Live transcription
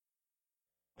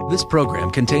This program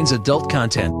contains adult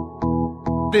content.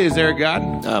 Is there a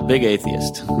God? Big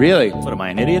atheist. Really? What, am I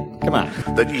an idiot? Come on.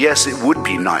 That yes, it would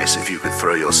be nice if you could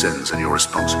throw your sins and your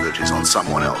responsibilities on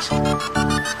someone else.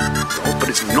 But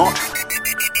it's not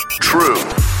true.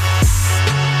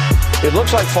 It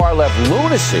looks like far-left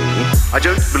lunacy. I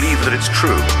don't believe that it's true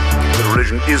that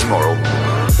religion is moral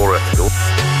or ethical.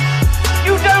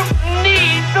 You don't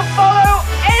need to follow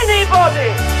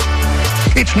anybody!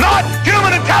 It's not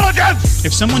human intelligence!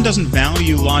 If someone doesn't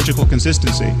value logical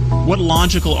consistency, what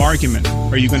logical argument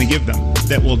are you going to give them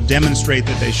that will demonstrate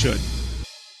that they should?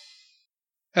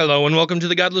 Hello and welcome to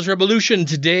the Godless Revolution.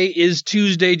 Today is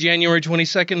Tuesday, January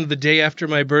 22nd, the day after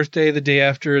my birthday, the day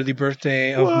after the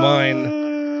birthday of mine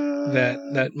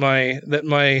that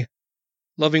my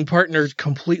loving partner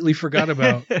completely forgot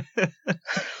about.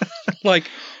 Like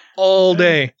all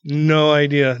day, no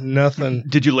idea, nothing.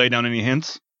 Did you lay down any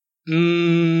hints?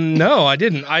 No, I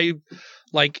didn't.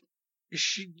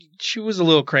 She was a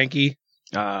little cranky,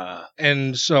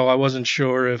 and so I wasn't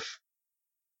sure if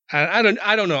I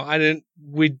don't know.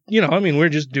 We're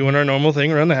just doing our normal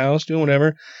thing around the house, doing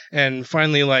whatever, and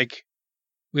finally,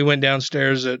 we went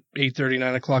downstairs at 8:30,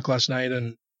 9 o'clock last night,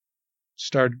 and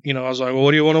started. I was like, "Well,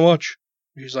 what do you want to watch?"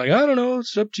 He's like, "I don't know.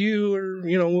 It's up to you, or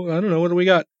I don't know. What do we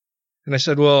got?" And I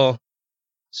said, "Well,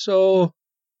 so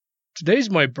today's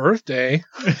my birthday."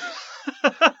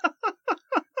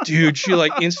 Dude, she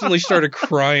instantly started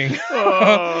crying.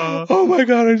 Oh my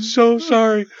God, I'm so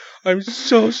sorry. I'm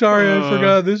so sorry. I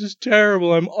forgot. This is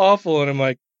terrible. I'm awful. And I'm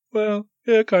like, well,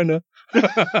 yeah, kind of.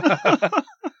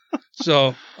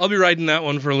 So I'll be riding that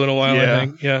one for a little while, Yeah. I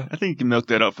think. Yeah. I think you can milk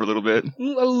that up for a little bit. A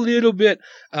little bit.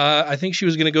 I think she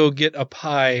was going to go get a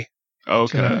pie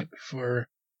tonight for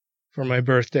my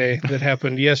birthday that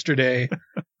happened yesterday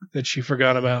that she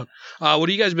forgot about. What have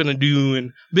you guys been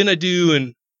doing?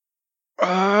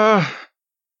 Not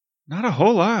a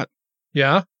whole lot.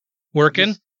 Yeah? Working?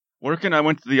 Just working. I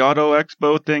went to the Auto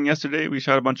Expo thing yesterday. We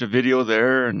shot a bunch of video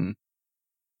there and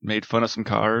made fun of some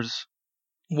cars.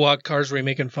 What cars were you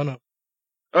making fun of?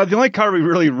 The only car we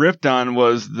really ripped on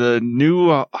was the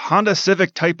new Honda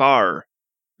Civic Type R,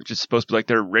 which is supposed to be like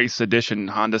their race edition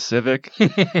Honda Civic.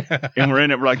 And we're in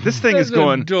it. We're like, this thing is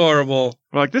going adorable.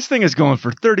 We're like, this thing is going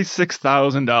for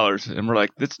 $36,000, and we're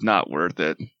like, it's not worth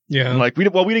it. Yeah. And we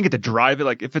didn't get to drive it.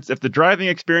 Like, if the driving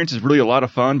experience is really a lot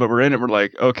of fun, but we're in it, we're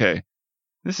like, okay,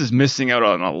 this is missing out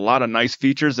on a lot of nice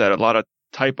features that a lot of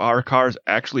Type R cars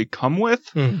actually come with,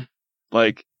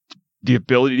 like the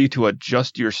ability to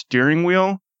adjust your steering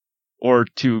wheel or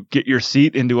to get your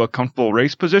seat into a comfortable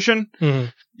race position.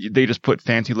 They just put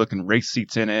fancy looking race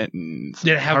seats in it and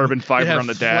carbon fiber on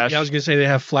the dash. I was going to say they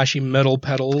have flashy metal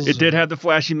pedals. It did have the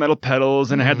flashy metal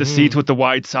pedals, and it had the seats with the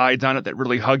wide sides on it that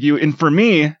really hug you. And for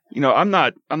me, I'm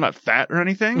not fat or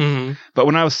anything, but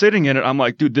when I was sitting in it, I'm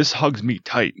like, dude, this hugs me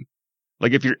tight.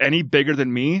 Like, if you're any bigger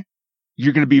than me,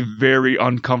 you're going to be very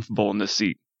uncomfortable in this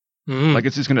seat. Like,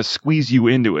 it's just going to squeeze you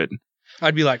into it.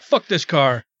 I'd be like, fuck this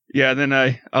car. Yeah, then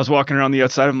I was walking around the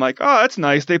outside. I'm like, oh, that's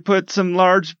nice. They put some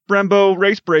large Brembo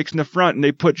race brakes in the front, and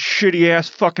they put shitty ass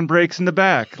fucking brakes in the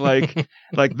back. Like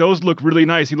those look really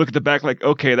nice. You look at the back, like,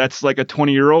 okay, that's like a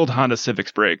 20-year-old Honda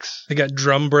Civic's brakes. They got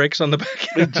drum brakes on the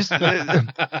back. Just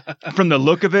from the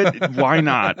look of it, why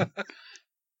not?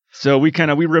 So we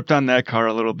ripped on that car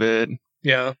a little bit.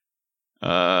 Yeah.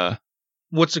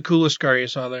 What's the coolest car you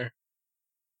saw there?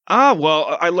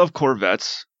 Well, I love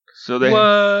Corvettes. So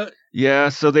what? Yeah,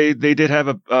 so they did have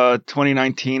a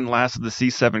 2019 Last of the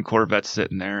C7 Corvette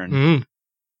sitting there, and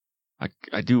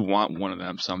I do want one of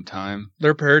them sometime.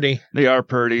 They're pretty. They are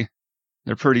pretty.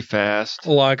 They're pretty fast.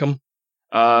 I like them.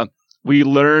 We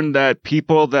learned that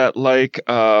people that like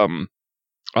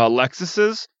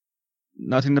Lexuses,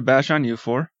 nothing to bash on you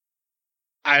for.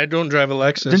 I don't drive a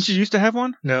Lexus. Didn't you used to have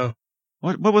one? No.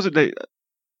 What was it?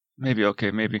 Maybe.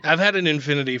 I've had an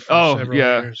Infiniti for several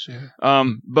years. Yeah.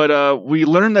 But we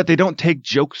learned that they don't take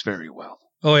jokes very well.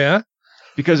 Oh, yeah?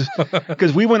 Because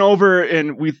we went over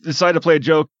and we decided to play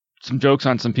some jokes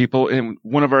on some people, and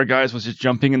one of our guys was just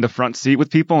jumping in the front seat with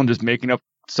people and just making up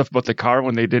stuff about the car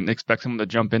when they didn't expect someone to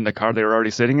jump in the car they were already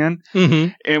sitting in.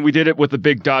 And we did it with a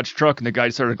big Dodge truck, and the guy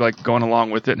started going along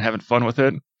with it and having fun with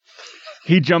it.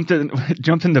 He jumped in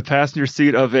the passenger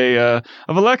seat of a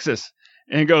Lexus.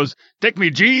 And he goes, "Take me,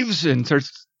 Jeeves," and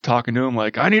starts talking to him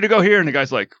like, "I need to go here." And the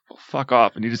guy's like, well, "Fuck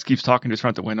off." And he just keeps talking to his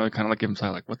front the window, kind of give him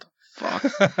side like, "What the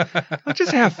fuck?"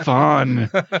 Just have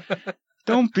fun.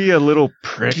 Don't be a little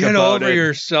prick Get about over it.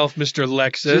 yourself, Mr.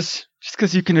 Lexus. Just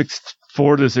because you can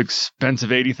afford this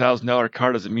expensive $80,000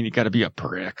 car doesn't mean you got to be a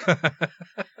prick.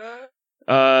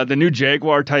 The new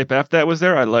Jaguar Type F that was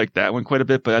there, I like that one quite a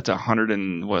bit, but that's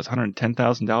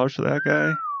 $110,000 for that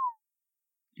guy.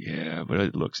 Yeah, but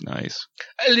it looks nice.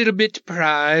 A little bit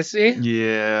pricey.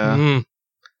 Yeah. Mm.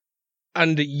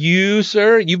 And you,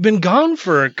 sir, you've been gone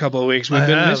for a couple of weeks. We've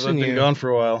been missing you. I've been gone for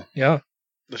a while. Yeah.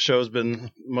 The show's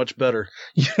been much better.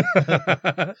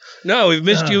 No, we've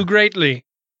missed you greatly.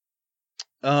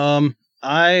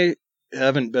 I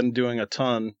haven't been doing a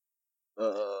ton,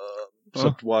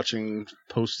 except watching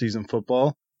postseason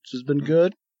football, which has been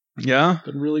good. Yeah.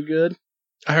 Been really good.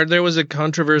 I heard there was a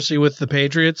controversy with the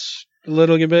Patriots a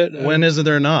little bit. When isn't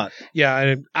there not?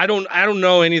 Yeah, I don't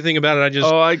know anything about it. I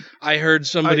just I heard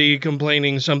somebody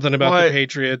complaining something about the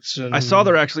Patriots. And I saw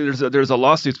there's a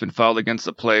lawsuit's been filed against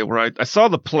the play where I saw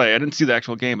the play. I didn't see the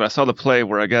actual game, but I saw the play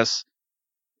where I guess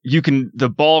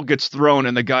the ball gets thrown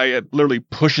and the guy literally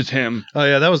pushes him. Oh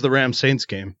yeah, that was the Rams-Saints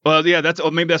game. Well, yeah,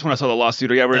 maybe that's when I saw the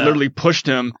lawsuit. Yeah, where he literally pushed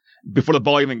him before the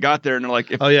ball even got there, and they're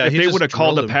like, if they would have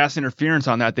called a pass interference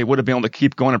on that, they would have been able to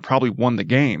keep going and probably won the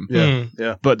game. Yeah,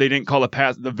 yeah. But they didn't call a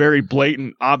pass. The very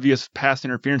blatant, obvious pass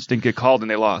interference didn't get called, and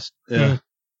they lost. Yeah,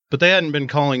 but they hadn't been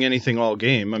calling anything all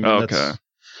game. I mean,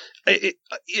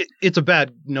 it's a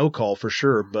bad no call for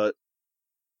sure. But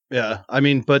yeah, I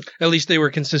mean, but at least they were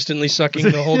consistently sucking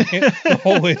the whole game, the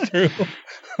whole way through.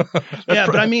 Yeah,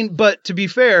 but I mean, but to be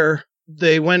fair,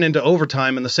 they went into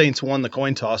overtime and the Saints won the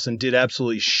coin toss and did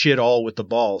absolutely shit all with the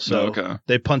ball. So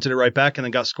they punted it right back and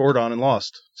then got scored on and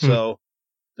lost. So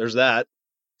there's that.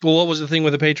 Well, what was the thing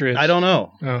with the Patriots? I don't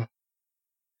know. Oh.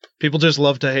 People just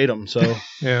love to hate them. So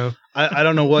yeah, I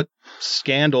don't know what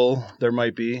scandal there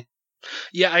might be.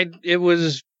 Yeah, it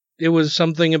was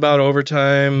something about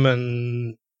overtime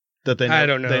and that I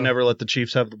don't know. They never let the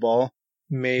Chiefs have the ball.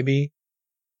 Maybe.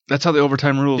 That's how the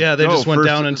overtime rules. Yeah, they just went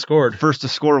down and scored. First to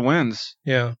score wins.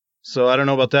 Yeah. So I don't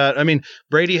know about that. I mean,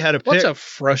 Brady had a pick. What's a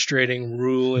frustrating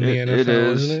rule in the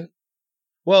NFL, isn't it?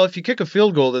 Well, if you kick a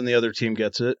field goal, then the other team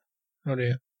gets it. Oh,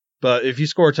 dear. But if you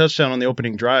score a touchdown on the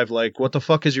opening drive, like, what the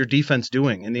fuck is your defense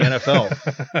doing in the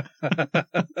NFL?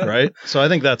 Right? So I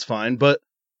think that's fine. But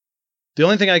the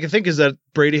only thing I can think is that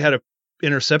Brady had a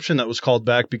interception that was called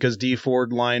back because Dee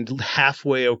Ford lined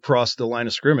halfway across the line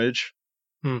of scrimmage.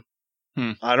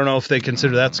 I don't know if they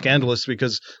consider that scandalous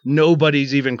because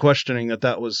nobody's even questioning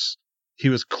that he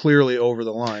was clearly over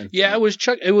the line. Yeah,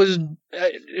 it was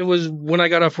when I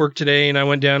got off work today and I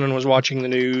went down and was watching the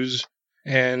news,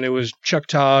 and it was Chuck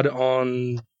Todd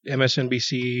on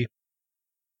MSNBC,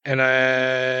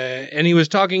 and he was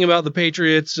talking about the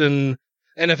Patriots and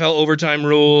NFL overtime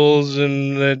rules,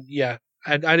 and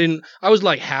I was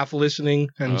like half listening,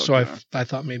 and so I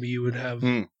thought maybe you would have.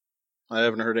 I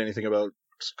haven't heard anything about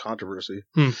controversy.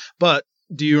 But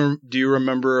do you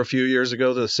remember a few years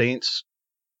ago the Saints,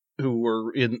 who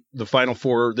were in the Final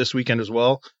Four this weekend as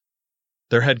well,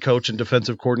 their head coach and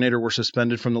defensive coordinator were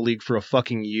suspended from the league for a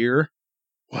fucking year?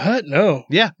 What? No.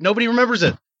 Yeah, nobody remembers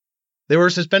it. They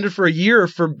were suspended for a year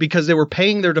because they were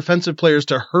paying their defensive players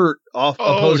to hurt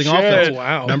opposing offense. Oh,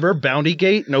 wow. Remember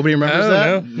Bountygate? Nobody remembers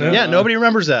that? No. Yeah, nobody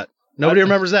remembers that. Nobody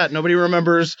remembers that. Nobody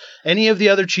remembers any of the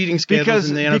other cheating scandals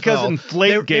in the NFL. Because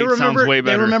Inflategate sounds way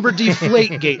better. They remember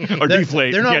Deflategate. Or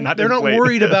Deflate. They're not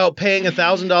worried about paying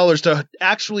 $1,000 to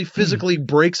actually physically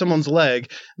break someone's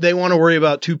leg. They want to worry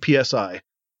about 2 PSI.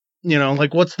 You know,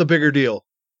 like, what's the bigger deal?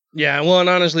 Yeah, well, and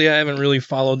honestly, I haven't really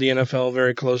followed the NFL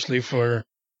very closely for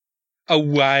a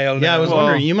while now. Yeah, I was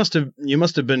wondering, you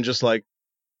must have been just like,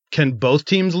 can both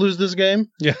teams lose this game?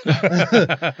 Yeah.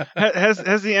 Has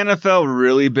the NFL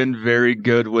really been very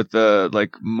good with the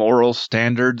moral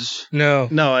standards? No,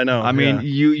 I know. I mean,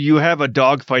 you have a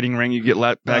dog fighting ring, you get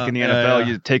let back in the NFL,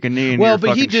 you take a knee, and you're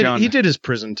fucking shunned. He did his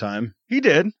prison time. He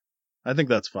did. I think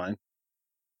that's fine.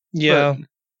 Yeah,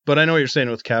 but I know what you're saying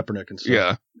with Kaepernick and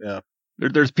stuff. Yeah.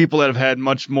 There's people that have had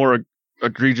much more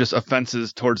egregious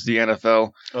offenses towards the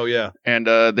NFL. Oh yeah, and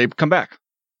they've come back.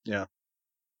 Yeah.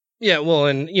 Yeah, well,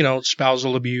 and,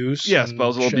 spousal abuse. Yeah,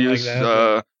 spousal abuse,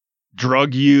 like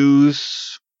drug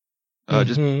use,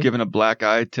 just giving a black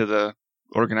eye to the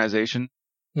organization.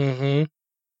 Mm-hmm.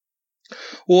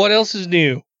 Well, what else is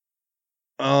new?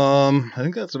 I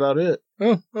think that's about it.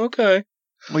 Oh, okay.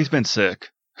 Well, he's been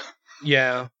sick.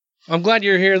 Yeah. I'm glad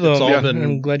you're here, though.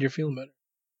 I'm glad you're feeling better.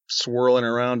 Swirling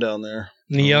around down there.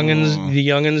 The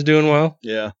youngins doing well?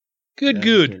 Yeah. Good.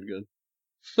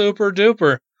 Super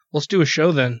duper. Let's do a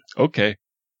show then. Okay.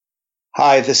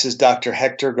 Hi, this is Dr.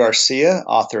 Hector Garcia,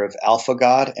 author of Alpha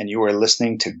God, and you are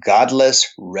listening to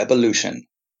Godless Revolution.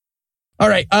 All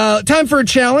right. Time for a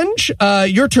challenge.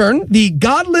 Your turn. The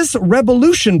Godless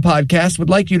Revolution podcast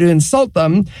would like you to insult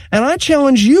them, and I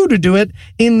challenge you to do it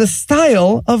in the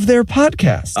style of their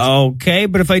podcast. Okay,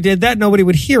 but if I did that, nobody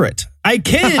would hear it. I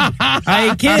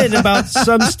kid about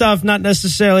some stuff, not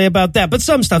necessarily about that, but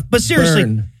some stuff. But seriously.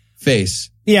 Burn face.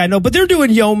 Yeah, no, but they're doing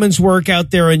yeoman's work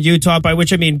out there in Utah, by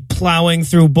which I mean plowing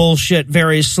through bullshit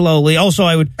very slowly. Also,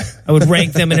 I would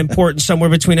rank them in importance somewhere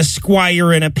between a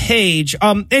Squire and a Page.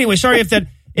 Anyway, sorry if that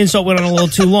insult went on a little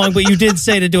too long, but you did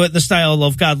say to do it in the style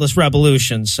of Godless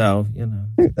Revolution, so, you know.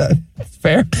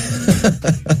 Fair.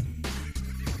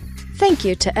 Thank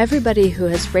you to everybody who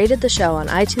has rated the show on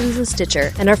iTunes and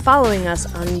Stitcher and are following us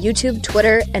on YouTube,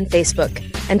 Twitter, and Facebook.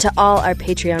 And to all our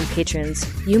Patreon patrons,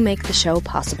 you make the show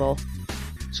possible.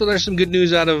 So there's some good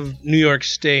news out of New York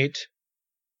State.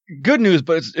 Good news,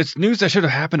 but it's news that should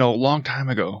have happened a long time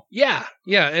ago. Yeah,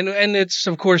 and it's,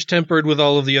 of course, tempered with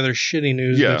all of the other shitty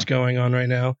news that's going on right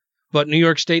now. But New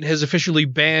York State has officially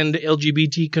banned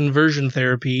LGBT conversion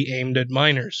therapy aimed at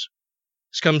minors.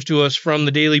 This comes to us from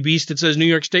the Daily Beast. It says New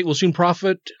York State will soon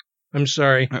prohibit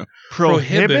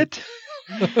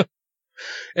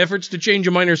efforts to change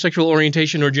a minor's sexual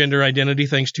orientation or gender identity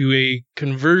thanks to a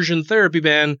conversion therapy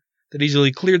ban that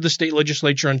easily cleared the state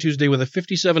legislature on Tuesday with a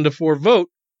 57-4 vote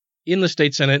in the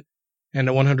state Senate and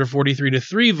a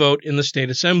 143-3 vote in the state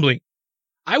assembly.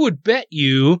 I would bet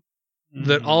you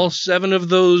that all 7 of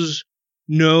those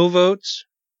no votes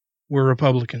were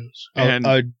Republicans.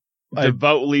 And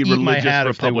devoutly religious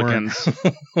Republicans.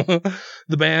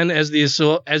 The ban, as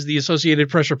the Associated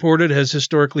Press reported, has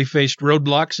historically faced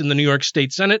roadblocks in the New York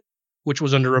State Senate, which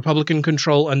was under Republican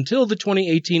control until the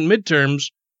 2018 midterms,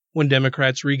 when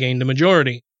Democrats regained a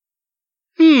majority.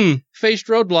 Faced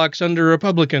roadblocks under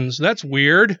Republicans. That's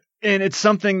weird. And it's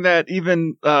something that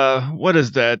even, what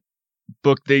is that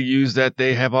book they use that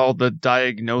they have all the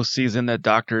diagnoses in that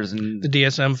doctors and... The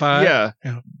DSM-5? Yeah.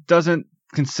 Doesn't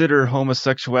consider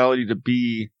homosexuality to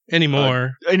be...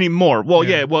 Anymore. Well,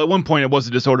 yeah. Well, at one point it was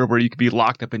a disorder where you could be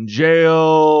locked up in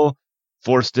jail,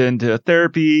 forced into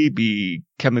therapy, be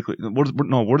chemically...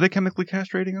 were they chemically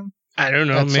castrating them? I don't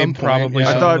know. Maybe probably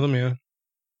some of them, yeah.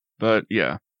 But,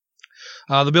 yeah.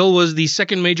 The bill was the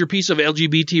second major piece of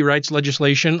LGBT rights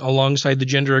legislation alongside the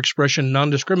Gender Expression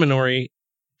Non-Discriminatory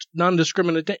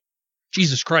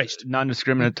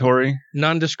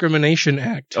Non-Discrimination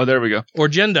Act. Oh, there we go. Or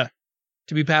GENDA,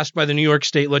 to be passed by the New York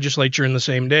State legislature in the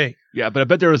same day. Yeah, but I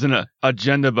bet there was an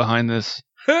agenda behind this.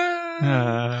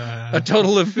 A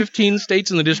total of 15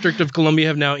 states in the District of Columbia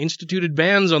have now instituted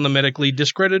bans on the medically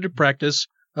discredited practice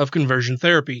of conversion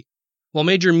therapy, while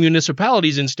major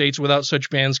municipalities in states without such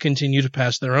bans continue to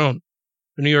pass their own.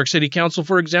 The New York City Council,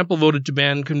 for example, voted to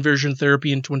ban conversion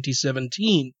therapy in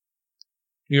 2017.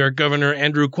 New York Governor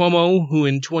Andrew Cuomo, who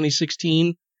in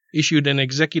 2016 issued an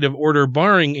executive order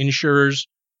barring insurers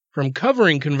from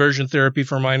covering conversion therapy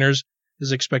for minors,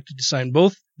 is expected to sign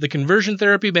both the conversion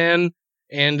therapy ban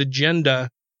and agenda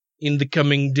in the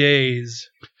coming days.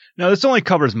 Now, this only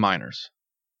covers minors.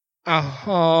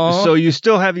 Uh-huh. So you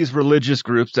still have these religious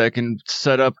groups that can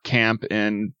set up camp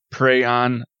and prey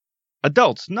on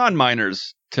adults,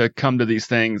 non-minors, to come to these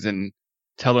things and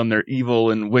tell them they're evil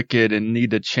and wicked and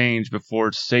need to change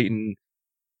before Satan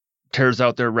tears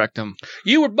out their rectum.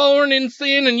 You were born in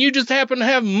sin and you just happen to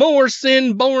have more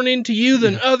sin born into you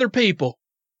than other people.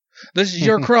 This is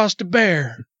your cross to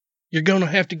bear. You're going to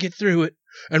have to get through it,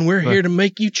 and we're here to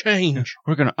make you change.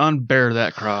 We're going to unbear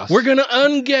that cross. We're going to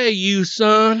ungay you,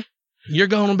 son. You're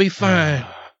going to be fine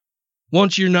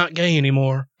once you're not gay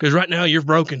anymore, because right now you're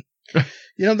broken.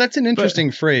 You know, that's an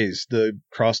interesting phrase, the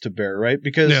cross to bear, right?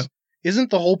 Because isn't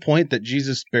the whole point that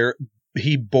Jesus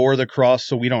he bore the cross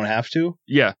so we don't have to?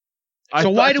 Yeah.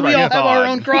 So why do we all have our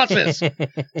own crosses?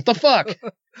 What the fuck?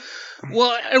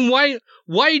 Well, and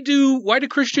why do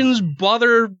Christians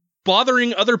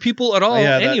bothering other people at all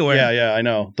anyway? I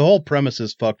know. The whole premise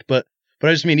is fucked, but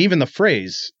I just mean even the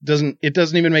phrase doesn't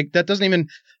even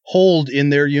hold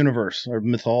in their universe or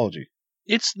mythology.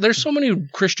 There's so many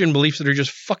Christian beliefs that are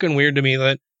just fucking weird to me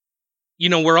that, you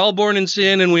know, we're all born in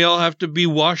sin and we all have to be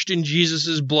washed in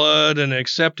Jesus's blood and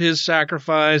accept his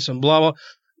sacrifice and blah, blah.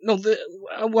 No,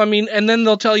 I mean, and then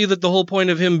they'll tell you that the whole point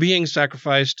of him being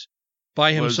sacrificed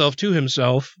by himself to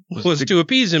himself was to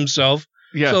appease himself.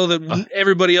 Yeah. So that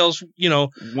everybody else, you know,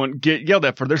 wouldn't get yelled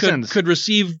at for their sins. Could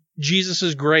receive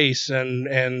Jesus's grace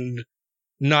and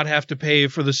not have to pay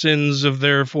for the sins of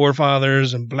their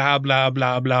forefathers and blah, blah,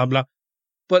 blah, blah, blah.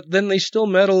 But then they still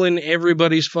meddle in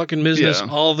everybody's fucking business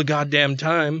all the goddamn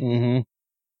time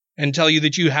and tell you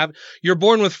that you're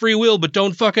born with free will, but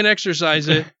don't fucking exercise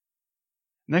it.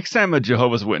 Next time a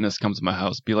Jehovah's Witness comes to my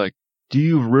house, be like, do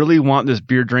you really want this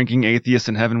beer drinking atheist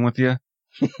in heaven with you?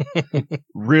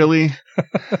 Really?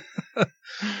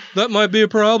 That might be a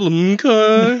problem.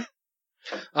 Okay.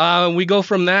 We go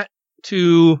from that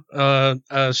to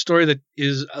a story that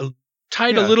is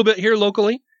tied a little bit here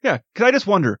locally. Yeah. Could I just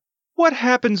wonder, what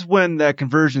happens when that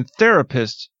conversion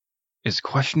therapist is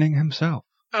questioning himself?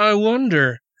 I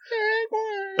wonder.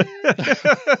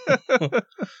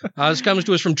 This comes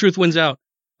to us from Truth Wins Out.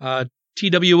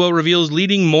 TWO reveals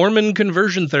leading Mormon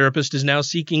conversion therapist is now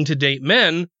seeking to date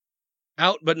men,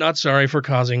 out but not sorry for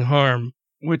causing harm.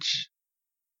 Which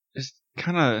is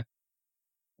kind of...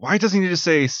 Why doesn't he just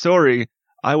say, sorry,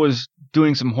 I was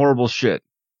doing some horrible shit?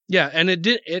 Yeah, and it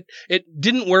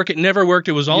didn't work. It never worked.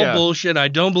 It was all bullshit. I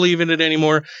don't believe in it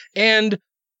anymore. And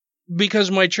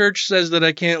because my church says that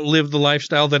I can't live the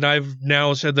lifestyle that I've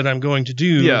now said that I'm going to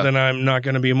do, then I'm not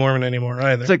going to be a Mormon anymore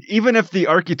either. It's like, even if the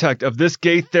architect of this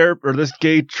gay therapy or this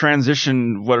gay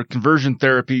transition, conversion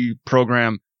therapy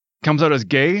program comes out as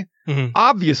gay,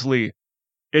 obviously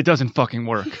it doesn't fucking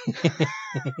work.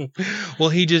 Well,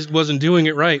 he just wasn't doing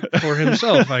it right for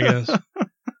himself, I guess.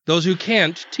 Those who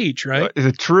can't teach, right? Is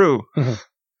it true?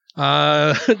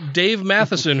 Dave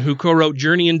Matheson, who co-wrote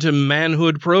Journey into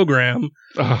Manhood program,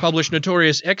 published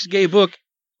notorious ex-gay book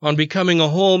on becoming a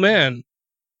whole man.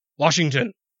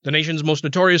 Washington. The nation's most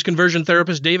notorious conversion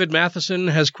therapist, David Matheson,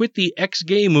 has quit the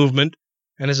ex-gay movement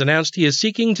and has announced he is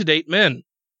seeking to date men.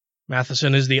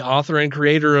 Matheson is the author and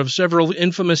creator of several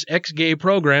infamous ex-gay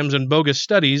programs and bogus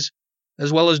studies,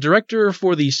 as well as director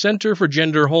for the Center for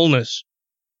Gender Wholeness.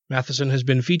 Matheson has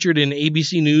been featured in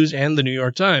ABC News and the New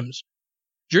York Times.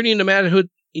 Journey into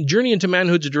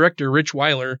Manhood's director, Rich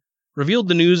Weiler, revealed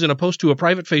the news in a post to a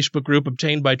private Facebook group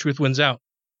obtained by Truth Wins Out.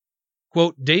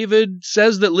 Quote, David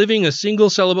says that living a single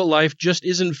celibate life just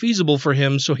isn't feasible for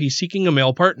him, so he's seeking a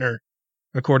male partner,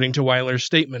 according to Weiler's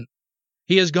statement.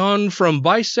 He has gone from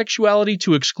bisexuality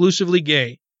to exclusively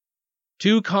gay.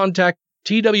 TWO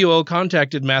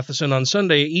contacted Matheson on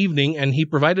Sunday evening, and he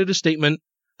provided a statement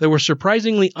that was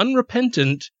surprisingly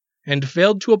unrepentant and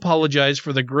failed to apologize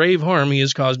for the grave harm he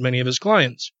has caused many of his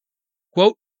clients.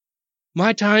 Quote,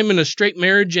 my time in a straight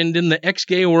marriage and in the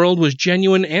ex-gay world was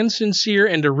genuine and sincere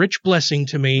and a rich blessing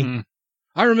to me.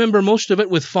 I remember most of it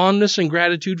with fondness and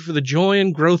gratitude for the joy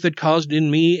and growth it caused in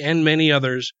me and many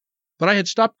others. But I had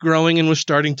stopped growing and was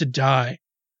starting to die.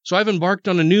 So I've embarked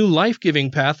on a new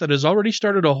life-giving path that has already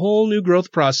started a whole new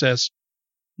growth process.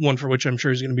 One for which I'm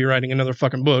sure he's going to be writing another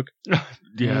fucking book.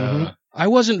 Yeah. I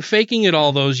wasn't faking it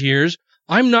all those years.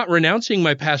 I'm not renouncing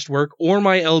my past work or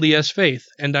my LDS faith,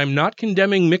 and I'm not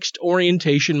condemning mixed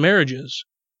orientation marriages.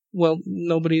 Well,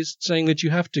 nobody's saying that you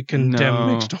have to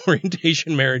condemn mixed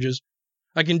orientation marriages.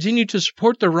 I continue to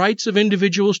support the rights of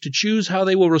individuals to choose how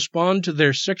they will respond to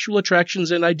their sexual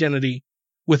attractions and identity.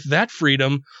 With that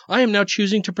freedom, I am now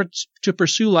choosing to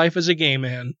pursue life as a gay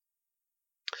man.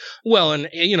 Well, and,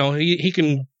 you know, he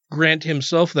can grant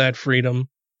himself that freedom,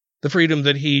 the freedom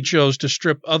that he chose to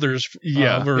strip others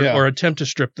of or attempt to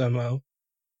strip them of.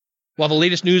 While the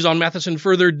latest news on Matheson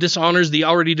further dishonors the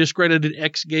already discredited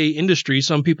ex-gay industry,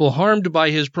 some people harmed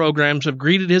by his programs have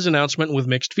greeted his announcement with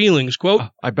mixed feelings. Quote,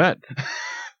 I bet.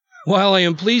 While I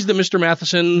am pleased for Mr.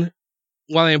 Matheson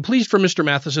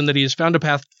that he has found a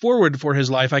path forward for his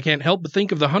life, I can't help but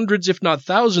think of the hundreds, if not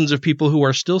thousands, of people who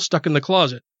are still stuck in the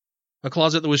closet. A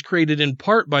closet that was created in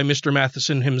part by Mr.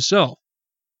 Matheson himself.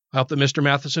 I hope that Mr.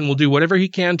 Matheson will do whatever he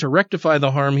can to rectify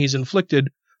the harm he's inflicted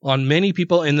on many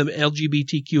people in the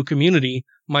LGBTQ community,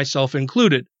 myself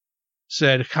included,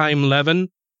 said Chaim Levin,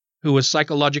 who was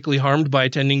psychologically harmed by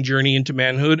attending Journey into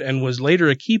Manhood and was later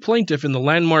a key plaintiff in the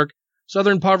landmark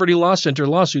Southern Poverty Law Center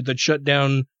lawsuit that shut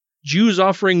down Jews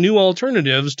offering new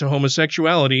alternatives to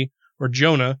homosexuality, or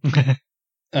Jonah.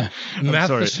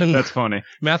 Matheson, that's funny.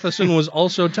 Matheson was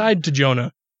also tied to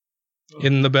Jonah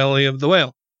in the belly of the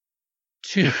whale.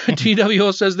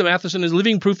 TWO says that Matheson is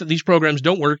living proof that these programs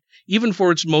don't work, even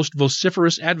for its most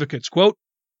vociferous advocates. Quote,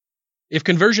 if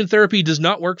conversion therapy does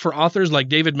not work for authors like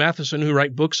David Matheson who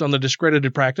write books on the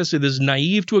discredited practice, it is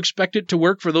naive to expect it to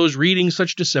work for those reading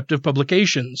such deceptive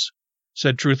publications,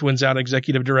 said Truth Wins Out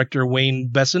Executive Director Wayne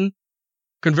Besson.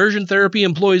 Conversion therapy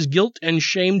employs guilt and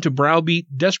shame to browbeat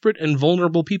desperate and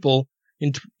vulnerable people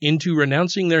into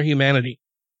renouncing their humanity.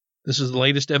 This is the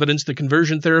latest evidence that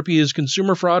conversion therapy is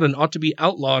consumer fraud and ought to be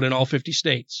outlawed in all 50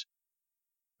 states.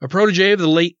 A protege of the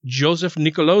late Joseph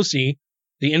Nicolosi,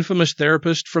 the infamous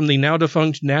therapist from the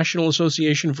now-defunct National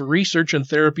Association for Research and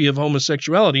Therapy of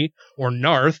Homosexuality, or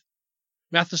NARTH,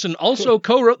 Matheson also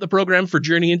co-wrote the program for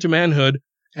Journey into Manhood,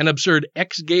 an absurd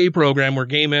ex-gay program where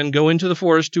gay men go into the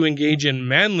forest to engage in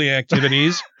manly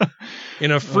activities in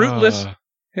a fruitless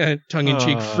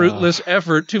tongue-in-cheek, fruitless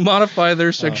effort to modify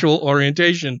their sexual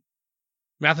orientation.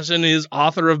 Matheson is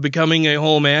author of Becoming a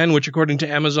Whole Man, which according to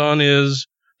Amazon is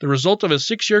the result of a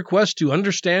 6-year quest to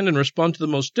understand and respond to the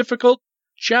most difficult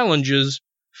challenges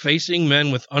facing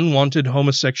men with unwanted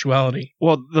homosexuality.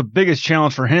 Well, the biggest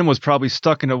challenge for him was probably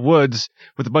stuck in the woods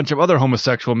with a bunch of other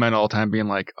homosexual men all the time being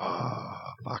like, oh,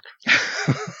 fuck.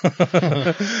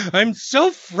 I'm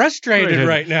so frustrated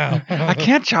right now. I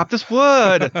can't chop this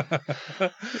wood.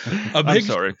 I'm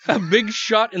sorry. A big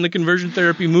shot in the conversion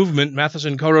therapy movement,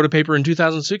 Matheson co-wrote a paper in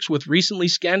 2006 with recently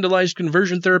scandalized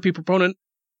conversion therapy proponent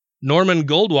Norman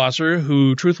Goldwasser,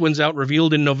 who Truth Wins Out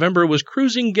revealed in November was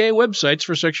cruising gay websites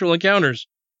for sexual encounters.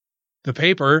 The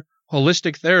paper,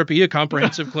 Holistic Therapy, a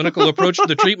comprehensive clinical approach to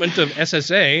the treatment of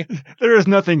SSA. There is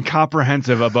nothing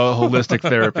comprehensive about holistic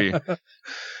therapy.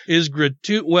 Is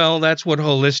gratuitous. Well, that's what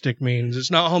holistic means. It's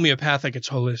not homeopathic, it's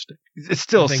holistic. It's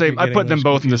still same. I put them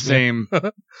both in the same.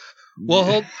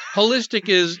 Well, holistic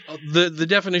is, the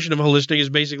definition of holistic is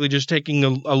basically just taking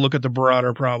a look at the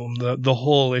broader problem, the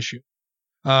whole issue.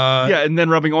 And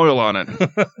then rubbing oil on it.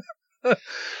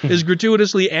 Is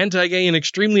gratuitously anti-gay and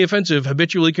extremely offensive,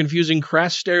 habitually confusing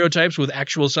crass stereotypes with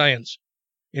actual science.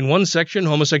 In one section,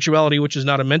 homosexuality, which is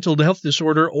not a mental health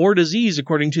disorder or disease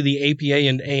according to the APA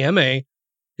and AMA,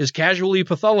 is casually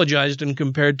pathologized and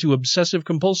compared to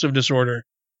obsessive-compulsive disorder.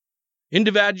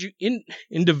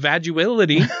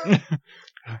 Individuality.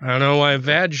 I don't know why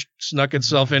vag snuck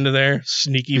itself into there.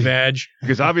 Sneaky vag.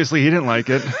 Because obviously he didn't like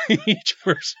it. Each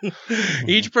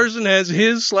person has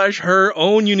his/her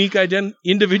own unique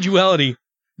individuality.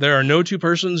 There are no two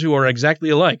persons who are exactly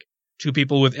alike. Two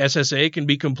people with SSA can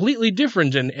be completely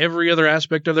different in every other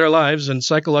aspect of their lives and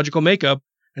psychological makeup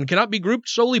and cannot be grouped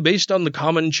solely based on the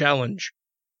common challenge.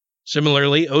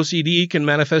 Similarly, OCD can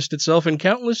manifest itself in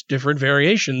countless different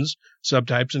variations,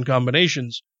 subtypes, and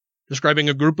combinations. Describing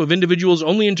a group of individuals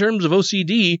only in terms of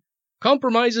OCD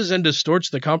compromises and distorts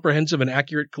the comprehensive and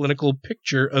accurate clinical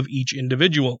picture of each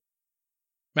individual.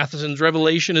 Matheson's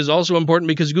revelation is also important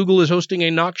because Google is hosting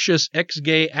a noxious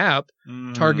ex-gay app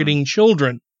targeting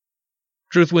children.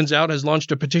 Truth Wins Out has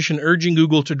launched a petition urging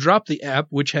Google to drop the app,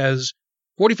 which has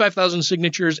 45,000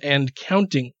 signatures and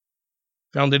counting.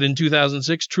 Founded in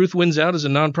 2006, Truth Wins Out is a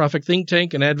nonprofit think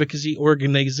tank and advocacy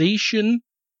organization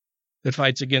that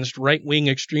fights against right-wing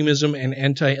extremism and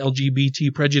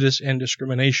anti-LGBT prejudice and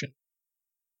discrimination.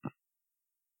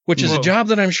 Which is a job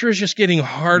that I'm sure is just getting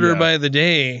harder by the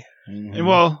day. Mm-hmm.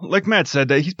 Well, like Matt said,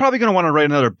 he's probably going to want to write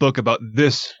another book about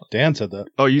this. Dan said that.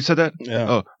 Oh, you said that? Yeah.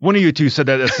 Oh, one of you two said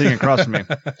that that's sitting across from me.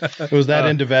 It was that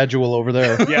individual over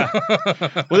there. Yeah.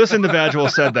 Well, this individual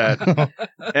said that.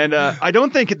 And I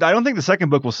don't think the second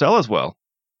book will sell as well.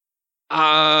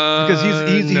 Because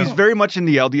he's very much in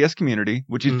the LDS community,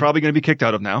 which he's probably going to be kicked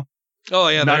out of now. Oh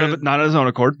yeah, not on his own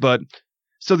accord, but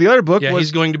so the other book was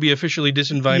he's going to be officially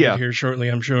disinvited here shortly,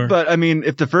 I'm sure. But I mean,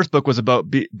 if the first book was about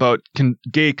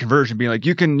gay conversion, being like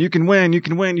you can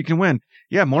win.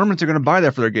 Yeah, Mormons are going to buy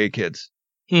that for their gay kids.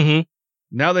 Mm-hmm.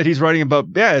 Now that he's writing about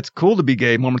it's cool to be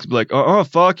gay, Mormons will be like, oh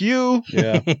fuck you.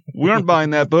 Yeah, we aren't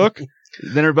buying that book.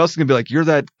 Then everybody else is going to be like, you're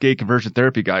that gay conversion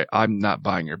therapy guy. I'm not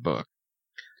buying your book.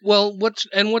 Well, what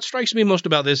strikes me most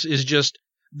about this is just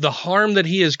the harm that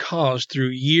he has caused through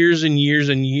years and years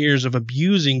and years of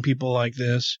abusing people like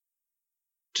this.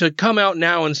 To come out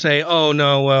now and say, "Oh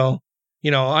no, well,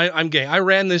 I'm gay. I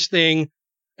ran this thing,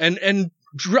 and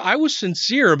I was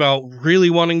sincere about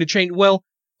really wanting to change." Well,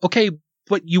 okay,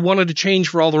 but you wanted to change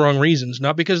for all the wrong reasons,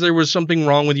 not because there was something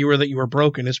wrong with you or that you were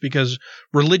broken. It's because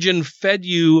religion fed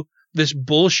you this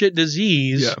bullshit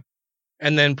disease. Yeah.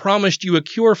 And then promised you a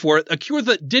cure for it, a cure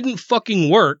that didn't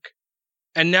fucking work.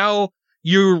 And now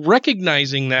you're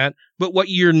recognizing that, but what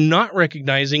you're not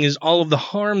recognizing is all of the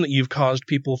harm that you've caused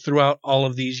people throughout all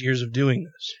of these years of doing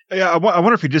this. Yeah, I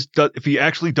wonder if he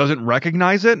actually doesn't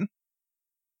recognize it,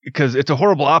 because it's a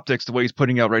horrible optics the way he's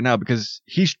putting out right now, because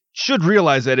he should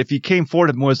realize that if he came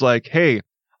forward and was like, hey,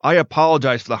 I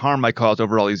apologize for the harm I caused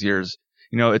over all these years.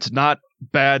 It's not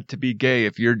bad to be gay.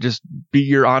 If you're just be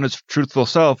your honest, truthful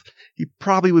self, he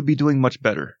probably would be doing much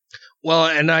better. Well,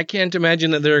 and I can't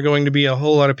imagine that there are going to be a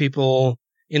whole lot of people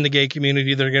in the gay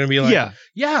community that are going to be like,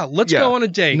 let's go on a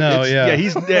date. No,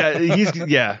 it's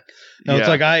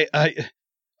like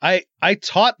I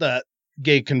taught that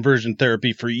gay conversion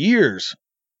therapy for years.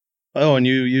 Oh, and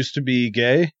you used to be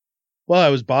gay? Well, I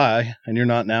was bi, and you're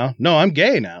not now. No, I'm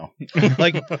gay now.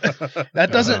 Like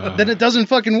then it doesn't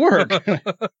fucking work.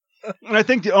 And I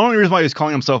think the only reason why he's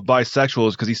calling himself bisexual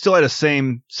is because he still had a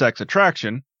same-sex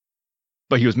attraction,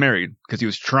 but he was married because he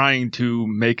was trying to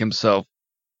make himself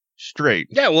straight.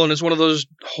 Yeah, well, and it's one of those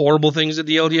horrible things that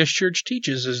the LDS Church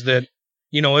teaches is that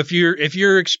You know, if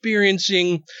you're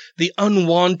experiencing the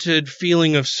unwanted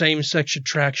feeling of same-sex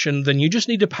attraction, then you just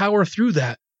need to power through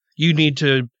that. You need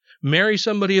to marry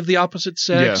somebody of the opposite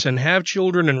sex and have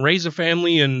children and raise a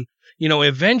family, and, you know,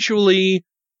 eventually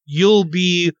you'll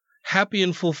be happy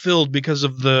and fulfilled because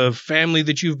of the family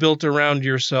that you've built around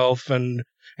yourself, and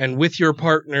with your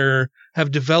partner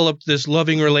have developed this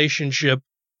loving relationship.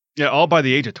 Yeah, all by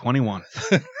the age of 21.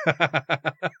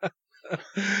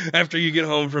 After you get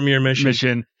home from your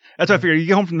mission. That's what I figured. You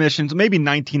get home from missions, maybe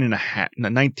 19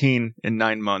 and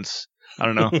 9 months. I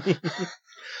don't know.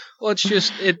 Well, it's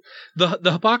just the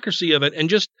hypocrisy of it, and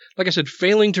just like I said,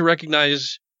 failing to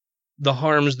recognize the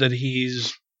harms that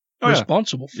he's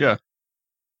responsible for. Yeah.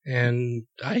 And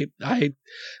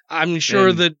I'm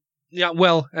sure that,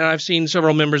 and I've seen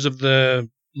several members of the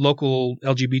local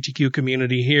LGBTQ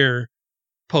community here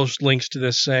post links to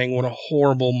this saying what a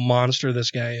horrible monster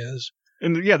this guy is.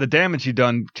 And the damage he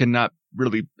done cannot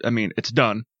really, it's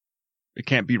done. It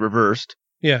can't be reversed.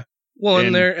 Yeah. Well,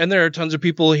 and there are tons of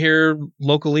people here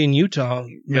locally in Utah,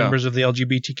 members of the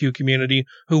LGBTQ community,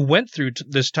 who went through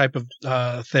this type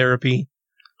of therapy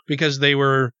because they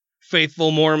were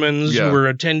faithful Mormons who were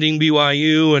attending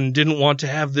BYU and didn't want to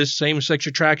have this same-sex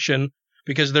attraction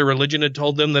because their religion had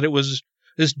told them that it was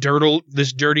this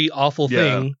dirty, awful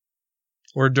thing,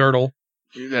 or dirtle.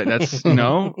 That's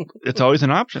it's always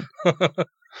an option.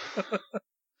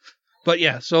 But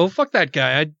yeah, so fuck that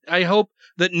guy. I hope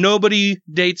that nobody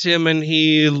dates him and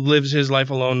he lives his life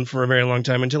alone for a very long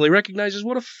time until he recognizes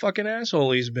what a fucking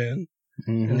asshole he's been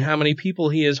and how many people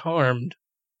he has harmed.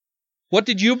 What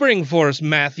did you bring for us,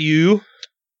 Matthew?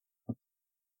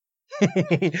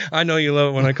 I know you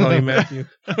love it when I call you Matthew.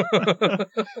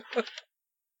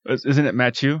 Isn't it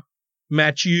Matthew?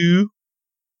 Matthew.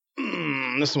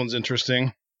 This one's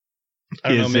interesting. I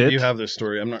don't know. Maybe you have this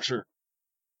story. I'm not sure.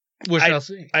 We shall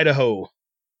see. Idaho.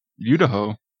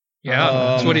 Idaho. Yeah,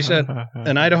 that's what he said.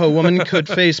 An Idaho woman could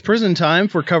face prison time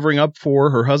for covering up for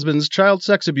her husband's child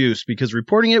sex abuse because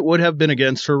reporting it would have been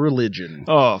against her religion.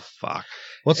 Oh, fuck.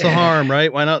 What's the harm,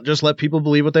 right? Why not just let people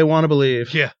believe what they want to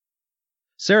believe? Yeah.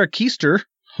 Sarah Keister,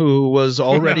 who was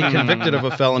already convicted of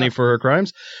a felony for her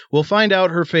crimes, will find out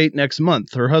her fate next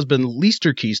month. Her husband,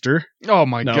 Lester Keister. Oh,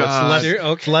 my God.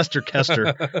 It's Lester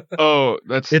Kester.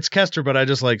 It's Kester, but I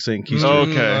just like saying Keister.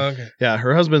 Okay. Yeah,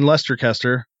 her husband, Lester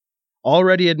Kester,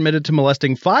 already admitted to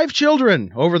molesting 5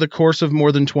 children over the course of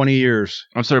more than 20 years.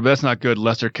 I'm sorry, but that's not good.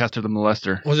 Lester Kester the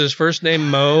molester. Was his first name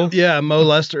Mo? Yeah, Mo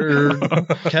Lester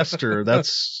Kester.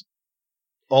 That's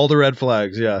all the red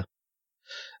flags, yeah.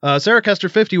 Sarah Kester,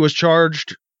 50, was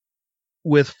charged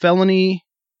with felony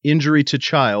injury to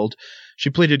child. She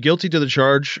pleaded guilty to the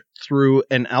charge through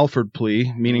an Alford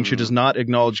plea, meaning she does not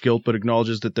acknowledge guilt but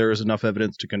acknowledges that there is enough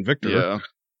evidence to convict her. Yeah.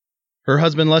 Her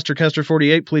husband, Lester Kester,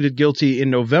 48, pleaded guilty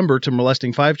in November to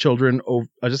molesting 5 children.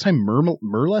 I just say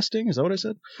molesting? Is that what I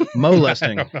said?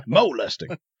 Molesting.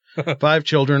 Molesting. 5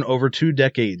 children over 2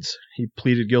 decades. He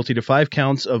pleaded guilty to 5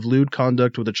 counts of lewd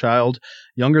conduct with a child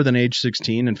younger than age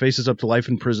 16 and faces up to life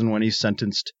in prison when he's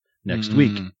sentenced next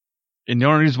week. And the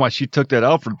only reason why she took that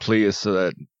Alford plea is so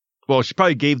that, well, she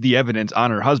probably gave the evidence on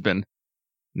her husband,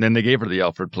 and then they gave her the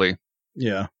Alford plea.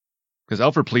 Yeah. Because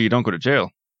Alford plea, you don't go to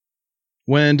jail.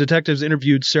 When detectives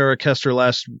interviewed Sarah Kester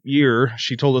last year,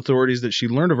 she told authorities that she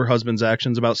learned of her husband's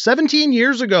actions about 17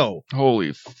 years ago.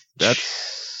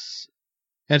 That's...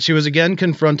 And she was again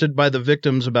confronted by the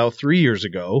victims about 3 years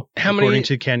ago, according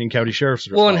to Canyon County Sheriff's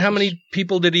Office. Well, and how many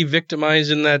people did he victimize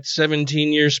in that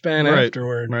 17-year span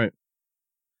afterward? Right.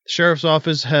 The Sheriff's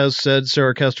Office has said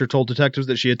Sarah Kester told detectives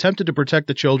that she attempted to protect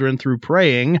the children through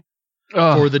praying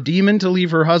for the demon to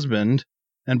leave her husband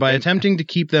and by attempting to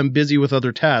keep them busy with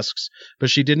other tasks, but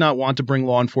she did not want to bring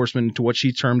law enforcement into what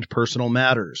she termed personal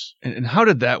matters. And how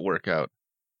did that work out?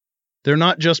 They're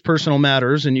not just personal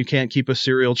matters, and you can't keep a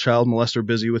serial child molester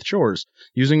busy with chores.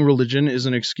 Using religion as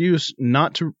an excuse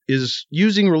not to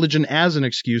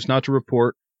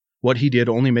report what he did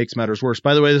only makes matters worse.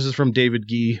 By the way, this is from David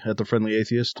Gee at The Friendly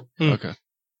Atheist. Okay.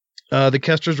 The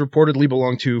Kesters reportedly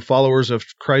belong to followers of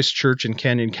Christ Church in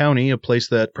Canyon County, a place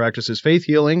that practices faith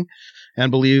healing and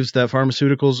believes that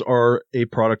pharmaceuticals are a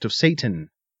product of Satan.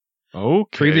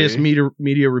 Okay. Previous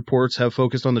media reports have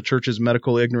focused on the church's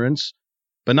medical ignorance,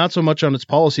 but not so much on its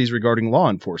policies regarding law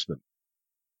enforcement.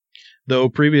 Though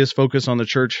previous focus on the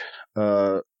church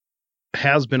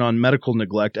has been on medical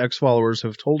neglect, ex-followers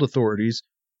have told authorities,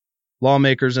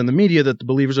 lawmakers, and the media that the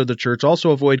believers of the church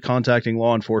also avoid contacting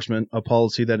law enforcement, a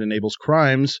policy that enables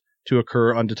crimes to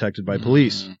occur undetected by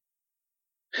police.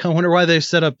 I wonder why they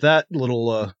set up that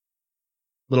little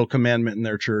little commandment in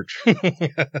their church.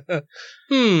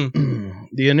 The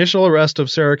initial arrest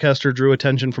of Sarah Kester drew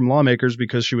attention from lawmakers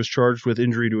because she was charged with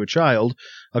injury to a child,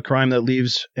 a crime that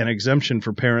leaves an exemption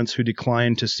for parents who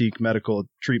decline to seek medical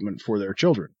treatment for their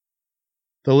children.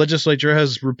 The legislature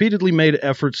has repeatedly made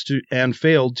efforts to and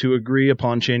failed to agree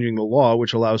upon changing the law,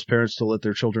 which allows parents to let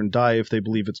their children die if they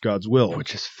believe it's God's will.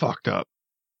 Which is fucked up.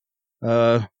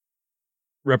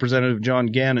 Representative John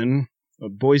Gannon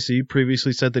of Boise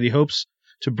previously said that he hopes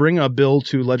to bring a bill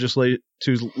to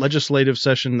legislative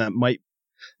session that might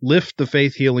lift the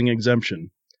faith healing exemption.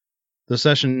 The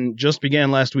session just began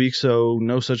last week, so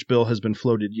no such bill has been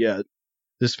floated yet.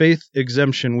 This faith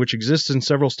exemption, which exists in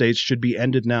several states, should be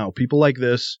ended now. People like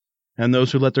this, and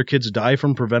those who let their kids die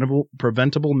from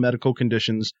preventable medical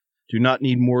conditions, do not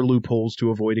need more loopholes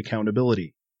to avoid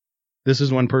accountability. This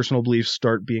is when personal beliefs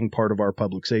start being part of our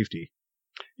public safety.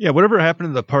 Yeah, whatever happened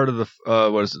to the part of the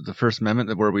the First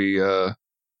Amendment where we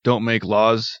don't make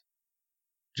laws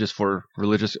just for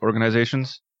religious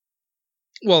organizations?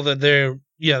 Well, there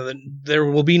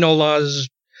will be no laws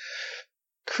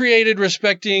created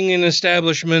respecting an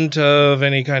establishment of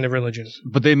any kind of religion.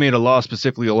 But they made a law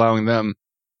specifically allowing them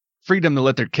freedom to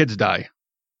let their kids die.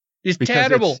 It's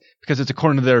terrible. Because it's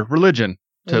according to their religion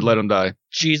to let them die.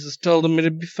 Jesus told them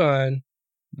it'd be fine.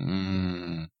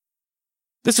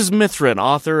 This is Mithrin,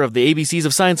 author of the ABCs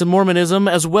of Science and Mormonism,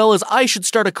 as well as I Should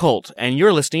Start a Cult, and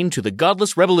you're listening to The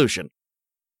Godless Revolution.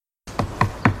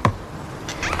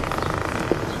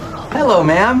 Hello,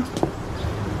 ma'am.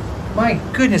 My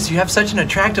goodness, you have such an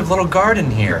attractive little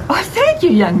garden here. Oh, thank you,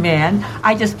 young man.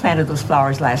 I just planted those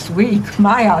flowers last week.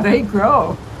 My, how they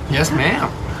grow. Yes,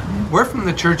 ma'am. We're from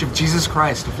the Church of Jesus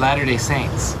Christ of Latter-day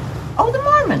Saints. Oh, the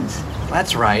Mormons.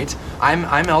 That's right.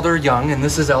 I'm Elder Young, and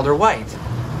this is Elder White.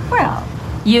 Well,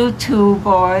 you two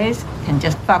boys can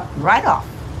just fuck right off.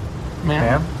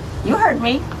 Ma'am? You heard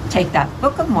me. Take that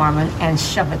Book of Mormon and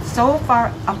shove it so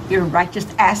far up your righteous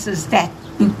asses that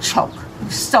you choke. You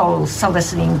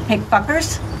soul-soliciting pig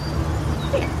fuckers.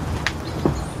 Here.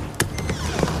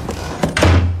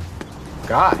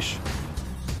 Gosh.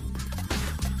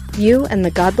 You and the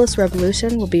Godless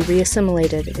Revolution will be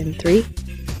reassimilated in 3,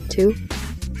 2,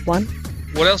 1.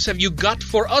 What else have you got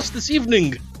for us this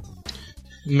evening,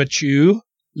 Machu?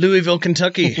 Louisville,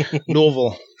 Kentucky.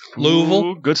 Louisville.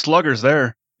 Ooh, good sluggers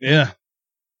there. Yeah.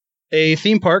 A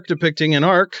theme park depicting an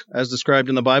ark, as described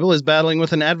in the Bible, is battling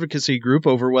with an advocacy group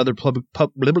over whether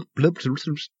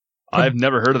I've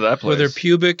never heard of that place. Whether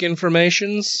pubic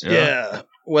informations? Yeah.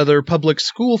 Whether public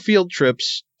school field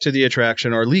trips to the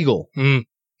attraction are legal.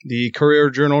 The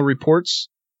Courier-Journal reports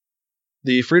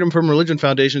the Freedom from Religion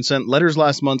Foundation sent letters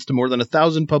last month to more than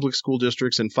 1,000 public school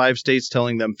districts in 5 states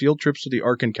telling them field trips to the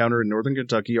Ark Encounter in northern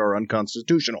Kentucky are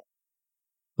unconstitutional.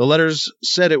 The letters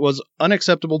said it was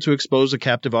unacceptable to expose a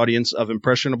captive audience of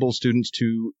impressionable students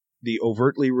to the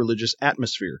overtly religious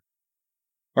atmosphere.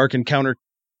 Ark Encounter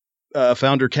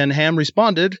founder Ken Ham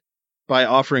responded by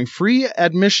offering free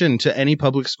admission to any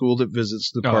public school that visits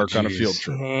the park on a field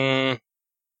trip.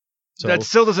 So, that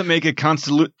still doesn't make it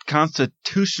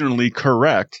constitutionally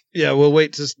correct. Yeah, well,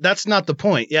 wait. That's not the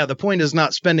point. Yeah, the point is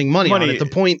not spending money on it. The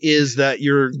point is that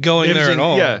you're going there at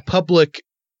all. Public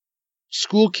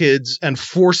school kids and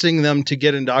forcing them to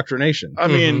get indoctrination. I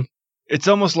mean, it's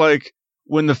almost like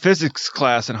when the physics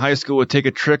class in high school would take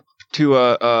a trip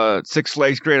to Six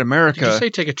Flags Great America. Did you say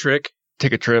take a trick?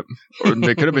 Take a trip. Or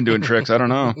they could have been doing tricks. I don't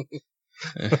know.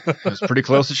 It was pretty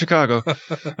close to Chicago.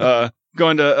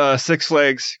 Going to Six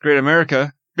Flags Great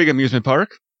America, big amusement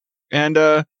park. And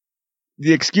the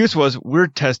excuse was, we're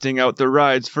testing out the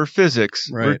rides for physics.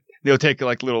 Right. They'll take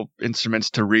like little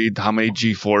instruments to read how many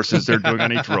G-forces they're doing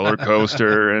on each roller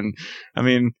coaster. And I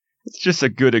mean, it's just a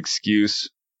good excuse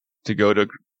to go to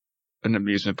an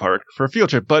amusement park for a field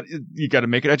trip. But you got to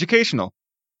make it educational.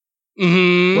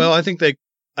 Well, I think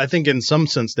in some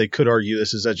sense they could argue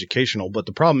this is educational, but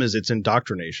the problem is it's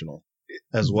indoctrinational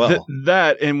as well.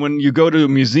 That, and when you go to a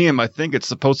museum, I think it's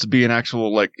supposed to be an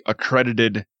actual, like,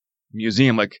 accredited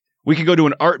museum. Like, we could go to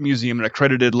an art museum, an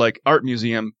accredited, like, art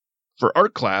museum for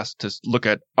art class to look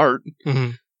at art,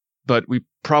 but we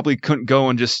probably couldn't go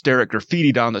and just stare at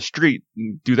graffiti down the street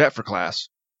and do that for class.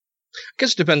 I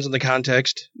guess it depends on the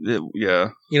context. Yeah.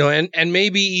 You know, and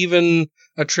maybe even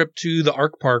a trip to the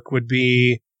Ark Park would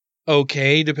be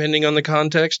okay, depending on the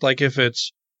context. Like if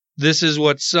it's, this is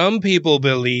what some people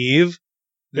believe,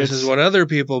 this is what other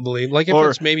people believe. Like if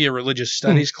it's maybe a religious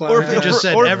studies class. Or if they just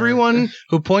said, everyone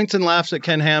who points and laughs at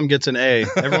Ken Ham gets an A.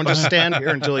 Everyone just stand here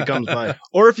until he comes by.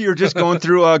 Or if you're just going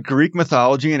through a Greek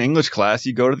mythology and English class,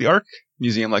 you go to the Ark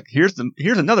Museum. Like, here's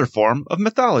another form of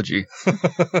mythology.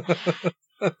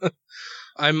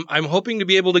 I'm hoping to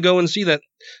be able to go and see that.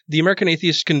 The American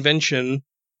Atheist Convention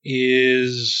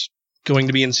is going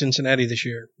to be in Cincinnati this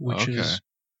year, which is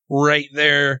right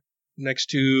there next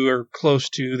to or close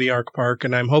to the Ark Park,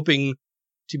 and I'm hoping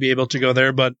to be able to go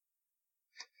there, but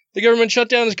the government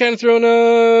shutdown has kind of thrown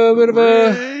a bit of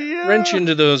a wrench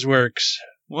into those works.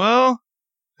 Well,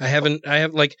 I've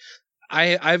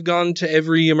gone to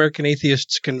every American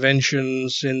Atheists Convention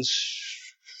since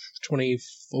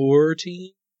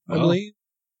 2014, I believe.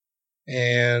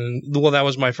 And, well, that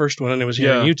was my first one, and it was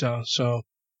here in Utah. So I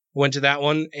went to that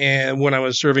one, and when I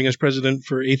was serving as president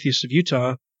for Atheists of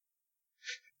Utah,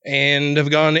 and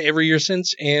I've gone every year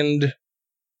since, and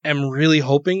am really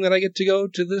hoping that I get to go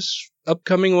to this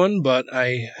upcoming one, but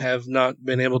I have not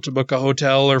been able to book a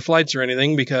hotel or flights or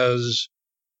anything because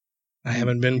I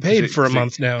haven't been paid for a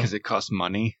month now. Because it costs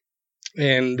money.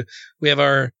 And we have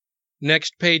our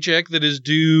next paycheck that is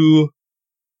due,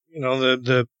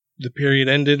 the period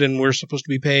ended and we're supposed to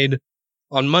be paid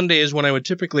on Monday is when I would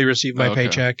typically receive my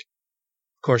paycheck.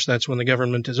 Of course, that's when the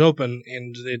government is open,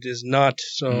 and it is not.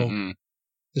 So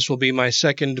this will be my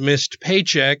second missed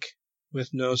paycheck with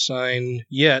no sign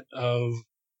yet of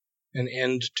an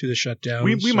end to the shutdown.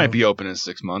 We might be open in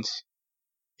 6 months.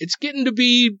 It's getting to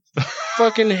be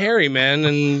fucking hairy, man,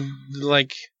 and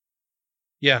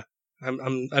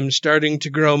I'm starting to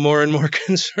grow more and more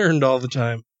concerned all the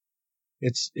time.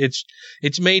 It's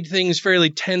made things fairly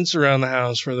tense around the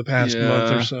house for the past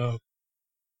month or so.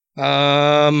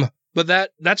 But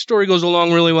that story goes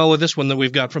along really well with this one that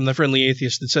we've got from the Friendly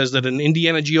Atheist that says that an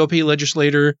Indiana GOP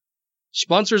legislator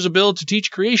sponsors a bill to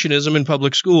teach creationism in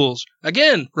public schools.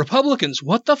 Again, Republicans,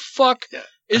 what the fuck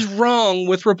is wrong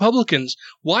with Republicans?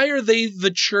 Why are they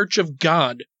the Church of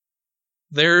God?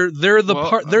 They're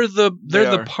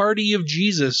the party of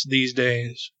Jesus these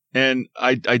days. And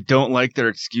I don't like their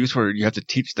excuse where you have to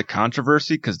teach the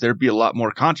controversy, because there'd be a lot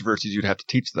more controversies you'd have to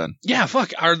teach then. Yeah,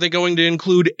 fuck. Are they going to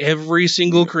include every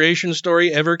single creation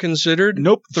story ever considered?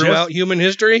 Nope. Throughout human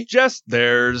history? Just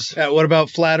theirs. What about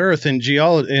flat Earth in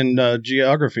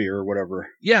geography or whatever?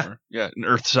 Yeah. In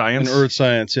Earth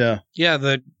science. Yeah,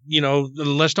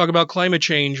 let's talk about climate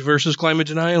change versus climate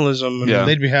denialism. Yeah,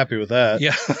 they'd be happy with that.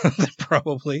 Yeah,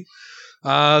 probably.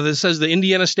 This says the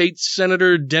Indiana State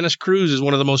Senator Dennis Cruz is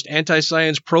one of the most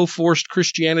anti-science, pro-forced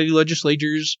Christianity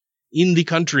legislators in the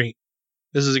country.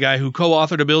 This is a guy who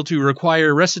co-authored a bill to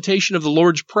require recitation of the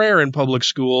Lord's Prayer in public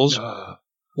schools,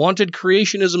 wanted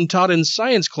creationism taught in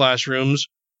science classrooms,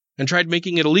 and tried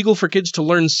making it illegal for kids to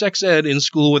learn sex ed in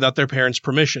school without their parents'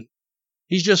 permission.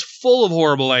 He's just full of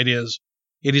horrible ideas.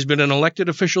 Yet he's been an elected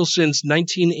official since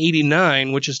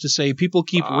 1989, which is to say people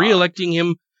keep re-electing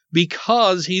him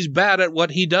because he's bad at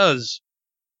what he does.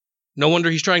 No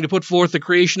wonder he's trying to put forth the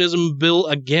creationism bill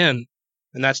again.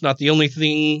 And that's not the only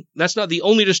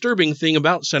disturbing thing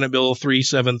about Senate Bill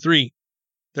 373.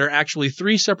 There are actually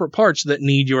 3 separate parts that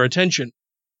need your attention.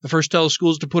 The first tells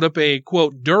schools to put up a,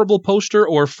 quote, durable poster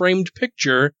or framed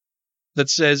picture that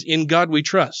says, "In God We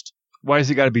Trust." Why has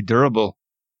it got to be durable?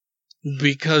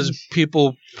 Because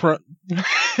people,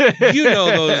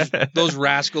 those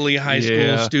rascally high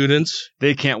school students.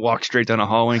 They can't walk straight down a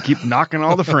hallway and keep knocking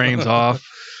all the frames off.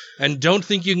 And don't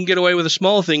think you can get away with a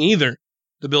small thing either.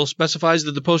 The bill specifies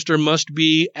that the poster must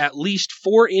be at least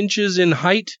 4 inches in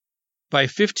height by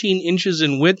 15 inches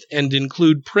in width and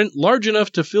include print large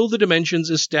enough to fill the dimensions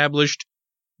established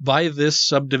by this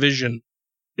subdivision.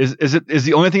 Is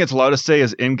the only thing it's allowed to say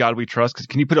is "In God We Trust"? Because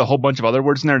can you put a whole bunch of other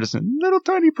words in there just in little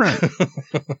tiny print?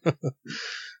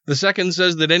 The second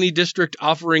says that any district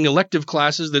offering elective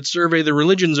classes that survey the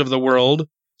religions of the world,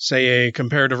 say a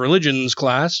comparative religions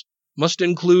class, must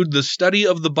include the study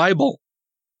of the Bible.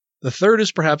 The third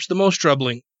is perhaps the most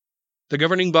troubling. The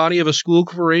governing body of a school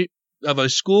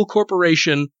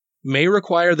corporation may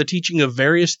require the teaching of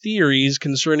various theories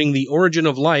concerning the origin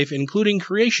of life, including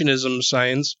creation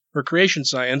science,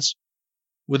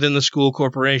 within the school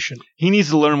corporation. He needs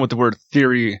to learn what the word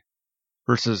theory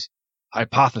versus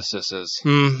hypothesis is.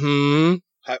 Mm-hmm.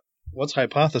 What's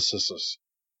hypothesis?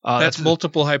 That's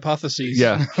multiple hypotheses.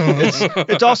 Yeah.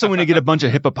 It's also when you get a bunch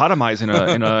of hippopotami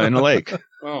in a lake.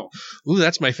 Oh. Ooh,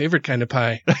 that's my favorite kind of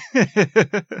pie.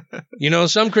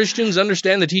 Some Christians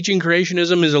understand that teaching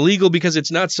creationism is illegal because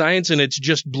it's not science and it's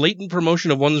just blatant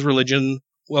promotion of one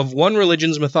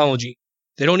religion's mythology.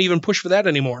 They don't even push for that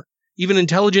anymore. Even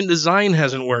intelligent design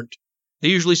hasn't worked. They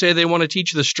usually say they want to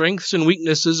teach the strengths and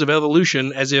weaknesses of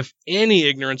evolution as if any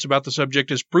ignorance about the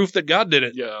subject is proof that God did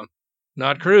it. Yeah.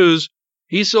 Not Cruz.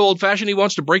 He's so old-fashioned he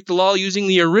wants to break the law using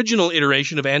the original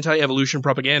iteration of anti-evolution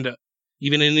propaganda.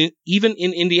 Even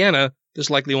in Indiana, this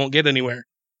likely won't get anywhere.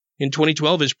 In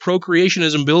 2012, his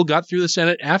procreationism bill got through the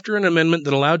Senate after an amendment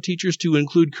that allowed teachers to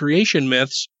include creation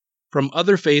myths from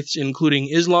other faiths, including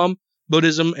Islam,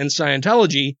 Buddhism, and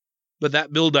Scientology, but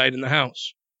that bill died in the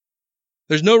House.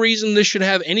 There's no reason this should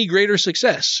have any greater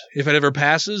success. If it ever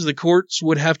passes, the courts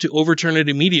would have to overturn it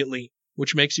immediately,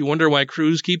 which makes you wonder why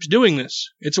Cruz keeps doing this.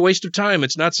 It's a waste of time.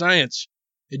 It's not science.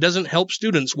 It doesn't help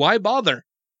students. Why bother?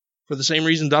 For the same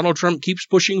reason Donald Trump keeps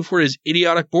pushing for his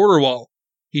idiotic border wall.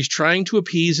 He's trying to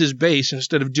appease his base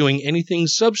instead of doing anything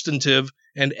substantive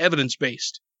and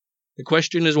evidence-based. The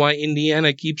question is why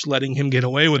Indiana keeps letting him get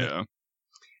away with it.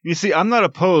 You see, I'm not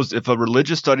opposed if a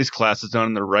religious studies class is done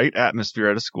in the right atmosphere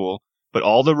at a school, but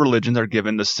all the religions are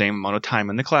given the same amount of time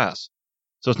in the class.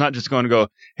 So it's not just going to go,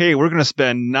 hey, we're going to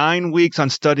spend 9 weeks on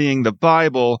studying the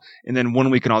Bible and then 1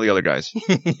 week on all the other guys.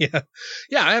 Yeah,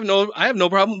 I have no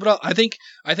problem. But I think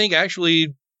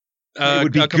actually it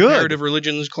would be a comparative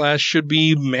religions class should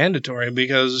be mandatory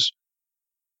because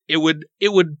it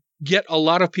would get a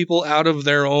lot of people out of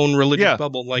their own religious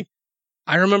bubble. Like,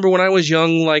 I remember when I was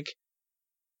young, like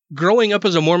growing up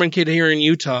as a Mormon kid here in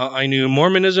Utah, I knew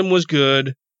Mormonism was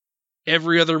good.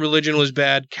 Every other religion was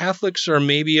bad. Catholics are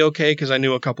maybe okay because I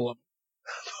knew a couple of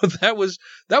them. But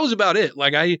that was about it.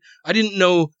 Like I didn't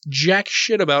know jack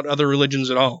shit about other religions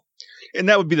at all. And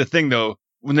that would be the thing, though.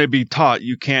 When they be taught,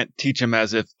 you can't teach them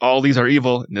as if all these are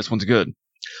evil and this one's good.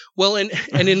 Well, and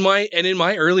in my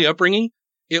early upbringing,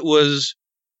 it was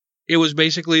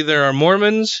basically there are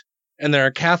Mormons and there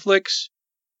are Catholics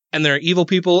and there are evil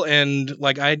people, and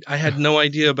like I had no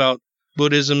idea about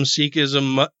Buddhism,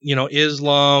 Sikhism,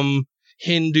 Islam,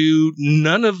 Hindu,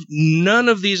 none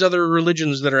of these other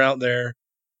religions that are out there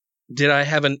did I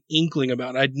have an inkling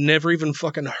about. I'd never even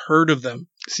fucking heard of them.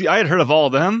 See, I had heard of all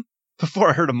of them before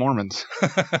I heard of Mormons.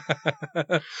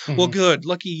 Well, good.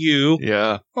 Lucky you.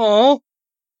 Yeah. Oh,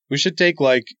 we should take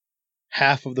like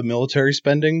half of the military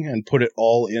spending and put it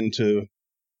all into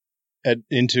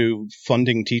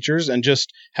funding teachers, and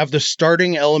just have the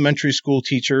starting elementary school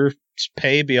teacher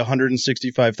pay be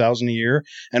 $165,000 a year,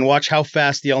 and watch how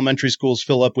fast the elementary schools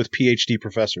fill up with PhD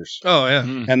professors. Oh yeah.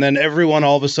 And then everyone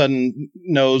all of a sudden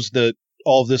knows that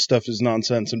all of this stuff is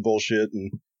nonsense and bullshit,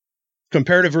 and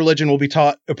comparative religion will be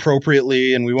taught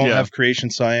appropriately, and we won't have creation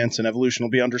science, and evolution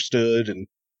will be understood. And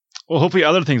well, hopefully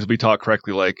other things will be taught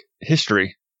correctly, like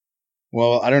history.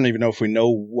 Well, I don't even know if we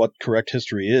know what correct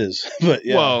history is, but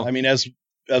yeah, well, I mean, as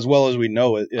well as we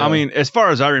know it. I mean, as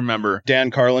far as I remember,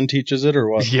 Dan Carlin teaches it, or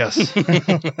what? Yes,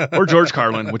 or George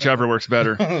Carlin, whichever works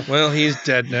better. Well, he's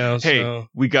dead now. Hey, so.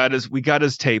 we got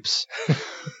his tapes.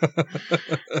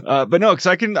 But no, because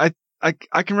I can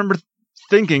remember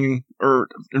thinking, or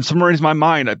somewhere in my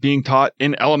mind, being taught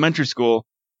in elementary school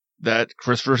that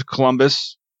Christopher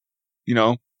Columbus,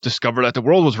 discovered that the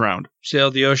world was round,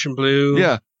 sailed the ocean blue.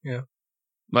 Yeah.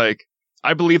 Like,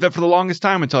 I believed that for the longest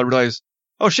time until I realized,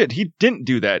 oh shit, he didn't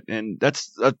do that. And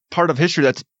that's a part of history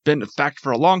that's been a fact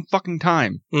for a long fucking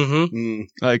time. Mm-hmm.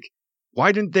 Like,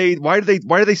 why do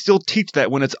they still teach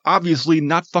that when it's obviously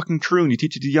not fucking true? And you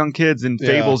teach it to young kids in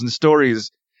fables and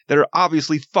stories that are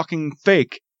obviously fucking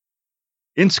fake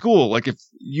in school. Like, if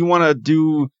you want to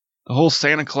do the whole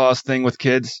Santa Claus thing with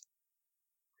kids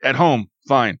at home,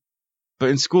 fine. But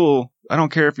in school, I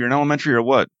don't care if you're in elementary or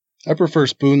what. I prefer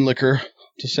spoon liquor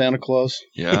to Santa Claus.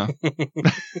 Yeah.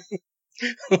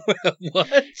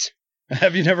 What?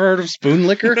 Have you never heard of spoon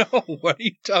liquor? No, what are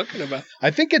you talking about?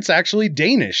 I think it's actually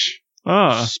Danish.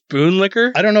 Spoon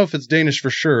liquor? I don't know if it's Danish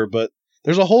for sure, but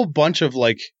there's a whole bunch of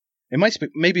like,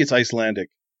 maybe it's Icelandic.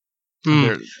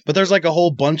 But there's like a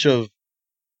whole bunch of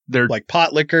like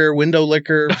pot liquor, window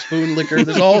liquor, spoon liquor.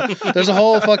 There's a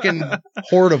whole fucking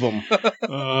horde of them.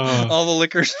 All the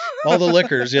liquors. All the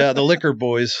liquors, yeah, the liquor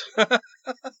boys.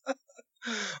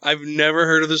 I've never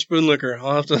heard of the spoon liquor.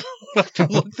 I'll have to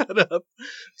look that up,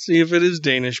 see if it is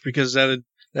Danish, because that'd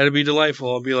be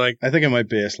delightful. I'll be like, I think it might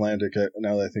be Icelandic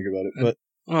now that I think about it. But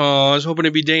I was hoping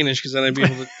it'd be Danish, because then I'd be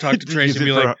able to talk to Tracy and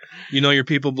be like, your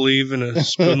people believe in a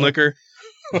spoon liquor.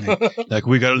 Like,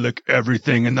 we gotta lick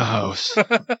everything in the house.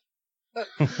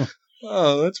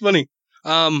 Oh, that's funny.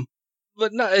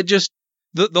 But no, it just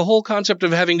the whole concept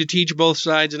of having to teach both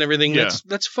sides and everything. Yeah.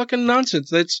 That's fucking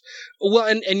nonsense.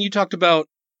 And you talked about,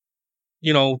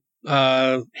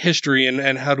 history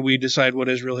and how do we decide what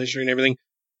is real history and everything.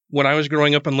 When I was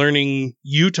growing up and learning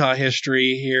Utah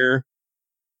history here,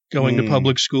 going to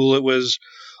public school, it was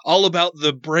all about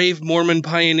the brave Mormon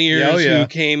pioneers who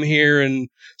came here and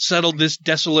settled this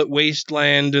desolate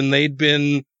wasteland, and they'd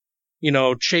been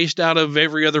chased out of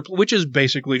every other, which is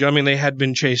basically, I mean, they had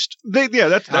been chased. They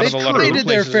did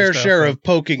their fair share of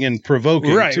poking and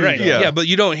provoking. Right, too, right. though. Yeah, but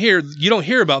you don't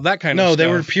hear about that kind of No, stuff. they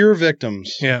were pure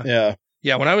victims. Yeah.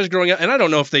 Yeah, when I was growing up, and I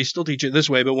don't know if they still teach it this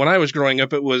way, but when I was growing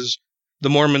up, it was the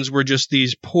Mormons were just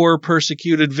these poor,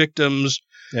 persecuted victims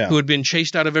who had been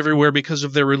chased out of everywhere because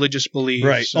of their religious beliefs.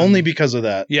 Right, only because of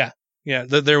that. Yeah. Yeah,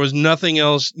 there was nothing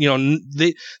else.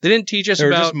 They didn't teach us They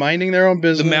were about just minding their own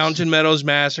business. the Mountain Meadows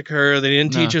Massacre. They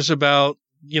didn't teach us about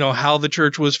how the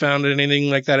church was founded, anything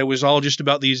like that. It was all just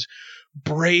about these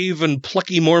brave and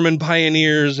plucky Mormon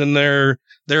pioneers and their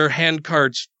hand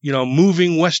carts,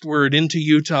 moving westward into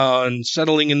Utah and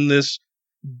settling in this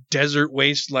desert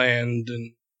wasteland,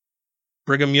 and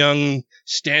Brigham Young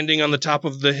standing on the top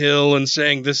of the hill and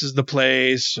saying, "This is the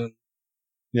place." And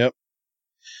yep.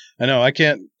 I know. I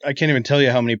can't even tell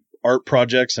you how many art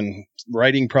projects and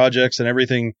writing projects and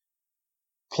everything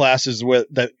classes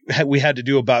that we had to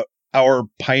do about our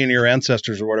pioneer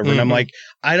ancestors or whatever. And I'm like,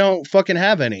 I don't fucking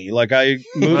have any. Like, I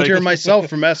moved here myself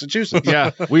from Massachusetts. Yeah,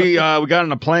 we got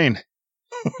on a plane.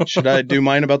 Should I do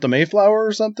mine about the Mayflower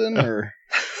or something? Or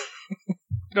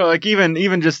like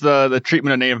even just the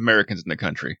treatment of Native Americans in the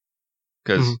country,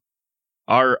 because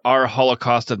our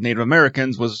Holocaust of Native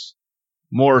Americans was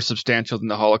more substantial than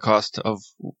the Holocaust of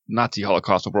Nazi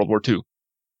Holocaust of World War II.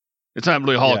 It's not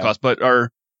really a Holocaust, but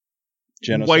our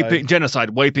genocide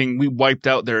wiping. We wiped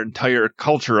out their entire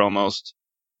culture almost,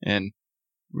 and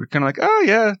we're kind of like, oh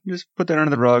yeah, just put that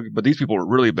under the rug. But these people were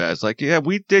really bad. It's like, yeah,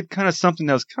 we did kind of something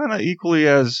that was kind of equally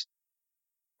as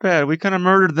bad. We kind of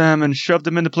murdered them and shoved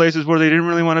them into places where they didn't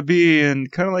really want to be, and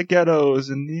kind of like ghettos.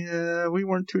 And yeah, we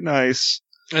weren't too nice.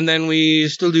 And then we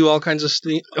still do all kinds of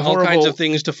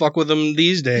things to fuck with them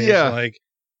these days. Yeah. Like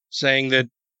saying that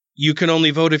you can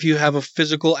only vote if you have a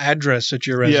physical address at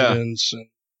your residence.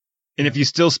 And if you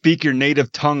still speak your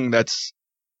native tongue that's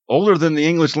older than the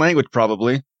English language,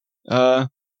 probably,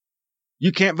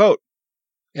 you can't vote.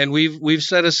 And we've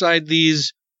set aside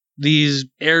these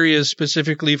areas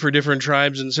specifically for different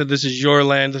tribes and said, this is your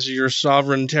land, this is your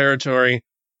sovereign territory.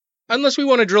 Unless we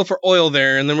want to drill for oil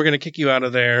there, and then we're going to kick you out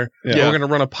of there, and we're going to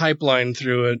run a pipeline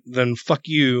through it, then fuck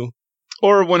you.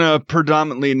 Or when a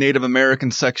predominantly Native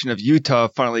American section of Utah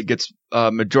finally gets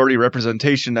majority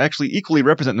representation to actually equally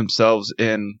represent themselves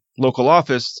in local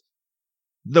office,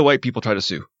 the white people try to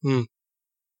sue.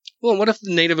 Well, what if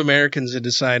the Native Americans had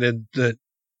decided that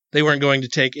they weren't going to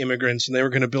take immigrants and they were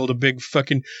going to build a big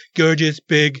fucking gorgeous,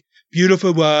 big,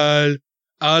 beautiful wall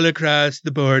all across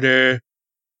the border?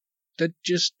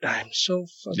 I'm so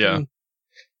fucking... Yeah.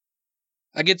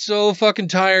 I get so fucking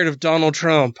tired of Donald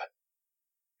Trump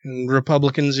and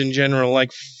Republicans in general.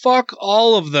 Like, fuck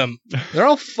all of them. They're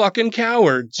all fucking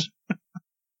cowards.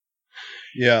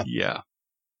 Yeah.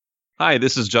 Hi,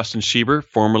 this is Justin Schieber,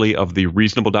 formerly of the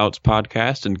Reasonable Doubts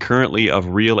podcast and currently of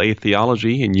Real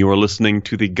Atheology, and you are listening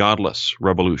to the Godless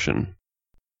Revolution.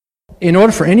 In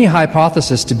order for any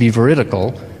hypothesis to be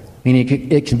veridical,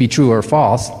 meaning it can be true or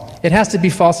false, it has to be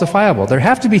falsifiable. There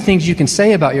have to be things you can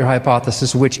say about your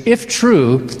hypothesis which, if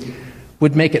true,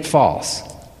 would make it false.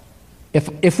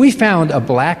 If we found a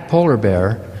black polar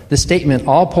bear, the statement,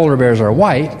 all polar bears are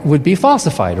white, would be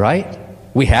falsified, right?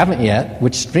 We haven't yet,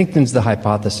 which strengthens the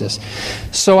hypothesis.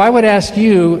 So I would ask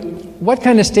you, what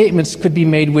kind of statements could be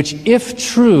made which, if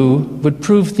true, would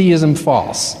prove theism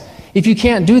false? If you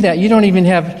can't do that, you don't even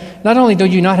have, not only do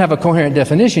you not have a coherent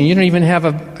definition, you don't even have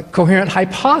a coherent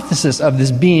hypothesis of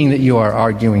this being that you are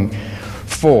arguing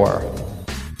for.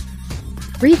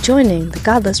 Rejoining the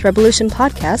Godless Revolution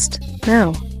podcast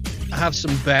now. I have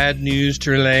some bad news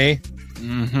to relay.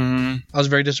 I was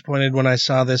very disappointed when I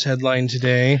saw this headline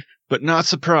today. But not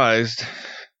surprised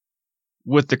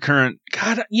with the current...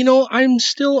 God, I'm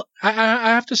still... I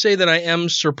have to say that I am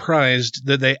surprised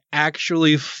that they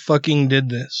actually fucking did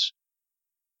this.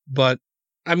 But,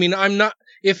 I mean, I'm not...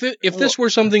 If this were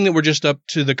something that were just up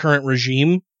to the current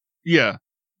regime... Yeah.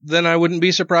 Then I wouldn't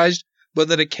be surprised. But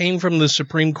that it came from the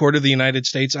Supreme Court of the United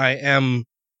States, I am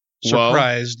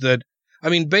surprised that... I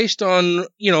mean, based on,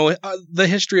 the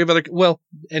history of other... Well,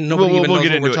 and nobody even knows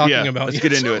what we're talking about. Let's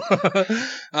get into it.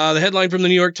 The headline from the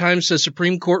New York Times says,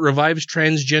 Supreme Court revives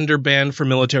transgender ban for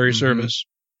military service.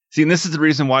 See, and this is the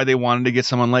reason why they wanted to get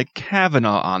someone like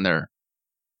Kavanaugh on there.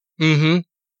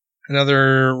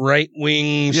 Another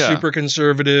right-wing, super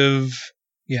conservative.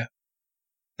 Yeah.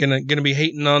 Gonna be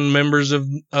hating on members of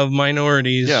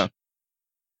minorities. Yeah.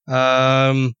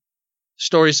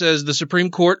 Story says the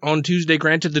Supreme Court on Tuesday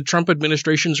granted the Trump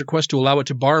administration's request to allow it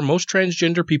to bar most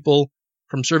transgender people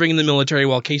from serving in the military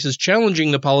while cases challenging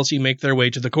the policy make their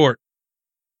way to the court.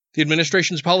 The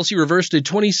administration's policy reversed a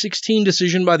 2016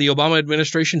 decision by the Obama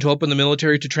administration to open the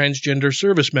military to transgender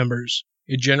service members.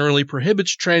 It generally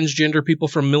prohibits transgender people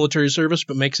from military service,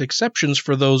 but makes exceptions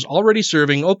for those already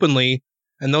serving openly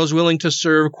and those willing to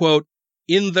serve, quote,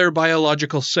 in their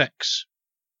biological sex.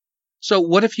 So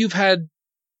what if you've had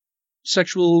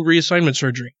sexual reassignment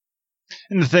surgery?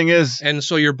 And the thing is... And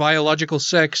so your biological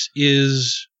sex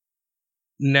is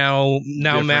now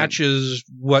different. Matches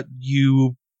what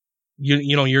you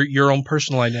know, your own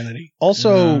personal identity.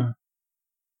 Also,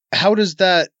 how does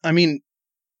that, I mean,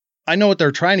 I know what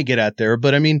they're trying to get at there,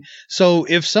 but I mean, so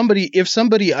if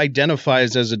somebody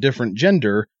identifies as a different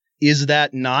gender, is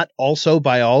that not also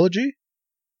biology?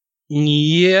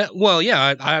 Yeah, well,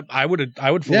 yeah, I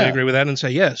would fully agree with that and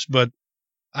say yes, but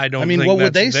I don't. I mean, what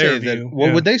would they say view.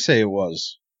 What would they say it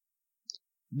was?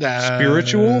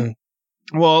 Spiritual?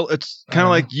 Well, it's kind of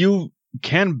like you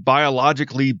can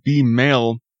biologically be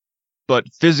male, but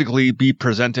physically be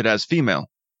presented as female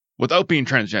without being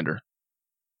transgender.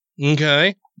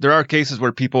 Okay. There are cases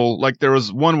where people, like there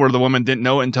was one where the woman didn't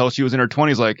know it until she was in her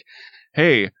 20s, like,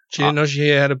 hey. She didn't know she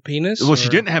had a penis? Well, she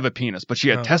didn't have a penis, but she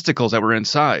had testicles that were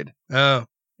inside. Oh.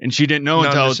 And she didn't know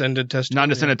until.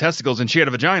 Non-descended testicles, and she had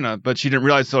a vagina, but she didn't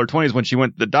realize until her 20s when she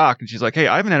went to the doc, and she's like, hey,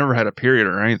 I haven't ever had a period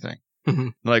or anything.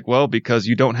 Like, well, because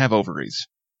you don't have ovaries.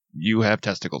 You have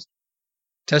testicles.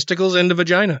 Testicles and a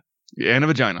vagina. Yeah, and a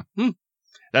vagina.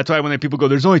 That's why when people go,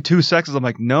 there's only two sexes, I'm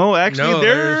like, no, actually,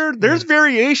 there's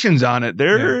variations on it.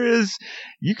 There is,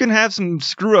 you can have some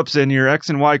screw-ups in your X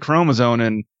and Y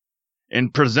chromosome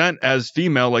and present as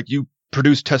female, like you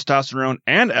produce testosterone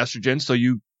and estrogen, so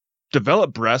you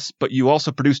develop breasts, but you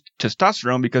also produce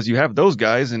testosterone because you have those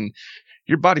guys, and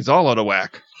your body's all out of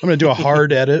whack. I'm going to do a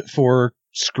hard edit for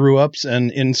screw-ups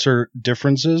and insert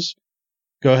differences.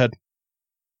 Go ahead.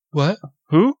 What?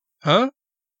 Who? Huh?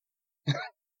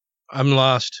 I'm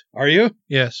lost. Are you?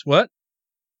 Yes. What?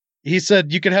 He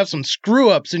said you could have some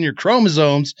screw-ups in your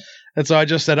chromosomes, and so I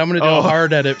just said I'm going to do a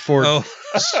hard edit for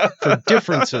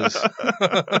differences.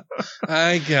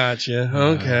 I gotcha.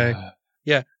 Okay.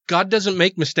 Yeah. God doesn't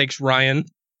make mistakes, Ryan.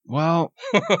 Well,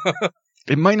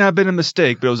 it might not have been a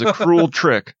mistake, but it was a cruel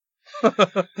trick.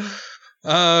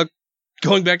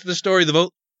 Going back to the story, the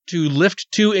vote to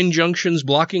lift two injunctions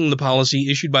blocking the policy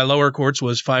issued by lower courts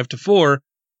was 5-4,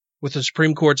 with the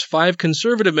Supreme Court's 5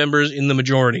 conservative members in the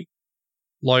majority.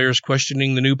 Lawyers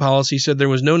questioning the new policy said there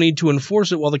was no need to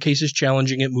enforce it while the cases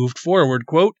challenging it moved forward.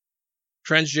 Quote,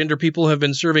 transgender people have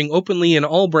been serving openly in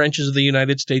all branches of the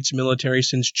United States military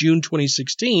since June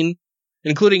 2016,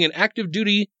 including on active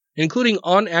duty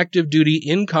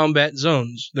in combat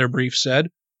zones, their brief said.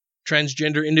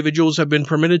 Transgender individuals have been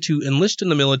permitted to enlist in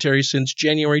the military since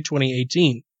January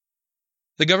 2018.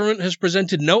 The government has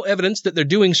presented no evidence that their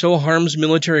doing so harms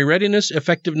military readiness,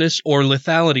 effectiveness, or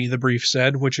lethality, the brief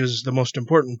said, which is the most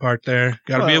important part there.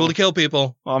 Gotta be able to kill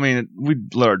people. Well, I mean, we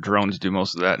let our drones do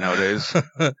most of that nowadays.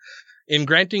 In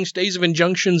granting stays of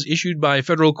injunctions issued by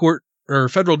federal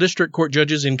district court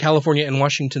judges in California and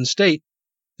Washington state,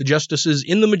 the justices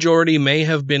in the majority may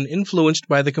have been influenced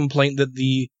by the complaint that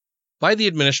by the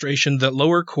administration that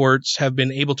lower courts have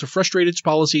been able to frustrate its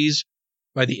policies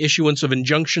by the issuance of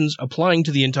injunctions applying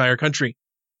to the entire country.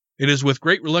 It is with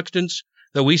great reluctance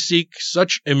that we seek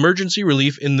such emergency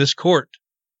relief in this court,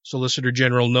 Solicitor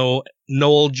General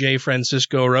Noel J.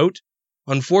 Francisco wrote.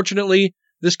 Unfortunately,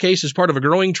 this case is part of a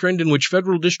growing trend in which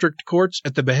federal district courts,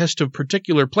 at the behest of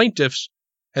particular plaintiffs,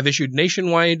 have issued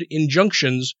nationwide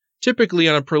injunctions, typically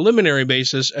on a preliminary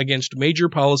basis, against major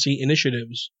policy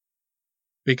initiatives.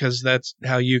 Because that's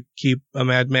how you keep a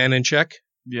madman in check?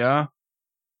 Yeah.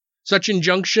 Such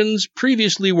injunctions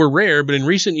previously were rare, but in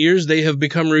recent years they have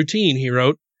become routine, he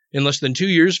wrote. In less than 2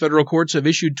 years, federal courts have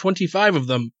issued 25 of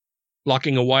them,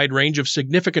 blocking a wide range of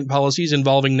significant policies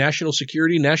involving national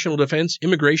security, national defense,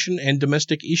 immigration, and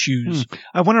domestic issues.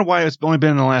 I wonder why it's only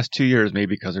been in the last 2 years,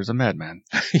 maybe because there's a madman.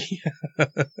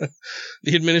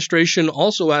 The administration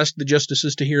also asked the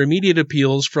justices to hear immediate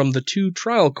appeals from the 2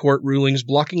 trial court rulings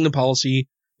blocking the policy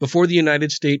before the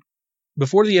United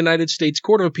States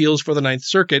Court of Appeals for the Ninth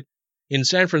Circuit in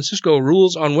San Francisco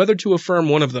rules on whether to affirm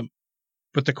one of them.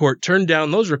 But the court turned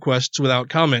down those requests without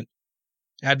comment.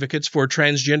 Advocates for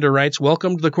transgender rights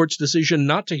welcomed the court's decision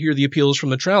not to hear the appeals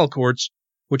from the trial courts,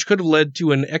 which could have led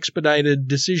to an expedited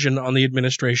decision on the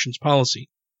administration's policy.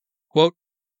 Quote,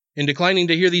 in declining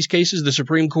to hear these cases, the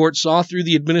Supreme Court saw through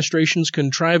the administration's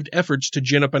contrived efforts to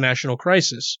gin up a national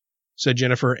crisis, said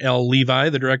Jennifer L. Levi,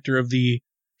 the director of the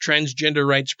Transgender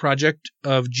Rights Project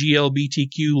of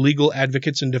GLBTQ Legal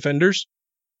Advocates and Defenders.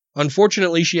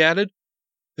 Unfortunately, she added,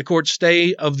 The court's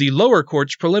stay of the lower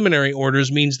court's preliminary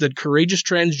orders means that courageous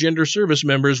transgender service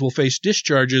members will face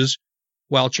discharges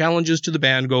while challenges to the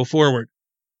ban go forward.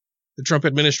 The Trump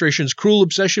administration's cruel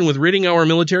obsession with ridding our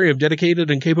military of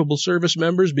dedicated and capable service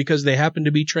members because they happen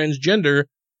to be transgender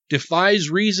defies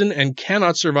reason and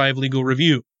cannot survive legal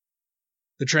review.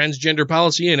 The transgender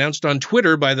policy announced on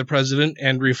Twitter by the president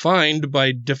and refined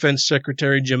by Defense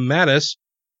Secretary Jim Mattis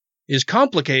is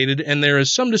complicated, and there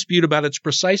is some dispute about its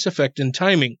precise effect and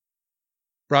timing.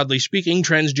 Broadly speaking,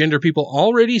 transgender people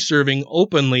already serving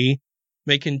openly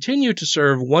may continue to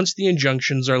serve once the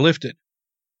injunctions are lifted.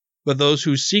 But those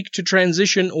who seek to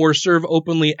transition or serve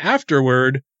openly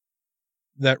afterward,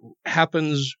 but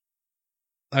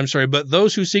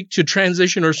those who seek to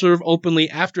transition or serve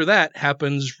openly after that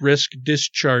happens risk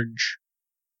discharge.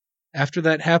 After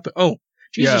that happens,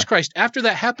 Jesus Christ, after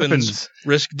that happens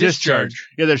risk discharge.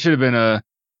 Yeah, there should have been a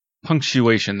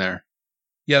punctuation there.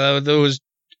 Yeah, that was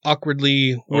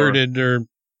awkwardly worded maybe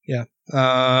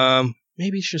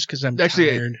it's just because I'm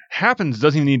tired. Happens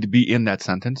doesn't even need to be in that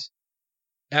sentence.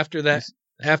 After that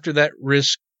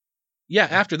risk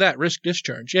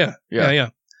discharge. Yeah.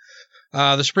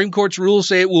 The Supreme Court's rules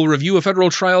say it will review a federal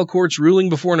trial court's ruling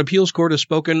before an appeals court has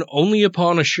spoken only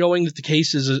upon a showing that the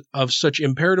case is of such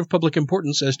imperative public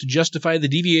importance as to justify the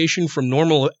deviation from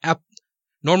normal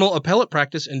appellate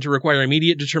practice and to require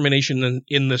immediate determination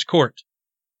in this court.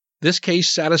 This case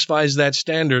satisfies that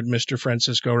standard, Mr.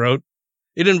 Francisco wrote.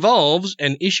 It involves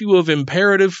an issue of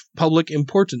imperative public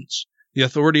importance, the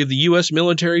authority of the U.S.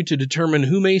 military to determine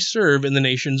who may serve in the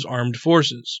nation's armed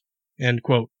forces. End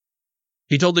quote.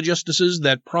 He told the justices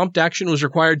that prompt action was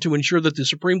required to ensure that the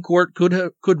Supreme Court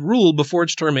could rule before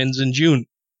its term ends in June.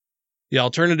 The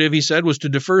alternative, he said, was to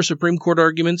defer Supreme Court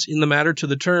arguments in the matter to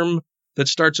the term that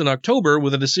starts in October,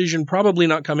 with a decision probably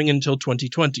not coming until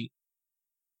 2020.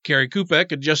 Carrie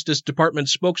Kupek, a Justice Department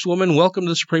spokeswoman, welcomed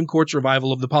the Supreme Court's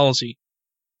revival of the policy.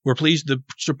 We're pleased the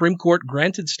Supreme Court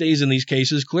granted stays in these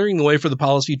cases, clearing the way for the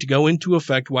policy to go into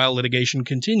effect while litigation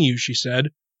continues, she said.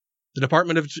 The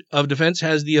Department of Defense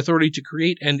has the authority to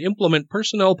create and implement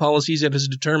personnel policies it has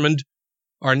determined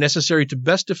are necessary to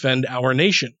best defend our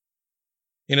nation.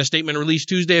 In a statement released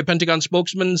Tuesday, a Pentagon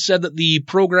spokesman said that the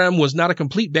program was not a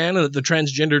complete ban and that the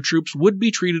transgender troops would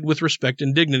be treated with respect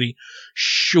and dignity.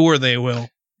 Sure they will.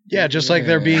 Yeah, just like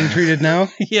they're being treated now?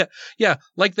 Yeah,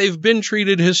 like they've been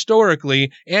treated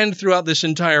historically and throughout this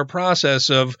entire process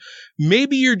of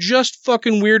maybe you're just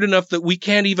fucking weird enough that we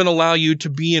can't even allow you to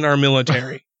be in our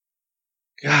military.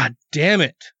 God damn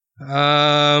it.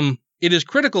 It is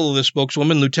critical, the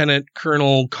spokeswoman, Lieutenant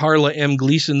Colonel Carla M.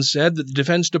 Gleason, said, that the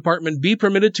Defense Department be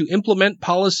permitted to implement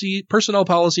personnel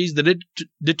policies that it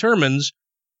determines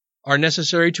are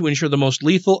necessary to ensure the most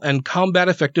lethal and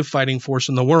combat-effective fighting force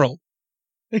in the world.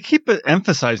 They keep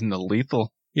emphasizing the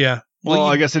lethal. Yeah. Well,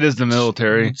 I guess it is the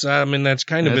military. That's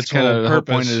kind of its whole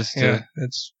purpose.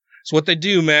 It's what they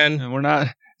do, man.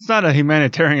 And it's not a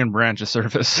humanitarian branch of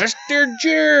service. That's their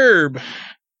job.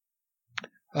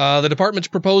 The department's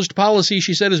proposed policy,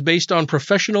 she said, is based on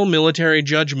professional military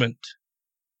judgment.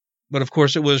 But of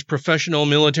course, it was professional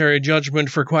military judgment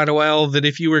for quite a while that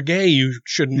if you were gay, you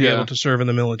shouldn't be able to serve in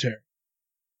the military.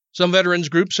 Some veterans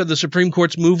groups said the Supreme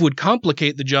Court's move would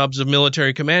complicate the jobs of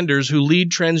military commanders who lead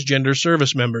transgender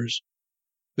service members.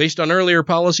 Based on earlier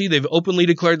policy, they've openly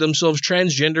declared themselves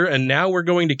transgender, and now we're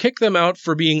going to kick them out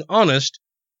for being honest,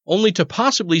 only to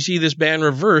possibly see this ban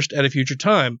reversed at a future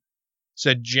time,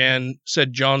 said John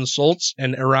Soltz,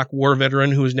 an Iraq war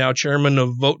veteran who is now chairman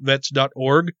of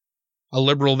VoteVets.org, a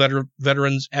liberal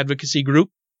veterans advocacy group.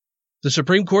 The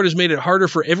Supreme Court has made it harder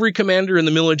for every commander in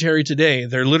the military today.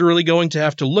 They're literally going to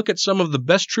have to look at some of the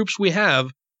best troops we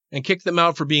have and kick them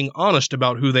out for being honest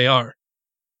about who they are.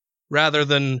 Rather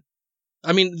than,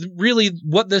 really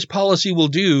what this policy will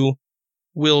do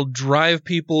will drive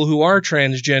people who are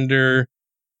transgender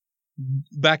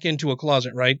back into a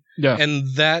closet, right? Yeah.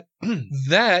 And that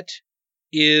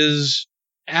is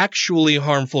actually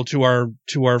harmful to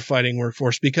our fighting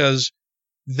workforce, because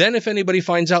then if anybody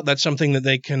finds out, that's something that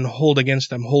they can hold against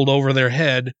them, hold over their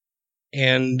head,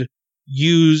 and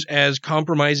use as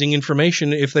compromising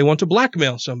information if they want to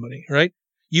blackmail somebody, right?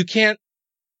 You can't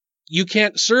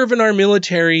serve in our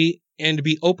military and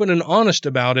be open and honest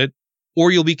about it,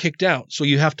 or you'll be kicked out. So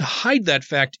you have to hide that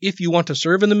fact if you want to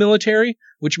serve in the military,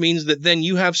 which means that then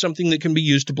you have something that can be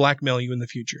used to blackmail you in the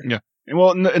future. Yeah.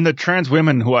 Well, and the trans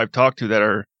women who I've talked to that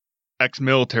are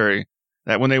ex-military,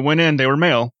 that when they went in, they were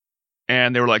male.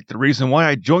 And they were like, the reason why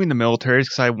I joined the military is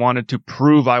because I wanted to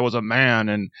prove I was a man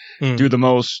and do the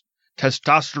most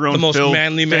testosterone, The most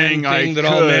manly man thing that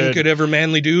all men could ever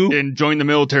manly do. And join the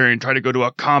military and try to go to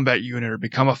a combat unit or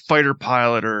become a fighter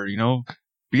pilot or,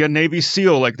 be a Navy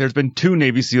SEAL. Like there's been 2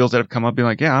 Navy SEAls that have come up being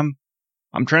like, yeah,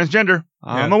 I'm transgender.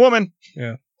 I'm a woman.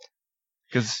 Yeah.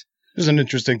 Because there's an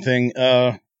interesting thing.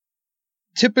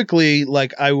 Typically,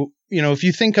 like if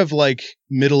you think of like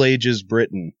Middle Ages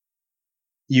Britain,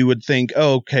 you would think,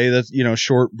 oh, okay, that's,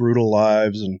 short, brutal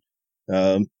lives. And,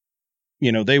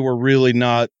 they were really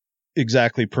not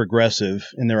exactly progressive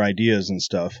in their ideas and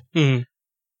stuff.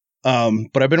 Mm-hmm.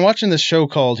 But I've been watching this show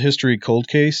called History Cold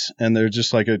Case, and they're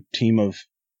just like a team of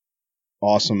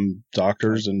awesome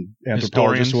doctors and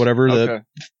anthropologists or whatever that,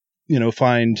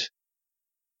 find,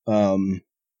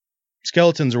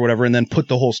 skeletons or whatever, and then put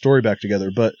the whole story back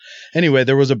together. But anyway,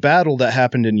 there was a battle that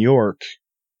happened in York,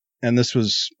 and this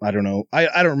was, I don't know,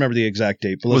 I don't remember the exact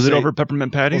date. But was it over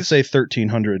peppermint patties? Let's say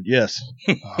 1300. Yes.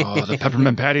 Oh, the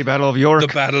peppermint patty battle of York. The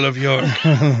Battle of York.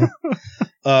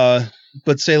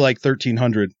 But say like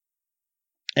 1300.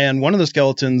 And one of the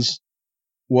skeletons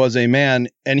was a man,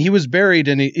 and he was buried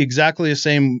in exactly the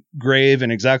same grave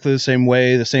in exactly the same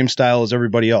way, the same style as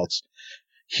everybody else.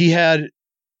 He had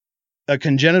a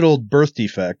congenital birth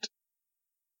defect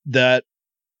that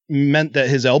meant that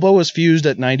his elbow was fused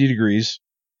at 90 degrees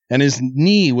and his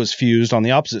knee was fused on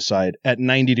the opposite side at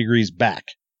 90 degrees back,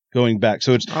 going back.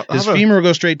 So his femur would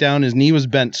go straight down, his knee was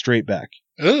bent straight back.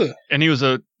 Ugh. And he was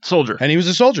a soldier. He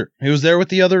was there with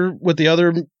the other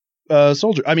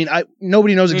soldier. I mean,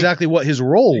 nobody knows exactly what his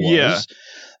role was. Yeah.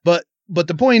 But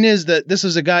the point is that this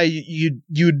is a guy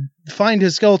you'd find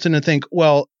his skeleton and think,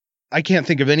 well, I can't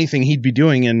think of anything he'd be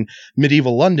doing in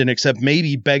medieval London except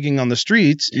maybe begging on the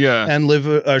streets and live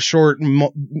a short,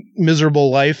 miserable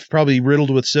life, probably riddled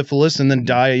with syphilis, and then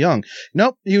die young.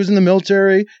 Nope, he was in the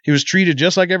military. He was treated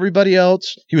just like everybody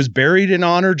else. He was buried in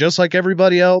honor just like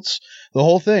everybody else. The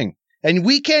whole thing. And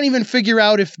we can't even figure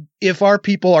out if our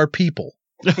people are people.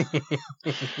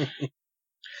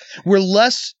 We're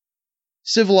less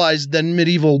civilized than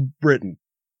medieval Britain.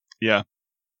 Yeah.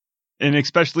 And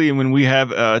especially when we have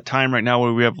a time right now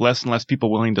where we have less and less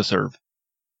people willing to serve.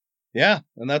 Yeah,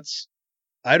 and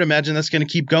I'd imagine that's going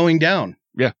to keep going down.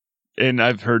 Yeah, and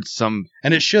I've heard some,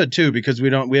 and it should too, because we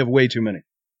have way too many.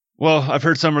 Well, I've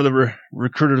heard some of the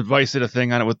recruiter advice did a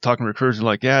thing on it with talking to recruiters.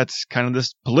 Like, yeah, it's kind of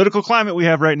this political climate we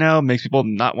have right now. It makes people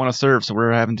not want to serve, so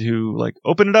we're having to like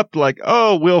open it up. Like,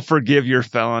 oh, we'll forgive your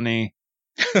felony.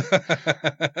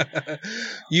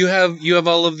 You have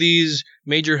all of these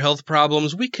major health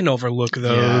problems. We can overlook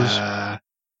those. Yeah.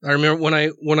 I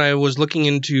remember when I was looking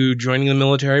into joining the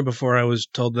military before I was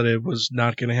told that it was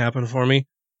not going to happen for me.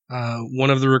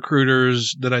 One of the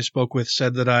recruiters that I spoke with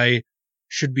said that I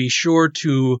should be sure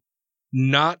to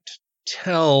not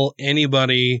tell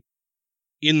anybody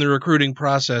in the recruiting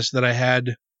process that I'd had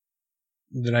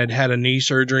a knee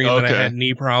surgery and that I had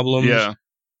knee problems. Yeah.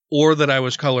 Or that I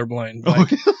was colorblind.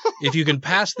 Like, if you can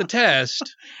pass the test,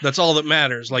 that's all that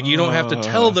matters. Like, you don't have to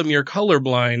tell them you're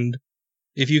colorblind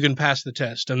if you can pass the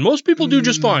test. And most people do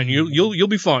just fine. You'll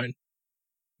be fine.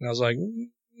 And I was like,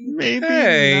 maybe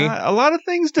hey, not. A lot of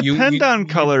things depend on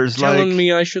colors. Telling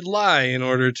me I should lie in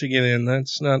order to get in.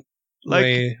 That's not the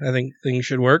way I think things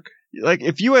should work. Like,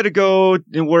 if you had to go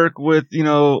and work with,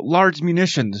 large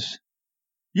munitions,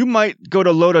 you might go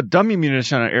to load a dummy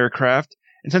munition on an aircraft.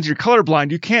 And since you're colorblind,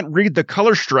 you can't read the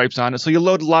color stripes on it, so you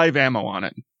load live ammo on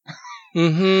it.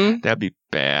 Mm-hmm. That'd be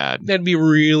bad. That'd be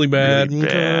really bad. Really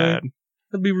bad.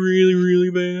 That'd be really,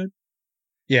 really bad.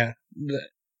 Yeah.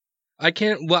 I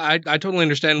can't... Well, I totally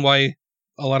understand why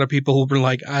a lot of people who were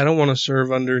like, I don't want to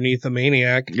serve underneath a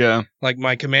maniac. Yeah. Like,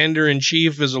 my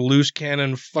commander-in-chief is a loose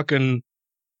cannon fucking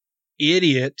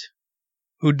idiot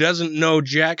who doesn't know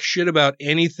jack shit about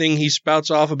anything he spouts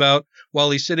off about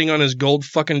while he's sitting on his gold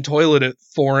fucking toilet at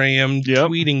 4 a.m.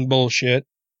 tweeting bullshit.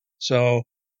 So,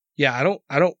 yeah, I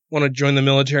don't want to join the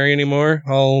military anymore.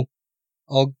 I'll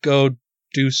go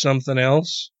do something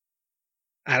else.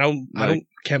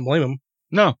 Can't blame him.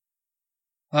 No.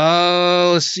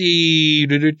 Let's see.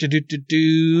 Based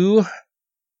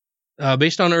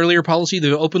on earlier policy,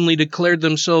 they've openly declared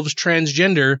themselves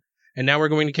transgender. And now we're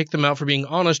going to kick them out for being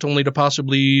honest, only to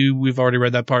possibly, we've already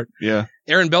read that part. Yeah.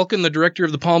 Aaron Belkin, the director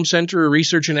of the Palm Center, a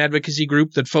research and advocacy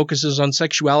group that focuses on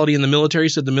sexuality in the military,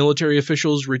 said the military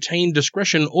officials retain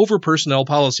discretion over personnel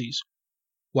policies.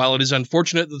 While it is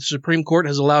unfortunate that the Supreme Court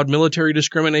has allowed military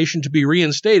discrimination to be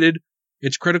reinstated,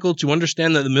 it's critical to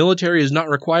understand that the military is not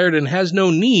required and has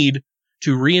no need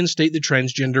to reinstate the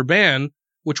transgender ban,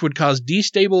 which would cause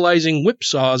destabilizing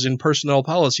whipsaws in personnel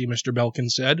policy, Mr. Belkin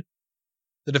said.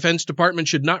 The Defense Department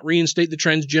should not reinstate the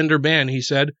transgender ban, he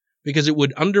said. because it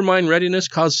would undermine readiness,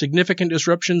 cause significant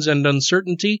disruptions and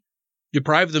uncertainty,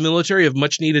 deprive the military of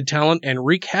much-needed talent, and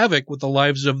wreak havoc with the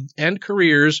lives of and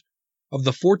careers of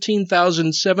the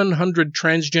 14,700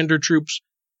 transgender troops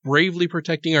bravely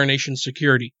protecting our nation's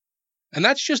security. And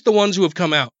that's just the ones who have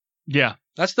come out. Yeah.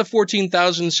 That's the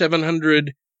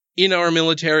 14,700 in our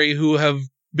military who have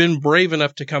been brave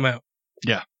enough to come out.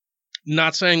 Yeah.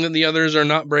 Not saying that the others are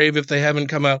not brave if they haven't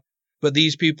come out, but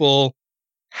these people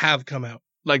have come out.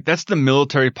 Like, that's the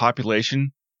military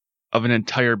population of an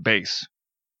entire base.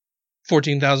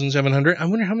 14,700. I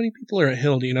wonder how many people are at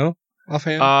Hill, do you know?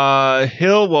 Offhand?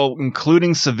 Hill, well,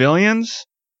 including civilians,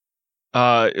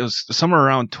 it was somewhere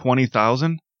around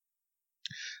 20,000.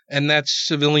 And that's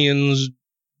civilians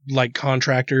like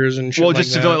contractors and shit. Well, just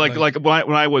like civilian, that. like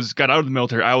when I got out of the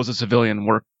military, I was a civilian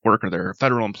worker there, a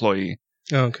federal employee.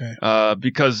 Okay.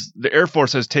 Because the Air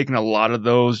Force has taken a lot of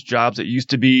those jobs that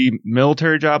used to be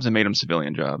military jobs and made them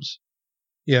civilian jobs.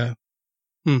 Yeah.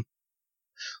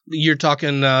 You're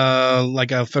talking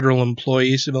like a federal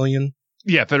employee civilian?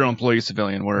 Yeah, federal employee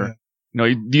civilian, where there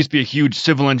used to be a huge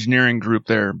civil engineering group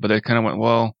there, but they kind of went,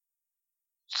 well,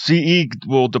 CE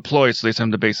will deploy, so they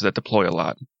send them to bases that deploy a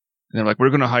lot. And they're like, we're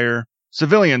going to hire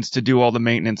civilians to do all the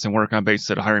maintenance and work on base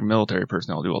instead of hiring military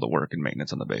personnel to do all the work and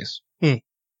maintenance on the base.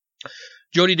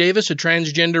 Jody Davis, a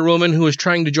transgender woman who was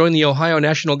trying to join the Ohio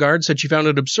National Guard, said she found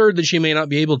it absurd that she may not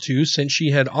be able to since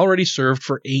she had already served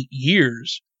for 8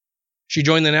 years. She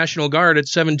joined the National Guard at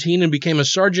 17 and became a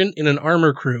sergeant in an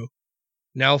armor crew.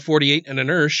 Now 48 and a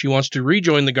nurse, she wants to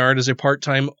rejoin the Guard as a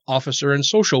part-time officer and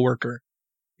social worker.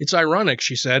 It's ironic,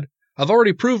 she said. I've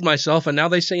already proved myself and now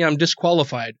they say I'm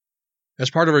disqualified. As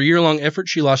part of her year-long effort,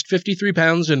 she lost 53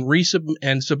 pounds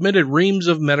and submitted reams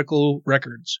of medical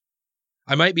records.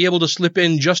 I might be able to slip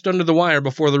in just under the wire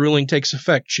before the ruling takes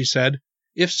effect, she said.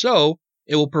 If so,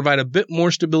 it will provide a bit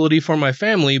more stability for my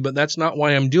family, but that's not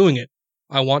why I'm doing it.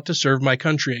 I want to serve my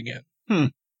country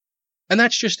again. And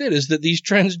that's just it, is that these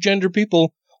transgender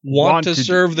people want to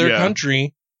serve their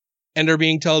country and are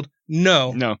being told,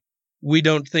 no, we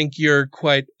don't think you're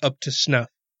quite up to snuff.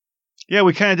 Yeah,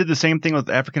 we kind of did the same thing with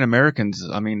African Americans.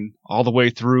 I mean, all the way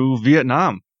through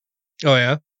Vietnam. Oh,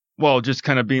 yeah? Well, just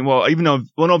kind of being,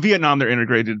 no, Vietnam, they're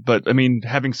integrated, but I mean,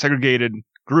 having segregated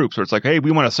groups where it's like, hey,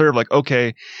 we want to serve, like,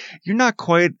 okay, you're not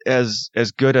quite as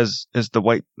good as the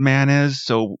white man is,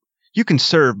 so you can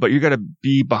serve, but you got to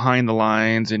be behind the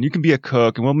lines and you can be a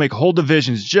cook and we'll make whole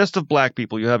divisions just of black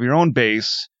people. You have your own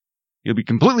base. You'll be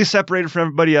completely separated from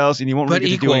everybody else and you won't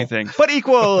really get to do anything. But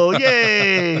equal.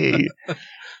 Yay.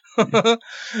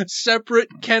 Separate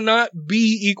cannot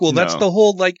be equal. That's the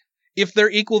whole, like, if they're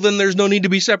equal, then there's no need to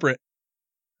be separate.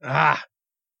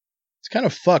 It's kind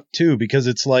of fucked too, because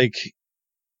it's like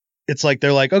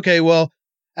they're like, okay, well,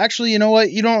 actually, you know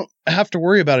what? You don't have to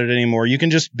worry about it anymore. You can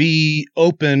just be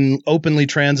openly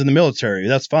trans in the military.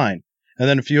 That's fine. And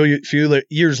then a few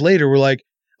years later, we're like,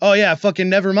 oh yeah, fucking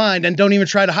never mind, and don't even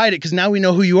try to hide it because now we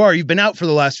know who you are. You've been out for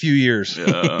the last few years.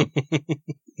 Yeah.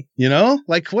 You know,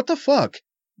 like what the fuck?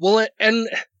 Well, and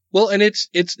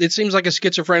it seems like a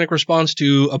schizophrenic response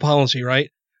to a policy,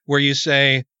 right? Where you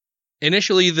say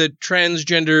initially that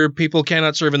transgender people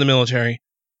cannot serve in the military.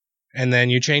 And then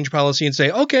you change policy and say,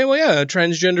 okay, well, yeah,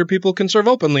 transgender people can serve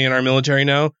openly in our military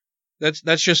now.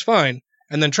 That's just fine.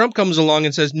 And then Trump comes along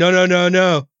and says,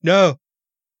 no.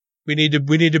 We need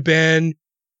to ban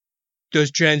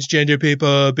those transgender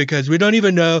people because we don't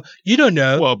even know. You don't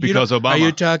know. Well, because Obama. Are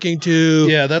you talking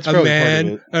to that's a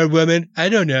man or a woman? I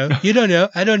don't know. You don't know.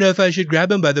 I don't know if I should grab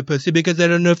them by the pussy because I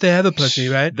don't know if they have a pussy,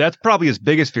 right? That's probably his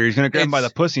biggest fear. He's going to grab them by the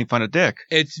pussy and find a dick.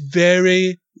 It's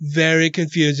very, very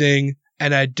confusing.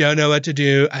 And I don't know what to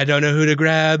do. I don't know who to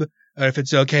grab or if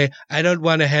it's okay. I don't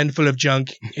want a handful of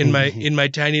junk in my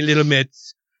tiny little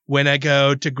mitts when I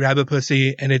go to grab a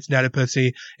pussy and it's not a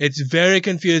pussy. It's very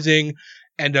confusing.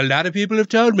 And a lot of people have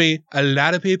told me, a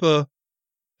lot of people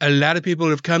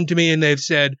have come to me and they've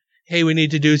said, hey, we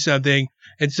need to do something.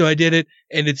 And so I did it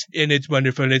and it's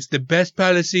wonderful. It's the best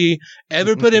policy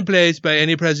ever put in place by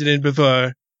any president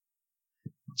before.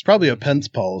 It's probably a Pence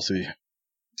policy.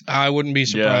 I wouldn't be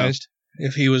surprised.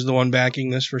 If he was the one backing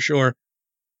this for sure.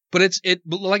 But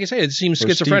like I say, it seems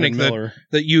schizophrenic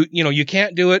that you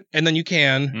can't do it and then you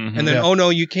can, and then, oh no,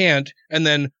 you can't. And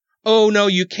then, oh no,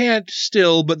 you can't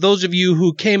still. But those of you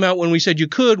who came out when we said you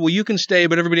could, well, you can stay,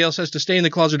 but everybody else has to stay in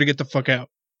the closet to get the fuck out.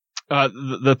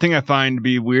 The thing I find to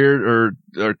be weird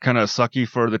or kind of sucky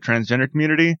for the transgender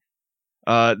community,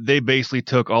 they basically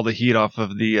took all the heat off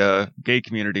of the, gay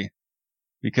community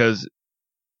because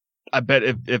I bet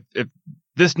if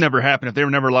this never happened, if they were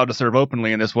never allowed to serve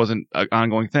openly and this wasn't an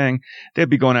ongoing thing, they'd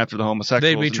be going after the homosexuals.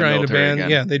 They'd be trying to ban,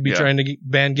 again. they'd be trying to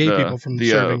ban gay people from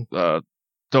serving.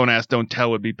 Don't ask, don't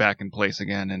tell would be back in place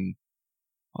again and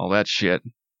all that shit.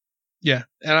 Yeah,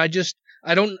 and I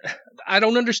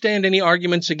don't understand any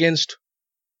arguments against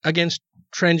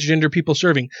transgender people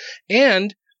serving.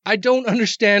 And I don't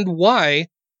understand why,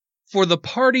 for the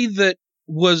party that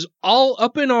was all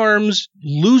up in arms,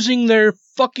 losing their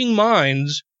fucking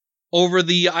minds over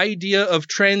the idea of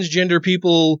transgender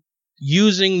people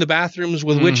using the bathrooms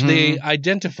with which they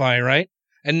identify, right?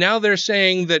 And now they're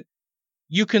saying that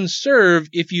you can serve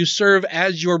if you serve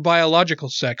as your biological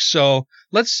sex. So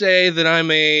let's say that I'm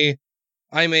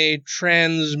a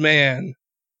trans man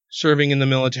serving in the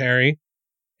military,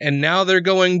 and now they're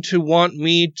going to want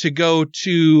me to go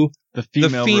to the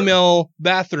female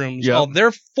bathrooms. Yep. Well,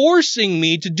 they're forcing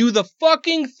me to do the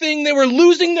fucking thing they were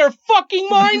losing their fucking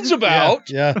minds about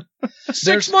Yeah.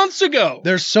 6 months ago.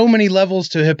 There's so many levels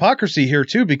to hypocrisy here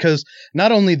too, because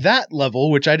not only that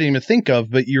level, which I didn't even think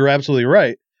of, but you're absolutely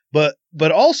right.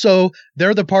 But also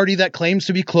they're the party that claims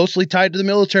to be closely tied to the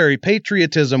military,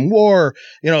 patriotism, war.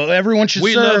 Everyone should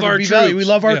serve. Love our troops. We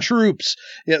love our troops.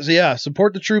 Yeah,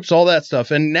 support the troops, all that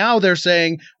stuff. And now they're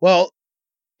saying, well,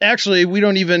 actually, you're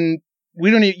not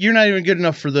even good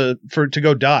enough to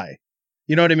go die.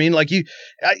 You know what I mean? Like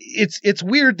it's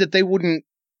weird that they wouldn't.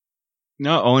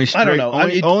 No, only straight, I don't know.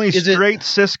 Only straight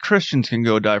cis Christians can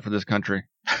go die for this country.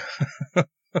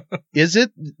 Is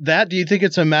it that? Do you think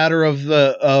it's a matter of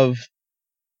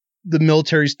the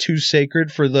military's too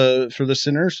sacred for the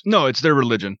sinners? No, it's their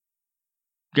religion.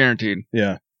 Guaranteed.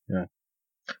 Yeah.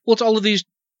 Well, it's all of these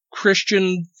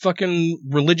Christian fucking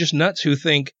religious nuts who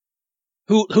think,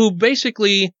 who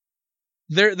basically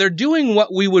they're doing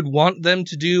what we would want them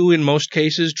to do in most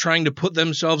cases, trying to put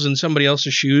themselves in somebody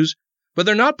else's shoes. But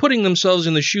they're not putting themselves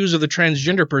in the shoes of the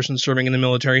transgender person serving in the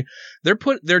military.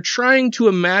 They're trying to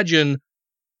imagine,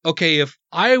 okay,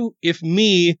 if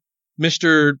me,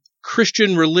 Mr.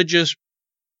 Christian religious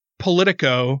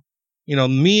politico,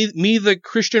 me the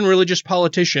Christian religious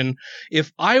politician,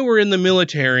 if I were in the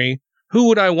military, who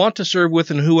would I want to serve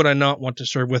with and who would I not want to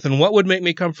serve with, and what would make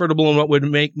me comfortable and what would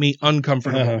make me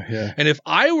uncomfortable. Yeah. And if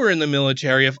I were in the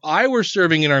military, if I were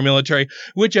serving in our military,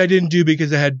 which I didn't do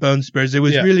because I had bone spurs, it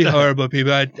was really horrible,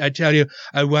 people. I tell you,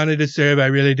 I wanted to serve, I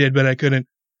really did, but I couldn't.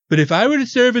 But if I were to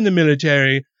serve in the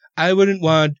military, I wouldn't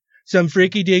want some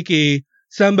freaky deaky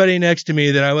somebody next to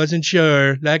me that I wasn't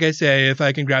sure, like I say, if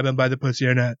I can grab him by the pussy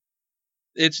or not.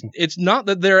 It's not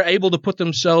that they're able to put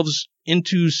themselves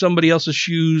into somebody else's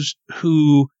shoes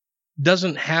who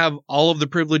doesn't have all of the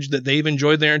privilege that they've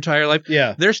enjoyed their entire life.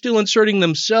 Yeah. They're still inserting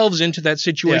themselves into that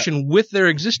situation with their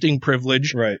existing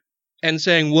privilege. Right. And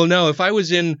saying, well, no, if I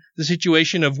was in the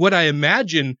situation of what I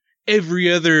imagine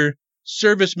every other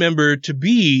service member to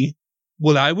be,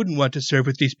 well, I wouldn't want to serve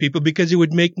with these people because it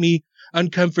would make me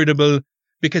uncomfortable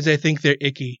because I think they're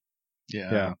icky.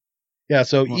 Yeah,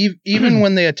 so even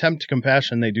when they attempt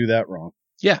compassion, they do that wrong.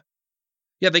 Yeah,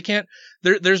 they can't.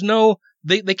 There's no.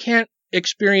 They can't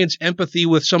experience empathy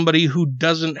with somebody who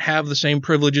doesn't have the same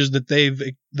privileges that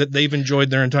they've enjoyed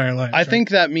their entire lives. I think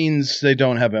that means they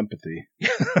don't have empathy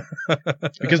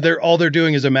because all they're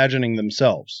doing is imagining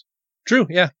themselves. True.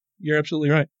 Yeah, you're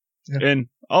absolutely right. Yeah. And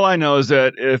all I know is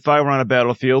that if I were on a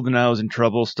battlefield and I was in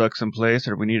trouble, stuck someplace,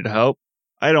 or we needed help,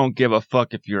 I don't give a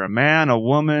fuck if you're a man, a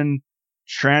woman,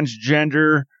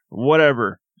 transgender,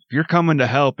 whatever. If you're coming to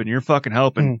help and you're fucking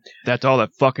helping, that's all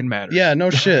that fucking matters. Yeah, no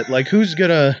shit. Like, who's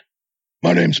gonna...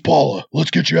 My name's Paula.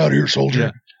 Let's get you out of here, soldier.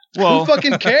 Yeah. Well, who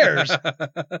fucking cares?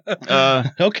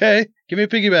 Okay, give me a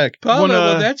piggyback. Paula,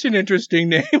 well, that's an interesting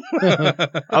name.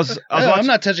 I'm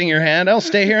not touching your hand. I'll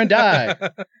stay here and die.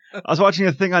 I was watching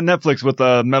a thing on Netflix with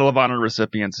the Medal of Honor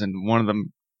recipients, and one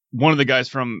of the guys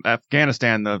from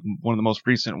Afghanistan, one of the most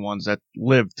recent ones that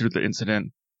lived through the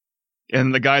incident.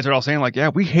 And the guys are all saying, like, yeah,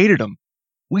 we hated him.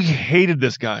 We hated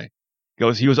this guy.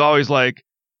 He was always like,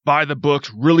 by the books,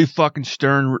 really fucking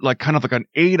stern, like kind of like an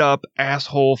ate-up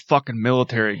asshole fucking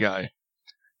military guy.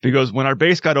 Because when our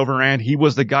base got overran, he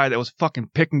was the guy that was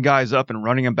fucking picking guys up and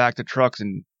running them back to trucks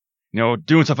and,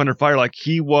 doing stuff under fire. Like,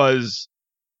 he was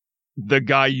the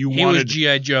guy you wanted. He was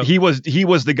G.I. Joe. He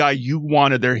was the guy you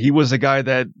wanted there. He was the guy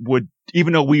that would,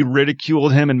 even though we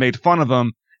ridiculed him and made fun of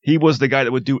him, he was the guy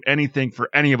that would do anything for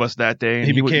any of us that day. And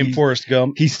he became Forrest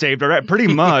Gump. He saved our, pretty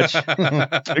much,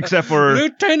 except for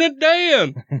Lieutenant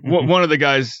Dan. One of the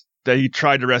guys that he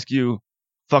tried to rescue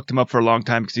fucked him up for a long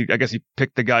time because I guess he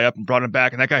picked the guy up and brought him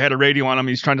back, and that guy had a radio on him.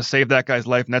 He's trying to save that guy's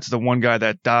life, and that's the one guy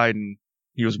that died, and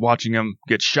he was watching him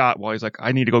get shot while he's like,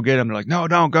 I need to go get him. They're like, no,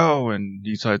 don't go. And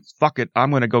he said, fuck it,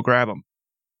 I'm going to go grab him.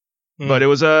 But it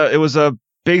was a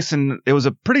base, and it was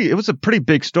a pretty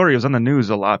big story. It was on the news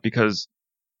a lot because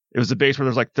it was a base where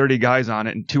there's like 30 guys on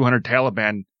it, and 200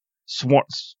 Taliban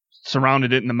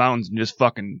surrounded it in the mountains and just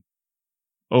fucking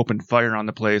opened fire on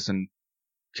the place and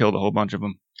killed a whole bunch of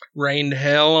them. Rained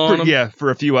hell on them? Yeah,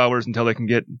 for a few hours until they can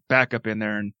get back up in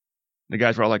there. And the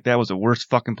guys were all like, that was the worst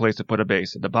fucking place to put a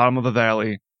base. At the bottom of a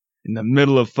valley, in the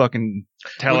middle of fucking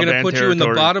Taliban We're going to put territory. you in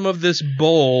the bottom of this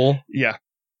bowl. Yeah.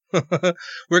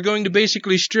 We're going to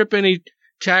basically strip any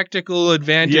tactical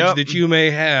advantage that you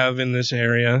may have in this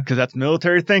area. Because that's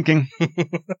military thinking.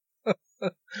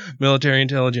 Military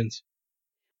intelligence.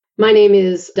 My name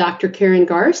is Dr. Karen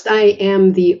Garst. I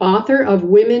am the author of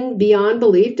Women Beyond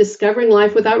Belief, Discovering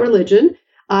Life Without Religion.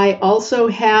 I also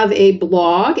have a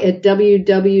blog at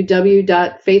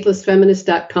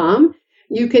www.faithlessfeminist.com.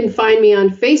 You can find me on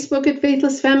Facebook at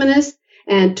Faithless Feminist,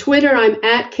 and Twitter I'm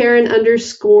at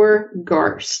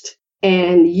Karen_Garst.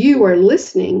 And you are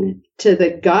listening to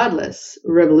The Godless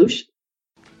Revolution.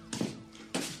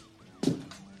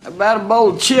 How about a bowl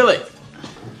of chili?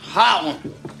 Hot one.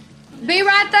 Be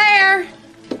right there.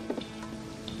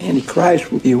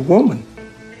 Antichrist will be a woman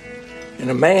in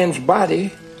a man's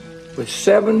body with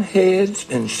 7 heads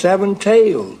and 7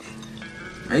 tails.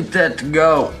 Ain't that to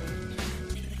go?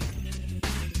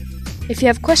 If you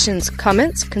have questions,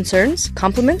 comments, concerns,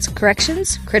 compliments,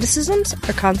 corrections, criticisms,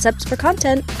 or concepts for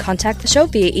content, contact the show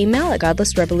via email at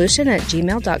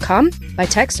godlessrevolution@gmail.com, by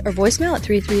text or voicemail at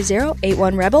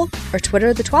 330-81-REBEL, or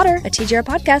Twitter the twatter at TGR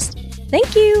Podcast.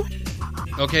 Thank you.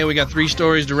 Okay, we got 3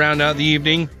 stories to round out the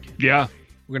evening. Yeah.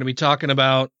 We're going to be talking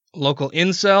about local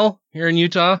incel here in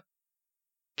Utah.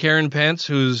 Karen Pence,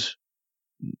 who's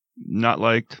not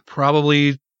liked.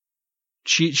 Probably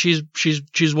she's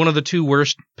one of the 2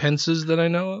 worst Pences that I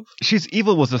know of. She's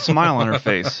evil with a smile on her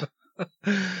face.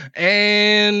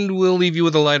 And we'll leave you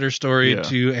with a lighter story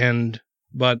to end.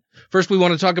 But first we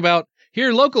want to talk about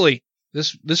here locally.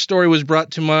 This story was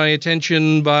brought to my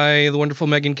attention by the wonderful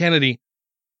Megan Kennedy.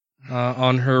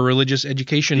 On her religious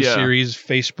education series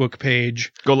Facebook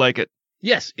page. Go like it.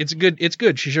 Yes, it's good. It's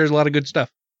good. She shares a lot of good stuff.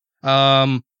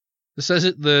 This says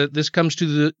it. This comes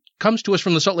to us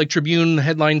from the Salt Lake Tribune. The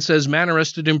headline says, "Man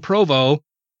arrested in Provo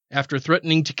after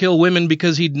threatening to kill women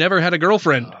because he'd never had a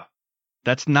girlfriend."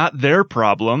 That's not their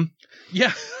problem.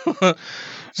 Yeah.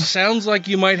 Sounds like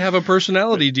you might have a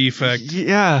personality defect.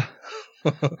 Yeah.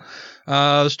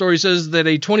 The story says that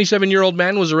a 27-year-old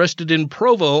man was arrested in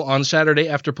Provo on Saturday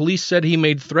after police said he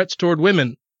made threats toward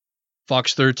women.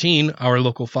 Fox 13, our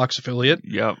local Fox affiliate,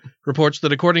 reports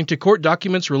that according to court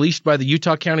documents released by the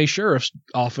Utah County Sheriff's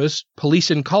Office,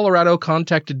 police in Colorado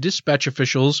contacted dispatch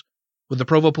officials with the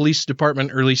Provo Police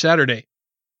Department early Saturday.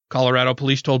 Colorado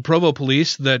police told Provo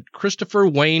police that Christopher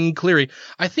Wayne Cleary,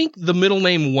 I think the middle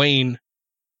name Wayne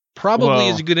probably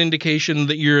is a good indication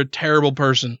that you're a terrible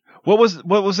person. What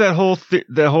was that whole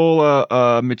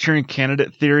maturing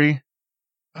candidate theory?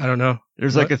 I don't know.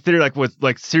 There's like a theory like with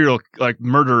like serial like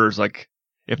murderers, like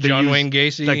if they Wayne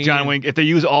Gacy, like John Wayne, if they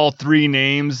use all 3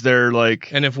 names, they're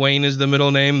like. And if Wayne is the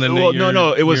middle name, then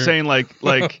no, it was saying like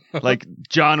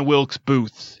John Wilkes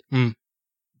Booth.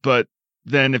 But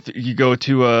then if you go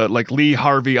to like Lee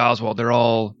Harvey Oswald, they're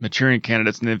all maturing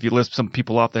candidates, and if you list some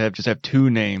people off, they just have 2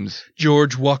 names.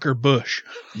 George Walker Bush.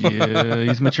 Yeah,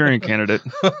 he's a maturing candidate.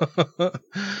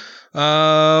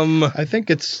 I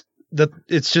think it's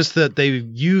just that they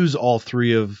use all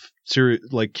 3 of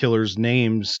killers'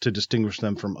 names to distinguish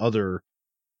them from other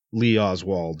Lee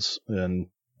Oswalds and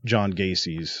John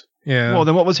Gacy's. Yeah. Well,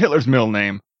 then what was Hitler's middle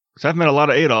name? Because I've met a lot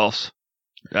of Adolfs.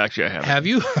 Actually, I haven't. Have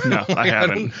you? No, I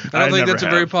haven't. I don't think that's a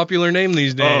very popular name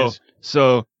these days. Oh,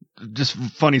 so just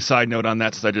funny side note on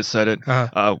that, since I just said it.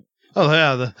 The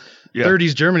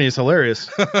 30s Germany is hilarious.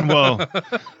 Well,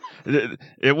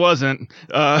 it wasn't.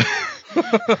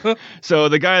 So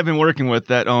the guy I've been working with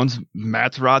that owns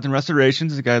Matt's Rods and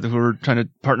Restorations, the guy that we're trying to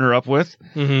partner up with.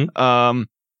 Mm-hmm.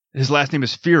 His last name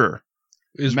is Führer.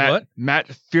 What? Matt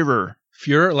Führer.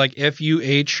 Führer, like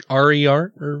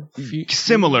Fuhrer? Or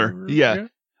similar, yeah.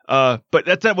 But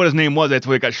that's not what his name was. That's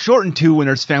what it got shortened to when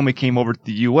his family came over to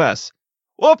the U.S.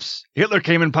 Whoops! Hitler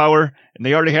came in power, and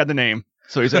they already had the name.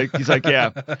 So he's like,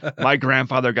 yeah, my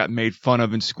grandfather got made fun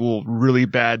of in school really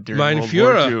bad during World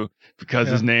War II because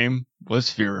his name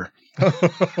was Führer.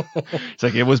 It's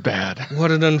like, it was bad.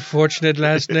 What an unfortunate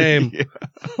last name.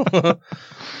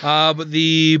 But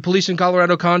the police in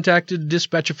Colorado contacted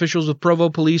dispatch officials with Provo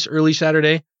police early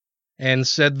Saturday and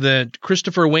said that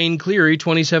Christopher Wayne Cleary,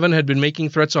 27, had been making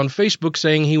threats on Facebook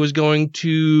saying he was going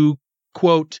to,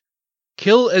 quote,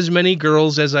 kill as many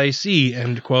girls as I see,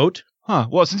 end quote. Huh.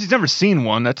 Well, since he's never seen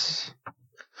one, that's...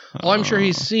 I'm sure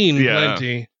he's seen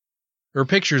plenty. or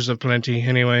pictures of plenty,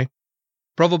 anyway.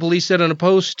 Provo police said on a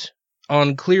post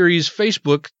on Cleary's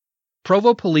Facebook,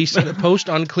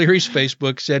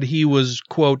 said he was,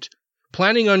 quote,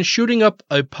 planning on shooting up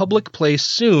a public place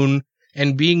soon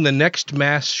and being the next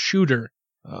mass shooter,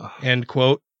 end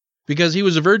quote, because he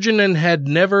was a virgin and had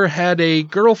never had a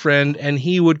girlfriend, and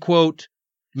he would, quote,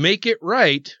 make it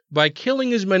right by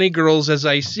killing as many girls as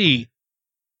I see.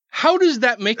 How does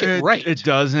that make it right? It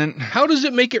doesn't. How does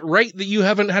it make it right that you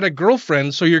haven't had a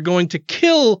girlfriend, so you're going to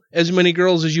kill as many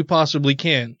girls as you possibly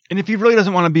can? And if he really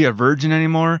doesn't want to be a virgin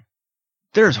anymore,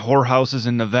 there's whorehouses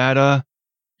in Nevada.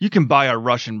 You can buy a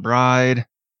Russian bride.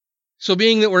 So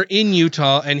being that we're in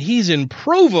Utah, and he's in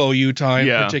Provo, Utah in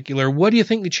particular, what do you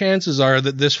think the chances are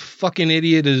that this fucking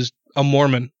idiot is a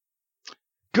Mormon?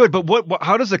 Good, but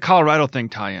how does the Colorado thing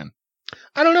tie in?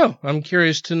 I don't know. I'm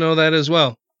curious to know that as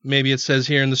well. Maybe it says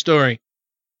here in the story.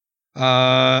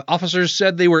 Officers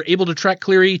said they were able to track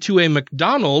Cleary to a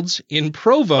McDonald's in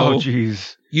Provo. Oh,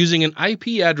 jeez. Using an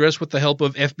IP address with the help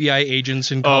of FBI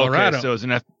agents in Colorado. Okay, so it was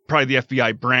probably the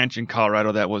FBI branch in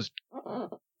Colorado that was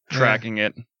tracking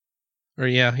it. Or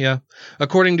yeah.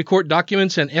 According to court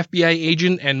documents, an FBI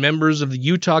agent and members of the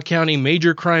Utah County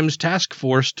Major Crimes Task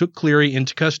Force took Cleary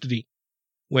into custody.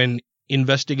 When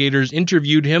investigators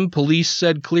interviewed him, police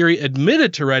said Cleary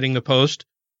admitted to writing the post,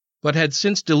 but had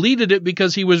since deleted it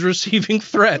because he was receiving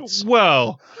threats.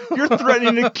 Well, you're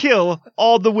threatening to kill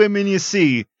all the women you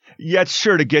see, yet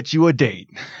sure to get you a date.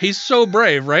 He's so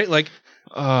brave, right? Like,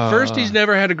 first he's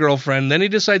never had a girlfriend, then he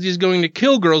decides he's going to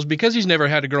kill girls because he's never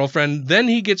had a girlfriend, then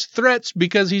he gets threats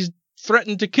because he's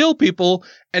threatened to kill people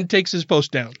and takes his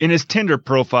post down. In his Tinder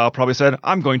profile, probably said,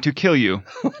 I'm going to kill you.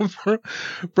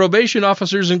 Probation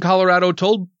officers in Colorado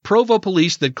told Provo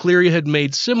police that Cleary had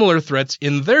made similar threats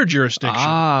in their jurisdiction.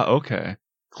 Ah, okay.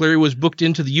 Cleary was booked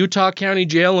into the Utah County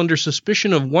Jail under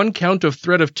suspicion of one count of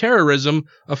threat of terrorism,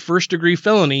 a first-degree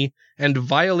felony, and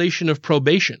violation of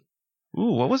probation.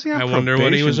 Ooh, what was he on probation for? I wonder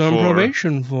what he was on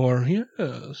probation for.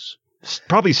 Yes.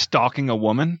 Probably stalking a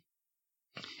woman.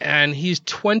 And he's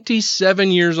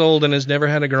 27 years old and has never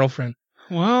had a girlfriend.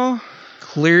 Well,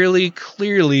 clearly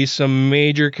some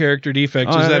major character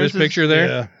defects. Is that his picture there?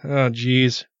 Yeah. Oh,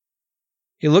 jeez.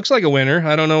 He looks like a winner.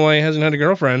 I don't know why he hasn't had a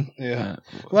girlfriend. Yeah.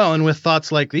 Well, and with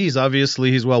thoughts like these,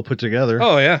 obviously he's well put together.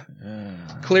 Oh, yeah.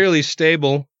 Clearly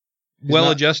stable,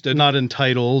 well-adjusted. Not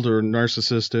entitled or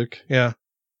narcissistic. Yeah.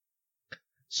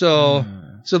 So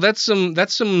that's some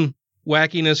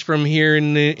wackiness from here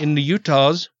in the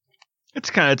Utahs. It's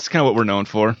kind of what we're known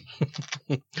for.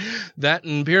 That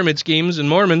and pyramid schemes and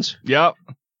Mormons. Yep.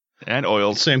 And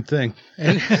oil. Same thing.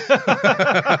 You'll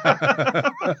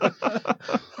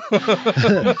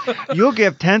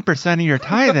give 10% of your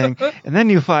tithing, and then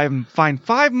you find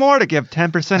 5 more to give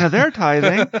 10% of their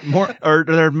tithing, or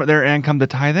their income to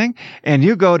tithing, and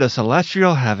you go to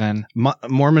celestial heaven.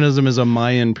 Mormonism is a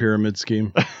Mayan pyramid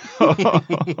scheme.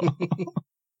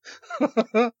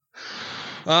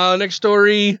 Next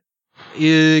story.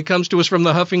 It comes to us from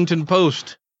the Huffington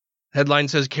Post. Headline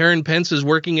says Karen Pence is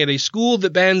working at a school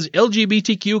that bans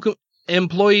LGBTQ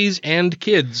employees and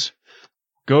kids.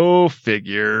 Go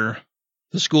figure.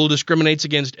 The school discriminates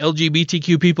against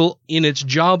LGBTQ people in its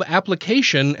job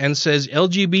application and says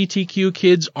LGBTQ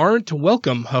kids aren't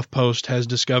welcome, HuffPost has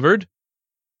discovered.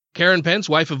 Karen Pence,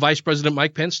 wife of Vice President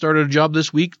Mike Pence, started a job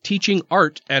this week teaching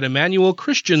art at Emmanuel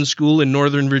Christian School in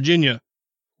Northern Virginia.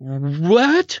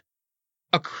 What?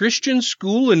 A Christian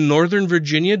school in Northern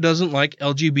Virginia doesn't like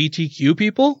LGBTQ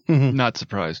people? Not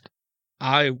surprised.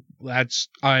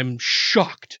 I'm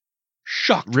shocked.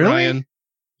 Shocked, really? Ryan.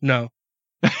 No.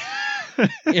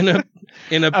 I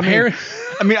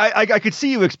could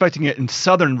see you expecting it in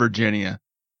Southern Virginia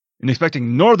and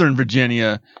expecting Northern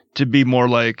Virginia to be more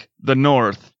like the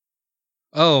North.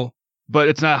 Oh. But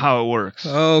it's not how it works.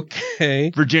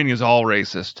 Okay. Virginia's all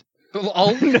racist.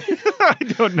 I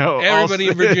don't know. Everybody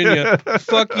in Virginia.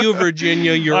 Fuck you,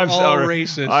 Virginia. You're all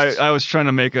racist. I was trying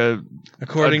to make a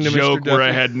joke where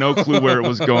I had no clue where it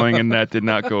was going, and that did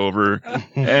not go over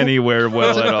anywhere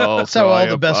well at all. That's how all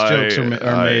the best jokes are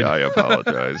made. I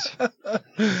apologize.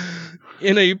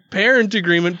 In a parent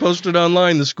agreement posted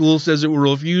online, the school says it will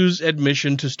refuse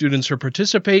admission to students who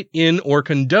participate in or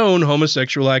condone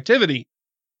homosexual activity.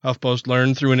 HuffPost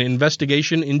learned through an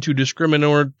investigation into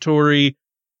discriminatory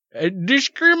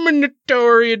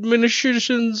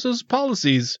administration's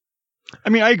policies. I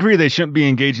mean, I agree they shouldn't be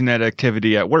engaging that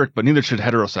activity at work, but neither should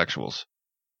heterosexuals.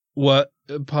 What?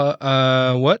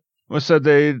 What? Well, said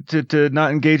they to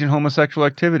not engage in homosexual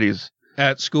activities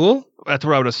at school. That's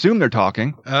where I would assume they're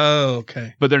talking. Oh,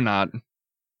 okay. But they're not.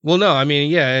 Well, no, I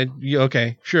mean, yeah,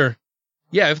 okay, sure.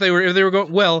 Yeah, if they were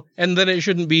going, well, and then it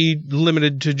shouldn't be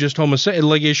limited to just homosexual,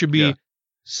 like it should be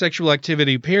sexual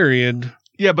activity, period.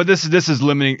 Yeah, but this is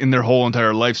limiting in their whole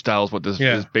entire lifestyle is what this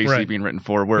is basically being written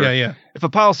for. Where if a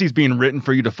policy is being written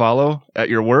for you to follow at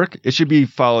your work, it should be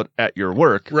followed at your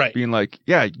work. Right. Being like,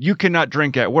 yeah, you cannot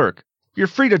drink at work. You're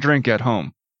free to drink at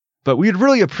home. But we'd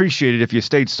really appreciate it if you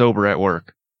stayed sober at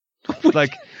work.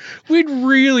 Like, we'd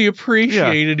really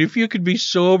appreciate it if you could be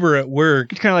sober at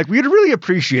work. It's kind of like, we'd really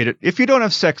appreciate it if you don't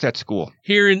have sex at school.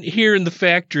 Here in the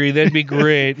factory, that'd be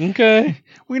great. Okay.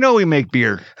 We know we make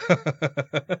beer,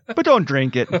 but don't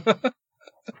drink it.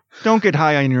 Don't get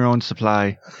high on your own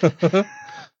supply. The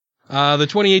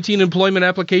 2018 employment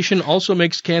application also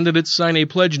makes candidates sign a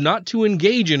pledge not to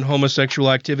engage in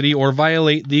homosexual activity or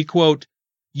violate the, quote,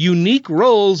 unique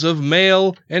roles of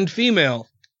male and female.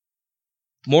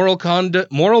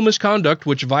 Moral misconduct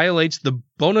which violates the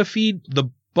bona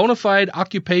fide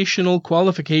occupational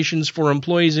qualifications for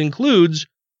employees includes,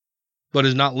 but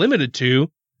is not limited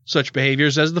to, such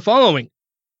behaviors as the following: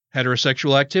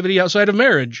 heterosexual activity outside of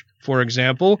marriage, for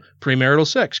example, premarital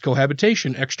sex,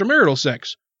 cohabitation, extramarital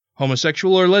sex,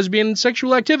 homosexual or lesbian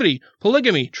sexual activity,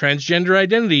 polygamy, transgender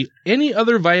identity, any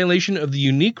other violation of the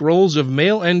unique roles of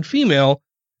male and female,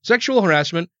 sexual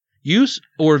harassment, use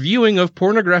or viewing of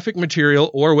pornographic material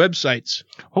or websites.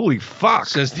 Holy fuck,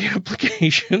 says the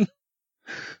application.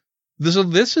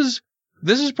 This is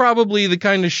probably the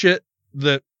kind of shit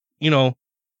that,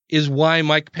 is why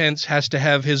Mike Pence has to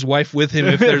have his wife with him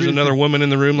if there's another woman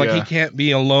in the room. Like, he can't be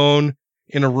alone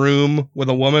in a room with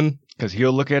a woman. Because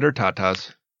he'll look at her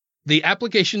tatas. The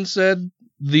application said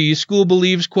the school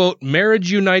believes, quote,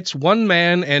 marriage unites one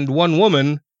man and one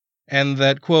woman, and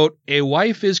that, quote, a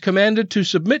wife is commanded to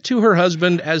submit to her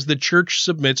husband as the church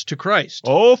submits to Christ.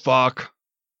 Oh, fuck.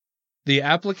 The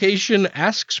application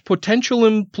asks potential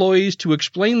employees to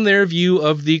explain their view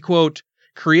of the, quote,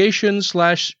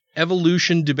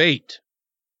 creation/evolution debate.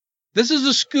 This is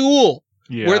a school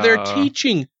where they're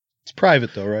teaching. It's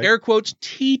private, though, right? Air quotes,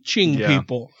 teaching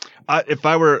people. If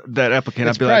I were that applicant,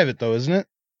 it's I'd be private, though, isn't it?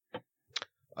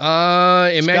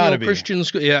 Emmanuel Christian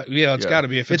School. Yeah, it's got to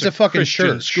be. If it's a fucking Christian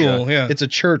church school, it's a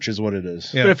church, is what it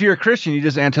is. Yeah. But if you're a Christian, you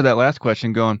just answer that last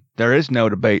question going, there is no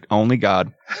debate, only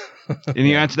God. And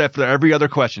you answer that for every other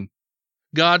question.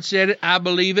 God said it, I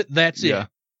believe it, that's it.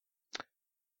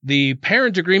 The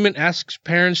parent agreement asks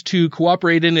parents to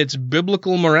cooperate in its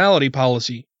biblical morality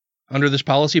policy. Under this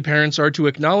policy, parents are to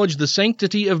acknowledge the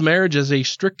sanctity of marriage as a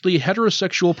strictly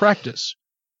heterosexual practice.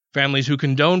 Families who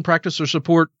condone, practice, or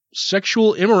support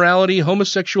sexual immorality,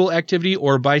 homosexual activity,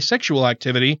 or bisexual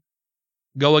activity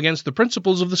go against the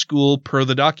principles of the school per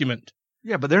the document.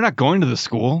 Yeah, but they're not going to the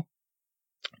school.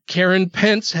 Karen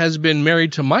Pence has been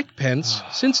married to Mike Pence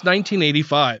since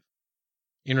 1985.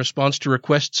 In response to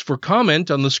requests for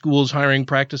comment on the school's hiring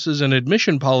practices and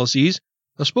admission policies,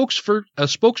 a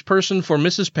spokesperson for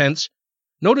Mrs. Pence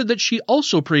noted that she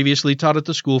also previously taught at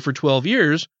the school for 12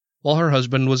 years while her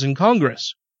husband was in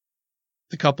Congress.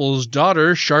 The couple's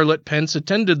daughter, Charlotte Pence,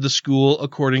 attended the school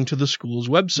according to the school's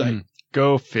website.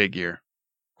 Go figure.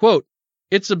 Quote,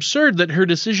 it's absurd that her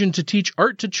decision to teach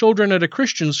art to children at a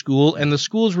Christian school and the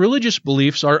school's religious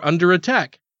beliefs are under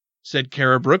attack, said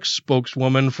Kara Brooks,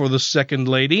 spokeswoman for the Second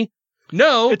Lady.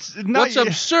 No, it's not, what's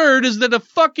absurd is that a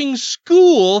fucking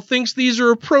school thinks these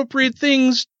are appropriate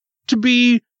things to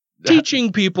be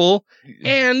teaching people,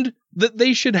 and that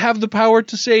they should have the power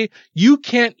to say, you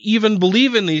can't even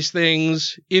believe in these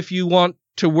things if you want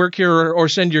to work here or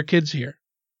send your kids here.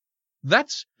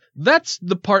 That's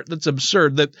the part that's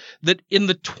absurd, that in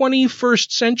the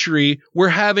 21st century, we're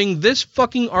having this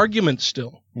fucking argument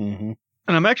still. Mm-hmm.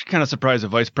 And I'm actually kind of surprised the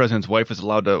vice president's wife is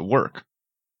allowed to work.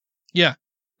 Yeah.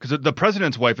 Because the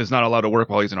president's wife is not allowed to work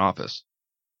while he's in office.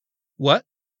 What?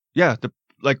 Yeah.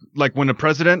 Like when the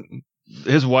president,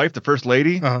 his wife, the first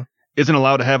lady, isn't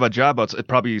allowed to have a job. It's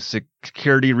probably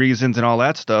security reasons and all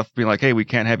that stuff. Being like, hey, we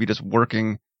can't have you just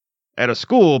working at a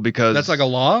school because... That's like a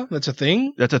law? That's a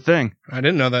thing? That's a thing. I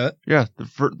didn't know that. Yeah.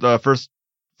 The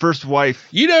first wife...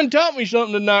 You done taught me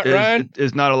something tonight, Ryan.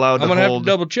 Is not allowed to hold... I'm going to have to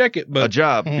double check it, but... a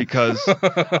job because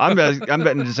I'm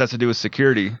betting it just has to do with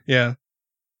security. Yeah.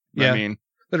 I mean...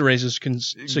 That raises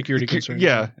security concerns.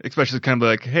 Yeah, especially kind of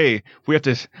like, hey, we have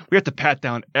to pat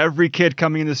down every kid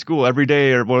coming into school every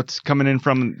day, or what's coming in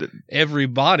from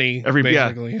everybody,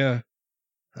 basically. Yeah.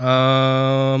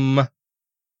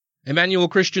 Emmanuel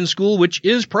Christian School, which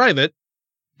is private,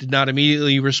 did not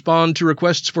immediately respond to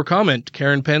requests for comment.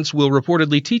 Karen Pence will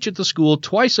reportedly teach at the school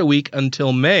twice a week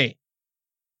until May.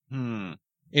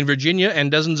 In Virginia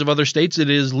and dozens of other states, it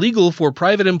is legal for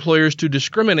private employers to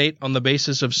discriminate on the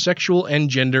basis of sexual and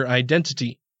gender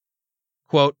identity.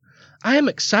 Quote, I am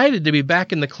excited to be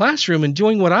back in the classroom and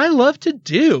doing what I love to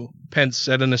do, Pence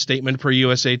said in a statement per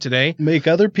USA Today. Make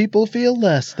other people feel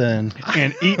less than.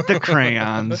 And eat the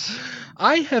crayons.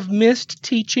 I have missed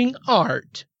teaching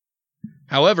art.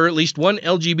 However, at least one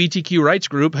LGBTQ rights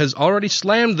group has already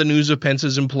slammed the news of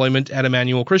Pence's employment at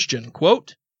Emmanuel Christian.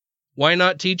 Quote, why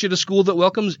not teach at a school that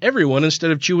welcomes everyone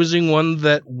instead of choosing one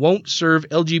that won't serve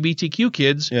LGBTQ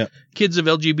kids, kids of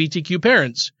LGBTQ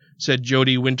parents, said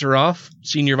Jody Winteroff,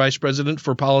 Senior Vice President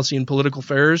for Policy and Political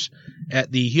Affairs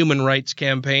at the Human Rights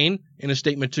Campaign, in a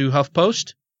statement to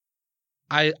HuffPost.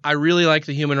 I really like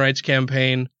the Human Rights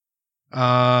Campaign.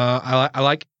 I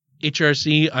like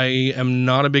HRC. I am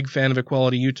not a big fan of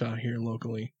Equality Utah here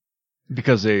locally.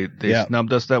 Because they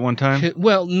snubbed us that one time?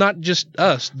 Well, not just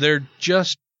us. They're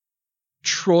just...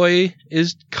 Troy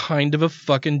is kind of a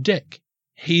fucking dick.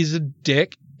 He's a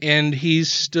dick, and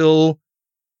he's still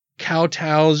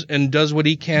kowtows and does what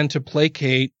he can to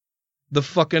placate the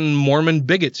fucking Mormon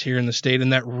bigots here in the state,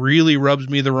 and that really rubs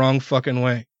me the wrong fucking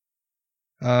way.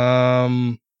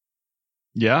 Yeah.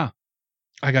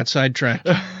 I got sidetracked.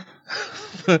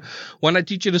 Why not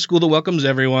teach at a school that welcomes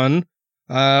everyone?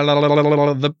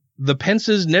 The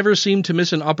Pences never seem to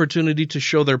miss an opportunity to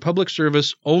show their public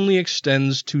service only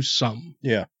extends to some.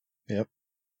 Yeah. Yep.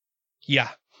 Yeah.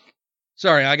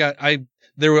 Sorry,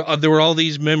 there were all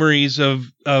these memories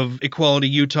of Equality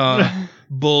Utah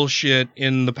bullshit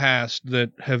in the past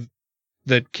that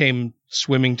came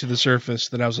swimming to the surface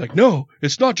that I was like, no,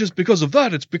 it's not just because of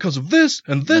that, it's because of this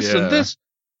and this and this.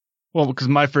 Well, because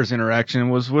my first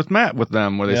interaction was with Matt with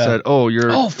them, where they said,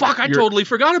 I totally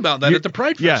forgot about that at the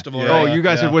Pride Festival. You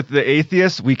guys are with the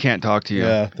atheists? We can't talk to you.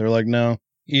 Yeah, they're like, no.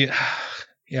 Yeah,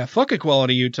 fuck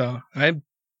Equality Utah. I've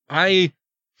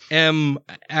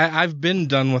been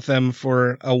done with them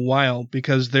for a while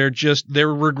because they're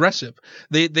regressive.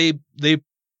 They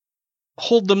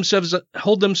hold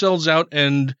themselves out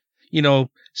and,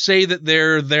 say that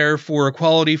they're there for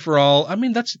equality for all. I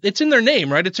mean, it's in their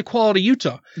name, right? It's Equality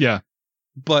Utah. Yeah.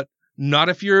 But not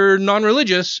if you're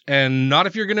non-religious, and not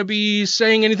if you're going to be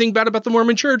saying anything bad about the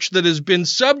Mormon Church that has been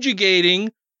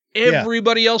subjugating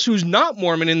everybody else who's not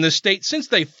Mormon in this state since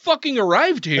they fucking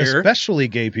arrived here. Especially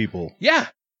gay people. Yeah.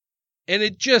 And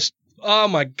it just, oh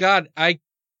my God,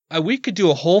 we could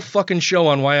do a whole fucking show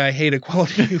on why I hate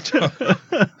Equality Utah.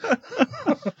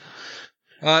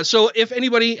 So if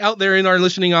anybody out there in our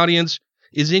listening audience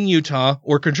is in Utah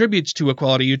or contributes to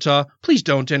Equality Utah, please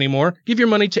don't anymore. Give your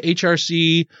money to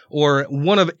HRC or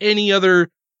one of any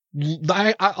other.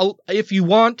 If you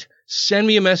want, send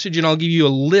me a message and I'll give you a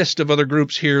list of other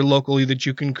groups here locally that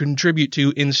you can contribute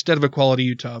to instead of Equality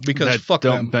Utah, because fuck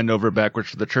them. Don't bend over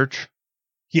backwards for the church.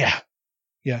 Yeah.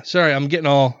 Yeah. Sorry, I'm getting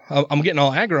all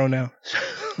aggro now.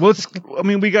 Well,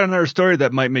 we got another story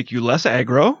that might make you less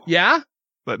aggro. Yeah.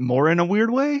 But more in a weird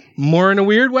way? More in a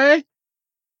weird way?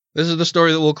 This is the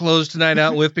story that we'll close tonight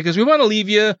out with, because we want to leave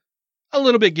you a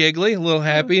little bit giggly, a little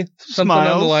happy, something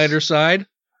Smiles. on the lighter side.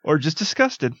 Or just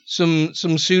disgusted. Some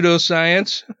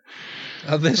pseudoscience.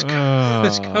 This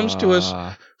comes to us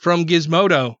from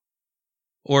Gizmodo.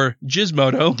 Or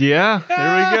Gizmodo. Yeah,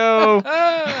 there we go.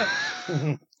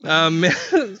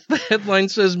 The headline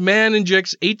says, man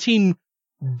injects 18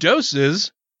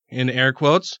 doses, in air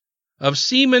quotes, of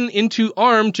semen into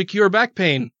arm to cure back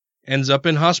pain. Ends up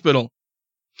in hospital.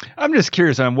 I'm just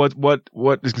curious on what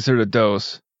is considered a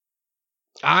dose.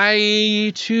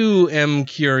 I, too, am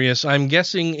curious. I'm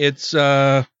guessing it's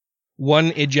one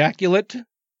ejaculate.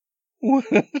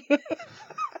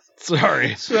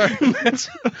 Sorry,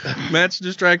 Matt's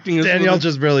distracting us. Danielle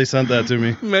just barely sent that to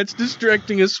me. Matt's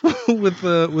distracting us with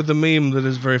a meme that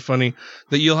is very funny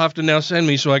that you'll have to now send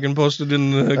me so I can post it in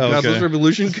the Godless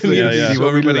Revolution community. Yeah. So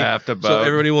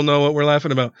everybody will know what we're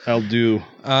laughing about. I'll do.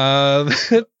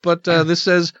 But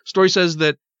this story says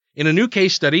that in a new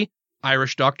case study,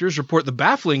 Irish doctors report the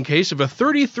baffling case of a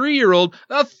 33-year-old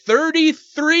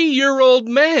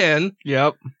man.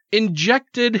 Yep.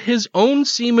 Injected his own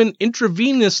semen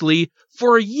intravenously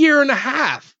for a year and a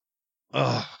half.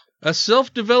 Ugh. A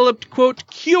self-developed, quote,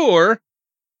 cure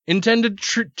intended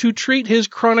to treat his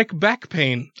chronic back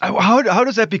pain. How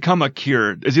does that become a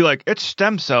cure? Is he like, it's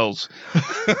stem cells?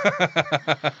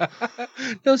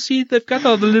 No, see, they've got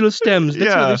all the little stems.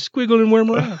 That's how they squiggle and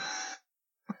worm around.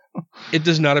 It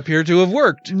does not appear to have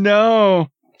worked. No.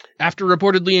 After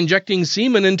reportedly injecting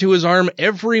semen into his arm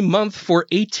every month for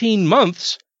 18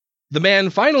 months, the man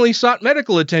finally sought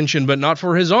medical attention, but not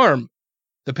for his arm.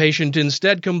 The patient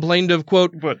instead complained of,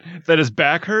 quote, that his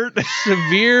back hurt?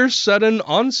 Severe sudden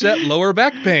onset lower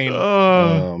back pain.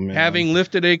 Oh, man. Having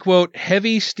lifted a, quote,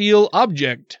 heavy steel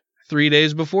object 3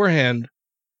 days beforehand.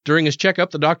 During his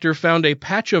checkup, the doctor found a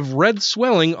patch of red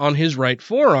swelling on his right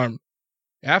forearm,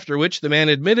 after which the man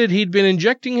admitted he'd been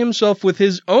injecting himself with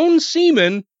his own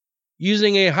semen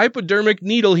using a hypodermic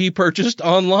needle he purchased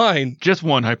online. Just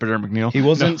one hypodermic needle. He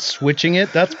wasn't switching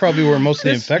it? That's probably where most of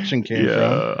the infection came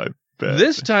from. I bet.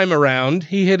 This time around,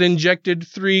 he had injected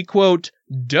 3, quote,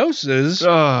 doses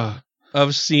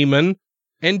of semen,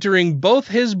 entering both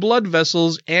his blood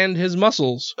vessels and his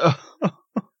muscles.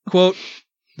 Quote,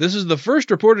 this is the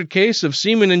first reported case of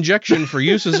semen injection for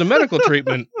use as a medical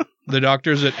treatment. The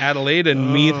doctors at Adelaide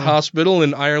and Meath Hospital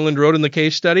in Ireland wrote in the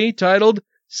case study titled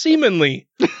Semenly,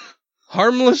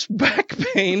 Harmless Back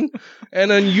Pain,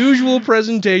 an Unusual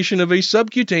Presentation of a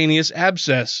Subcutaneous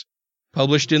Abscess,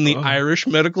 published in the Irish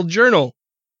Medical Journal.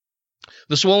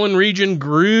 The swollen region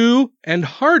grew and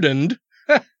hardened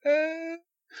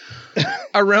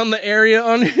around the area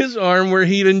on his arm where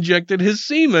he'd injected his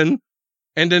semen,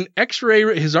 and an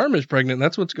X-ray, his arm is pregnant,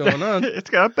 that's what's going on. It's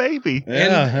got a baby.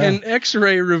 An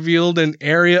X-ray revealed an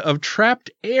area of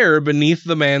trapped air beneath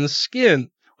the man's skin.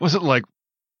 Was it like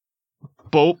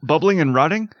bubbling and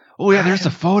rotting? Oh yeah, there's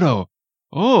a photo.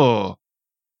 Oh.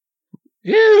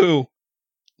 Ew.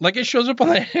 Like it shows up on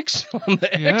the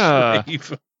X-ray.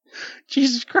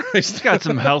 Jesus Christ. It's got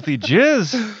some healthy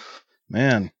jizz.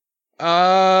 Man.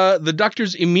 The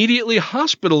doctors immediately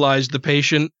hospitalized the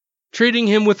patient, treating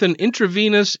him with an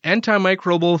intravenous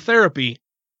antimicrobial therapy.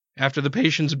 After the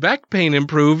patient's back pain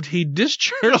improved, he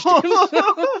discharged himself.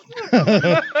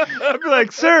 I'd be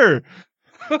like, sir,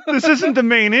 this isn't the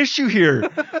main issue here.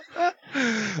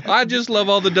 I just love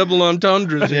all the double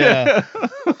entendres. Yeah.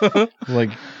 Like,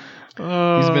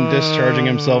 he's been discharging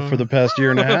himself for the past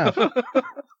year and a half.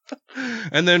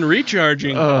 And then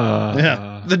recharging.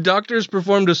 The doctors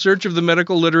performed a search of the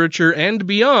medical literature and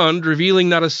beyond, revealing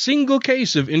not a single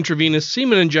case of intravenous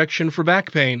semen injection for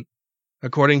back pain.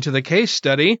 According to the case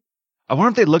study, I wonder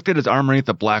if they looked at his arm underneath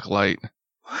the black light.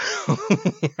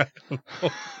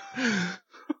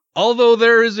 Although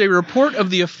there is a report of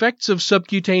the effects of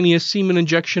subcutaneous semen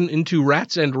injection into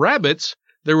rats and rabbits,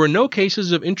 there were no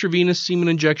cases of intravenous semen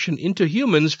injection into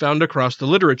humans found across the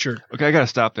literature. Okay, I gotta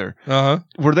stop there.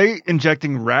 Were they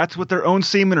injecting rats with their own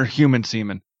semen or human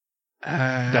semen?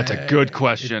 That's a good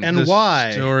question. And why?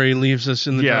 The story leaves us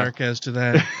in the dark as to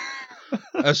that.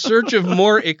 A search of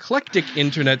more eclectic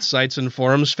internet sites and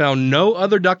forums found no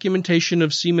other documentation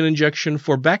of semen injection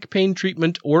for back pain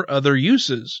treatment or other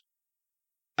uses.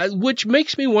 Which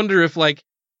makes me wonder if, like,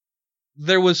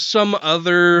 there was some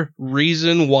other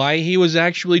reason why he was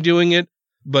actually doing it,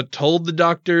 but told the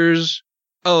doctors,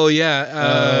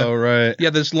 right. Yeah,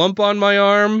 this lump on my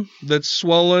arm that's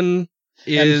swollen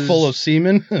is and full of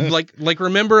semen. like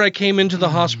remember I came into the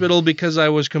hospital because I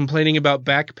was complaining about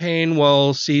back pain.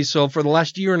 Well, see, so for the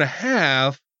last year and a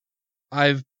half,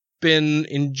 I've been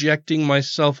injecting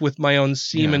myself with my own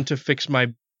semen to fix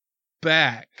my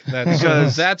back.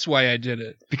 That's why I did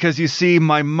it. Because you see,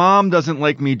 my mom doesn't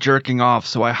like me jerking off,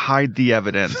 so I hide the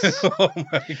evidence. Oh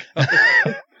my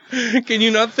God. Can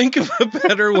you not think of a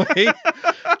better way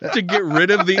to get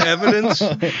rid of the evidence?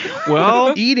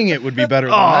 Well, eating it would be better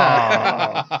than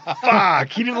that. Fuck,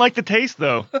 he didn't like the taste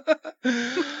though.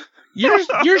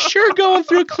 You're sure going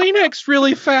through Kleenex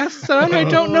really fast, son. I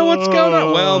don't know what's going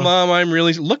on. Well, Mom, I'm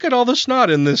really... Look at all the snot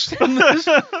in this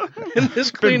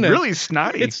Kleenex. Been really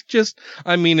snotty. It's just...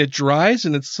 I mean, it dries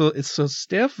and it's so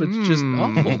stiff. It's just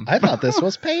awful. I thought this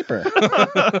was paper.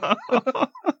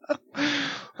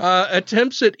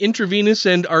 Attempts at intravenous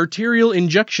and arterial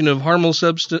injection of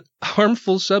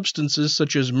harmful substances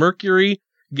such as mercury,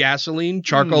 gasoline,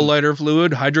 charcoal lighter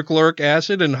fluid, hydrochloric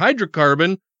acid, and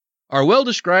hydrocarbon are well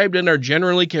described and are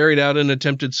generally carried out in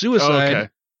attempted suicide,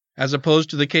 as opposed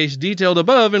to the case detailed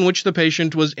above in which the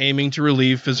patient was aiming to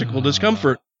relieve physical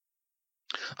discomfort.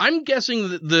 I'm guessing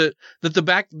that the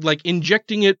back, like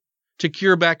injecting it to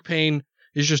cure back pain,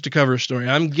 is just a cover story.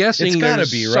 I'm guessing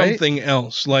there's something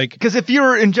else, like because if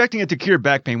you're injecting it to cure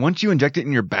back pain, once you inject it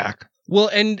in your back, well,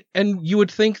 and you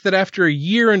would think that after a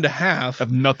year and a half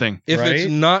of nothing, if it's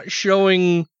not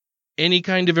showing any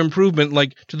kind of improvement,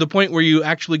 like to the point where you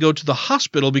actually go to the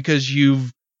hospital because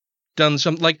you've done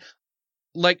something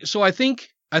like so I think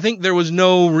there was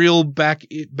no real back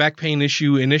pain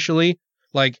issue initially.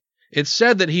 Like it's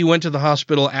said that he went to the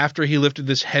hospital after he lifted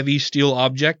this heavy steel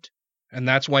object, and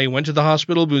that's why he went to the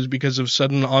hospital, was because of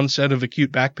sudden onset of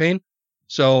acute back pain.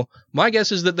 So my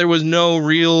guess is that there was no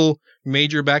real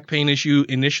major back pain issue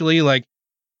initially. Like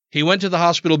he went to the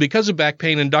hospital because of back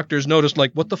pain, and doctors noticed,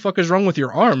 like, what the fuck is wrong with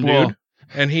your arm, dude?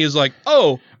 And he is like,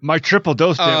 oh, my triple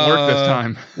dose didn't work this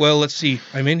time. Well, let's see.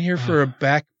 I'm in here for a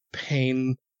back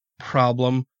pain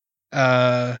problem.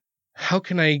 How how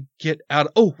can I get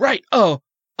out? Oh, right.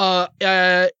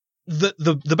 The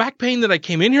back pain that I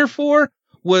came in here for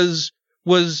was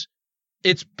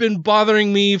it's been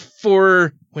bothering me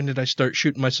for, when did I start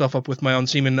shooting myself up with my own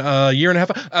semen? A year and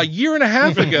a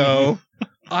half ago,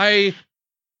 I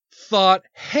thought,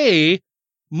 hey,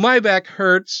 my back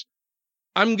hurts.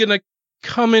 I'm going to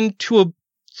come into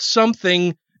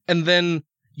something and then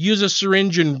use a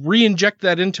syringe and re-inject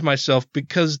that into myself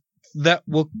because that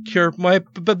will cure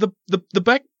the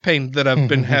back pain that I've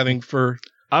been having for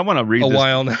I want to read a this.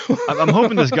 while now. I'm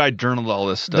hoping this guy journaled all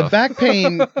this stuff.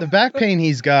 The back pain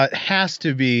he's got has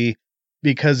to be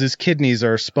because his kidneys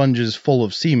are sponges full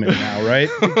of semen now, right?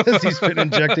 Because he's been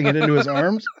injecting it into his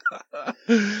arms.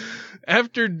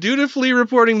 After dutifully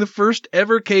reporting the first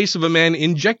ever case of a man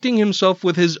injecting himself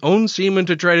with his own semen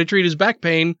to try to treat his back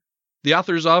pain, the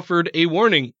authors offered a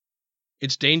warning.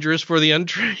 It's dangerous for the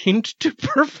untrained to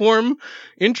perform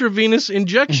intravenous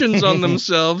injections on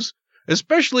themselves,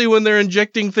 especially when they're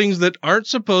injecting things that aren't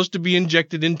supposed to be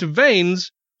injected into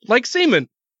veins, like semen.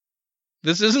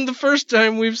 This isn't the first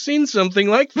time we've seen something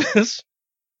like this.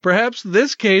 Perhaps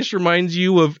this case reminds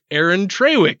you of Aaron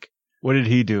Trawick. What did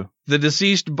he do? The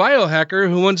deceased biohacker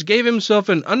who once gave himself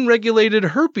an unregulated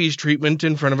herpes treatment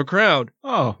in front of a crowd.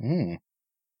 Oh.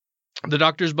 The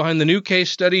doctors behind the new case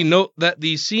study note that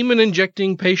the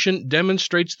semen-injecting patient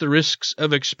demonstrates the risks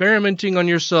of experimenting on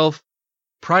yourself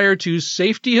prior to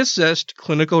safety-assessed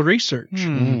clinical research.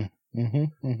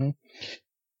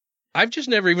 I've just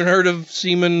never even heard of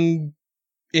semen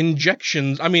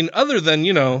injections. I mean, other than,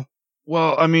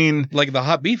 well, I mean, like the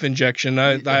hot beef injection.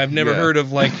 I've never heard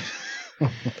of, like,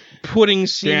 putting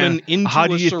semen into how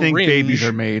do a you syringe think babies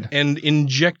are made? And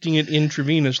injecting it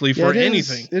intravenously for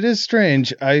anything. It is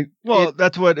strange.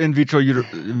 That's what in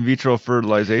vitro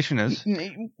fertilization is.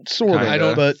 Sort of. I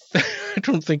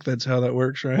don't think that's how that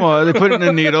works, right? Well, they put it in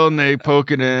a needle and they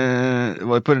poke it in.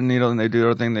 Well, they put it in a needle and they do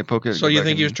everything. They poke it. So you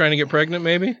think he was trying to get pregnant,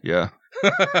 maybe? Yeah.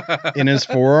 In his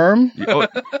forearm?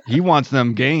 He wants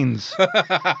them gains.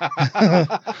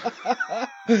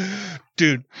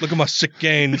 Dude, look at my sick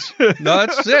gains. No,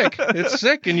 it's sick. It's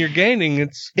sick, and you're gaining.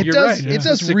 It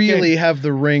does really have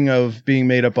the ring of being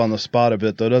made up on the spot a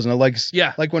bit, though, doesn't it?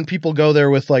 Like when people go there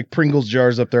with like Pringles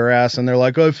jars up their ass, and they're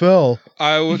like, "I fell."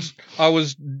 I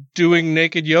was doing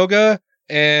naked yoga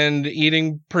and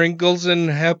eating Pringles and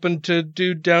happened to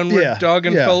do downward dog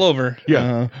and fell over.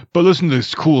 Yeah, but listen to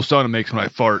this cool sound it makes when I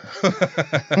fart.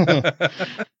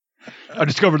 I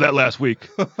discovered that last week.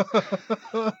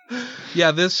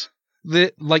 Yeah, this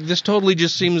totally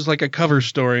just seems like a cover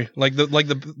story. The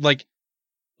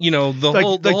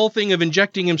whole thing of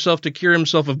injecting himself to cure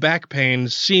himself of back pain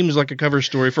seems like a cover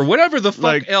story for whatever the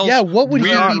fuck else. Yeah, what would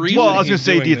well, I was gonna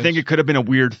say, do you think it could have been a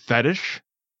weird fetish?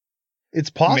 It's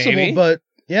possible, Maybe. but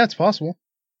yeah, it's possible.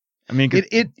 I mean,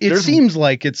 it seems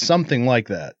like it's something like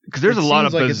that. Because there's a lot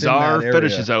of bizarre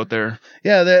fetishes out there.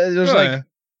 Yeah, there's like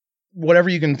whatever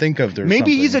you can think of.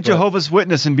 Maybe he's a Jehovah's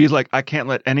Witness and be like, I can't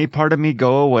let any part of me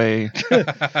go away.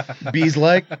 Bees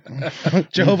like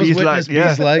Jehovah's Witness.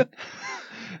 Bees like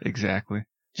exactly.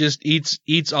 Just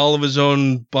eats all of his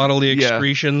own bodily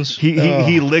excretions.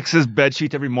 He licks his bed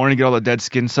sheet every morning to get all the dead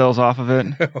skin cells off of it.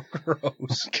 Oh,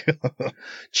 gross.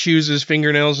 Chews his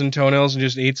fingernails and toenails and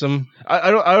just eats them.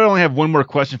 I only have one more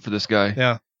question for this guy.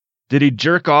 Yeah. Did he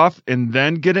jerk off and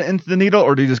then get it into the needle,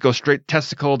 or did he just go straight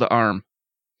testicle to arm?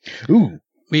 Ooh.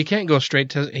 Well, you can't go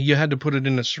straight you had to put it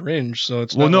in a syringe, so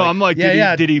it's did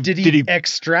he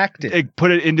extract it?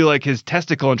 Put it into like his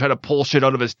testicle and try to pull shit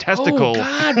out of his testicle? Oh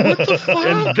God, what the fuck?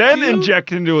 And then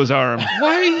inject into his arm.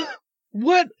 Why?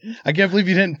 What? I can't believe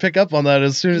you didn't pick up on that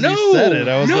as soon as you said it.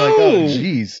 I was like, oh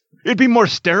jeez. It'd be more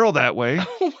sterile that way.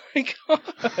 Oh my God.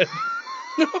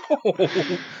 No,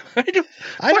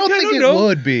 I don't think it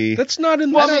would be. That's not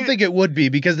in. I don't think it would be,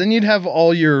 because then you'd have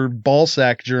all your ball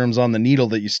sack germs on the needle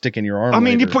that you stick in your arm. I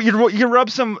mean, later. you rub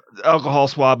some alcohol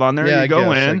swab on there. Yeah, you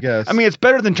go I in. guess. I mean, it's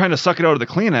better than trying to suck it out of the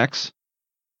Kleenex.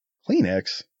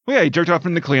 Kleenex. Well, yeah, he jerked off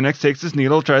in the Kleenex, takes his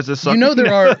needle, tries to suck.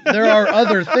 There are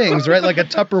other things, right? Like a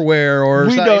Tupperware or.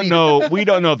 We don't know. We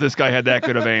don't know if this guy had that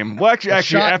good of aim. Well,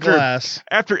 actually, glass.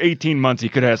 after 18 months, he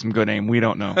could have some good aim. We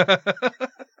don't know.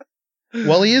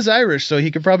 Well, he is Irish, so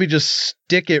he could probably just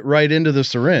stick it right into the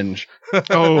syringe.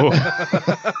 Oh.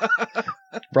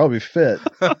 Probably fit.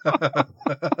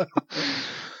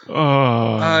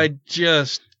 Oh. I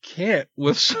just can't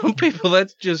with some people.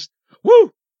 That's just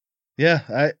woo.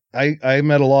 Yeah,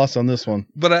 I'm at a loss on this one.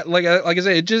 But like I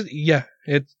say, I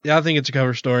think it's a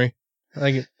cover story.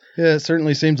 Yeah, it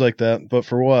certainly seems like that. But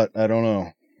for what? I don't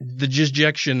know. The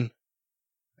disjection.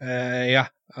 Yeah.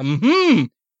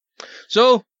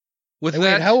 So.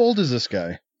 Wait, how old is this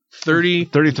guy?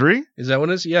 33? Is that what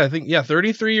it is? Yeah, I think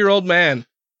 33-year-old man.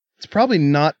 It's probably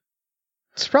not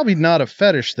a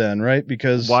fetish then, right?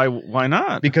 Because why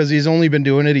not? Because he's only been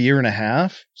doing it a year and a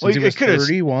half since he was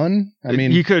 31. I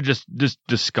mean, he could have just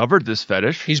discovered this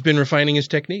fetish. He's been refining his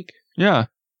technique. Yeah.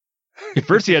 At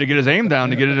first, he had to get his aim down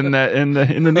to get it in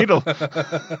the needle.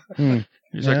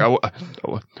 He's like, I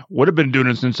would have been doing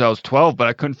it since I was 12, but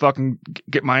I couldn't fucking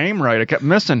get my aim right. I kept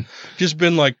missing. Just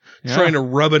been like trying to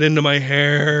rub it into my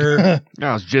hair.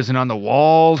 I was jizzing on the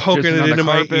walls, poking it into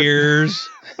my ears,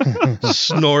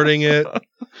 snorting it.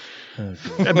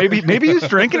 Yeah, maybe he was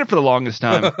drinking it for the longest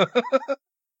time,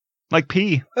 like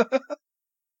pee.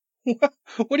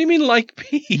 What do you mean, like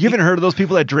pee? You haven't heard of those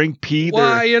people that drink pee? Well,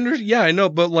 I know,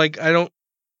 but like I don't.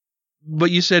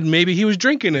 But you said maybe he was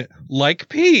drinking it like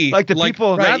pee, like the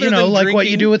people, right? You know, like what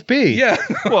you do with pee. Yeah.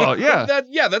 Well, yeah.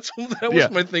 that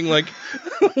was my thing. Like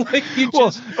you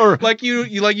just, like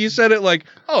you said it like,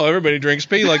 oh, everybody drinks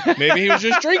pee. Like maybe he was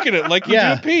just drinking it like you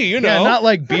do pee. You know, yeah, not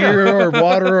like beer or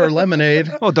water or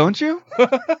lemonade. Oh, don't you?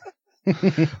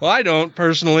 Well, I don't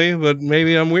personally, but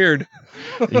maybe I'm weird.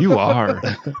 You are.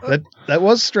 That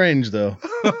was strange though.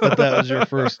 That was your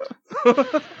first.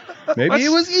 Maybe he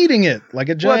was eating it like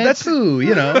a giant poo,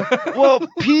 you know. Well,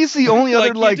 pee's the only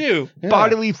other like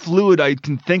bodily fluid I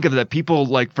can think of that people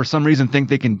like for some reason think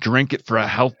they can drink it for a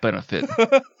health benefit.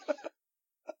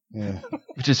 Yeah.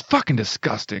 Which is fucking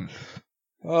disgusting.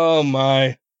 Oh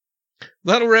my.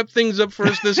 That'll wrap things up for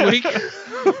us this week.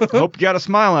 Hope you got a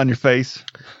smile on your face.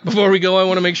 Before we go, I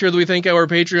want to make sure that we thank our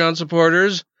Patreon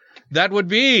supporters. That would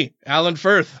be Alan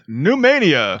Firth,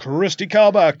 Newmania, Christy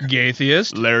Kalbach,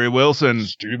 Gaytheist, Larry Wilson,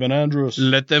 Stephen Andrews,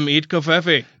 Let Them Eat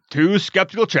Kofefe, Two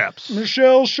Skeptical Chaps,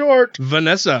 Michelle Short,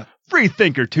 Vanessa,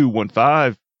 Freethinker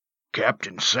 215,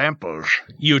 Captain Samples,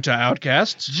 Utah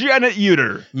Outcasts, Janet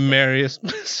Uter, Marius.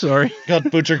 Sorry, Got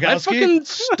Butcherkowski. I fucking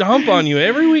stomp on you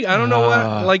every week. I don't know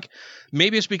what. Like,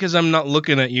 maybe it's because I'm not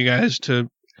looking at you guys to.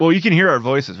 Well, you can hear our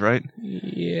voices, right?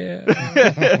 Yeah.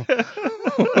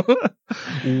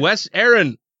 Wes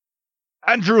Aaron.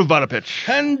 Andrew Vodopich.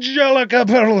 Angelica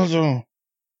Perlazzo.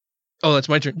 Oh, that's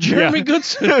my turn. Jeremy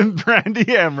Goodson. Brandy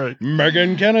Amrick.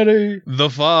 Megan Kennedy. The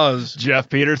Foz. Jeff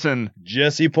Peterson.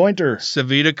 Jesse Pointer.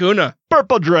 Savita Kuna.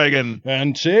 Purple Dragon.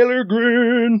 And Taylor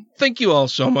Green. Thank you all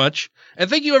so much. And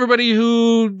thank you everybody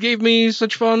who gave me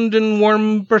such fond and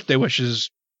warm birthday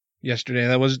wishes yesterday.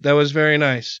 That was very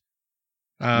nice.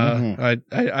 I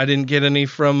didn't get any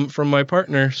from my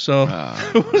partner, so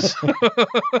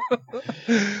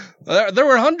there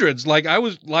were hundreds. Like I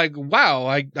was like, wow,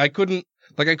 I couldn't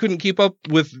keep up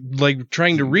with like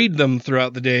trying to read them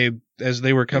throughout the day as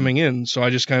they were coming in. So I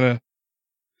just kind of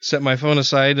set my phone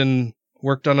aside and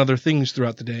worked on other things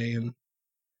throughout the day. And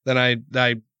then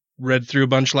I read through a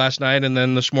bunch last night, and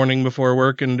then this morning before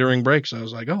work and during breaks, I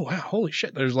was like, oh wow, holy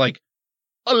shit, there's like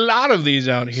a lot of these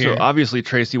out here. So obviously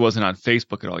Tracy wasn't on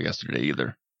Facebook at all yesterday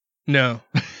either. No,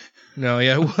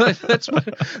 yeah. Well, that's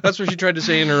what she tried to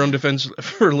say in her own defense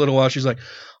for a little while. She's like,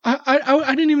 I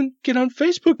didn't even get on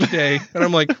Facebook today, and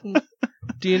I'm like,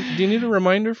 do you need a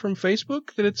reminder from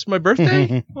Facebook that it's my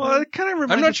birthday? Well, it kind of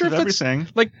reminds I'm not sure if everything.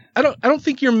 That's like I don't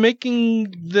think you're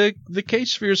making the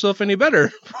case for yourself any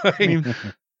better.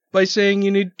 By saying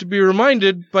you need to be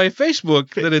reminded by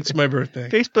Facebook that it's my birthday.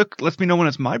 Facebook lets me know when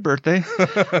it's my birthday.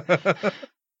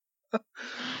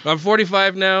 I'm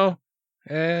 45 now,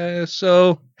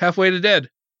 so halfway to dead.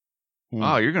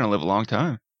 Wow, you're gonna live a long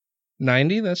time.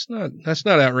 90? That's not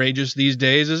outrageous these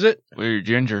days, is it? Well, you're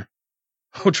ginger.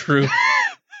 Oh, true.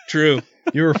 True.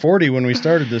 You were 40 when we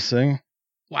started this thing.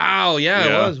 Wow, yeah,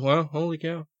 it was. Wow, holy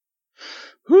cow.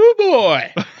 Whoo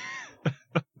boy.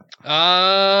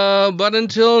 But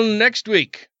until next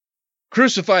week,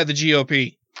 crucify the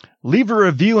GOP. Leave a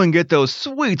review and get those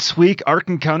sweet Ark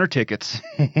Encounter tickets.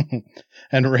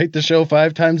 And rate the show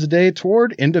 5 times a day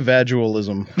toward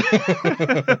individualism.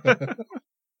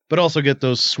 But also get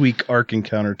those sweet Ark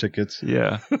Encounter tickets.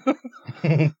 Yeah.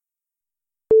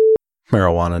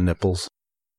 Marijuana nipples.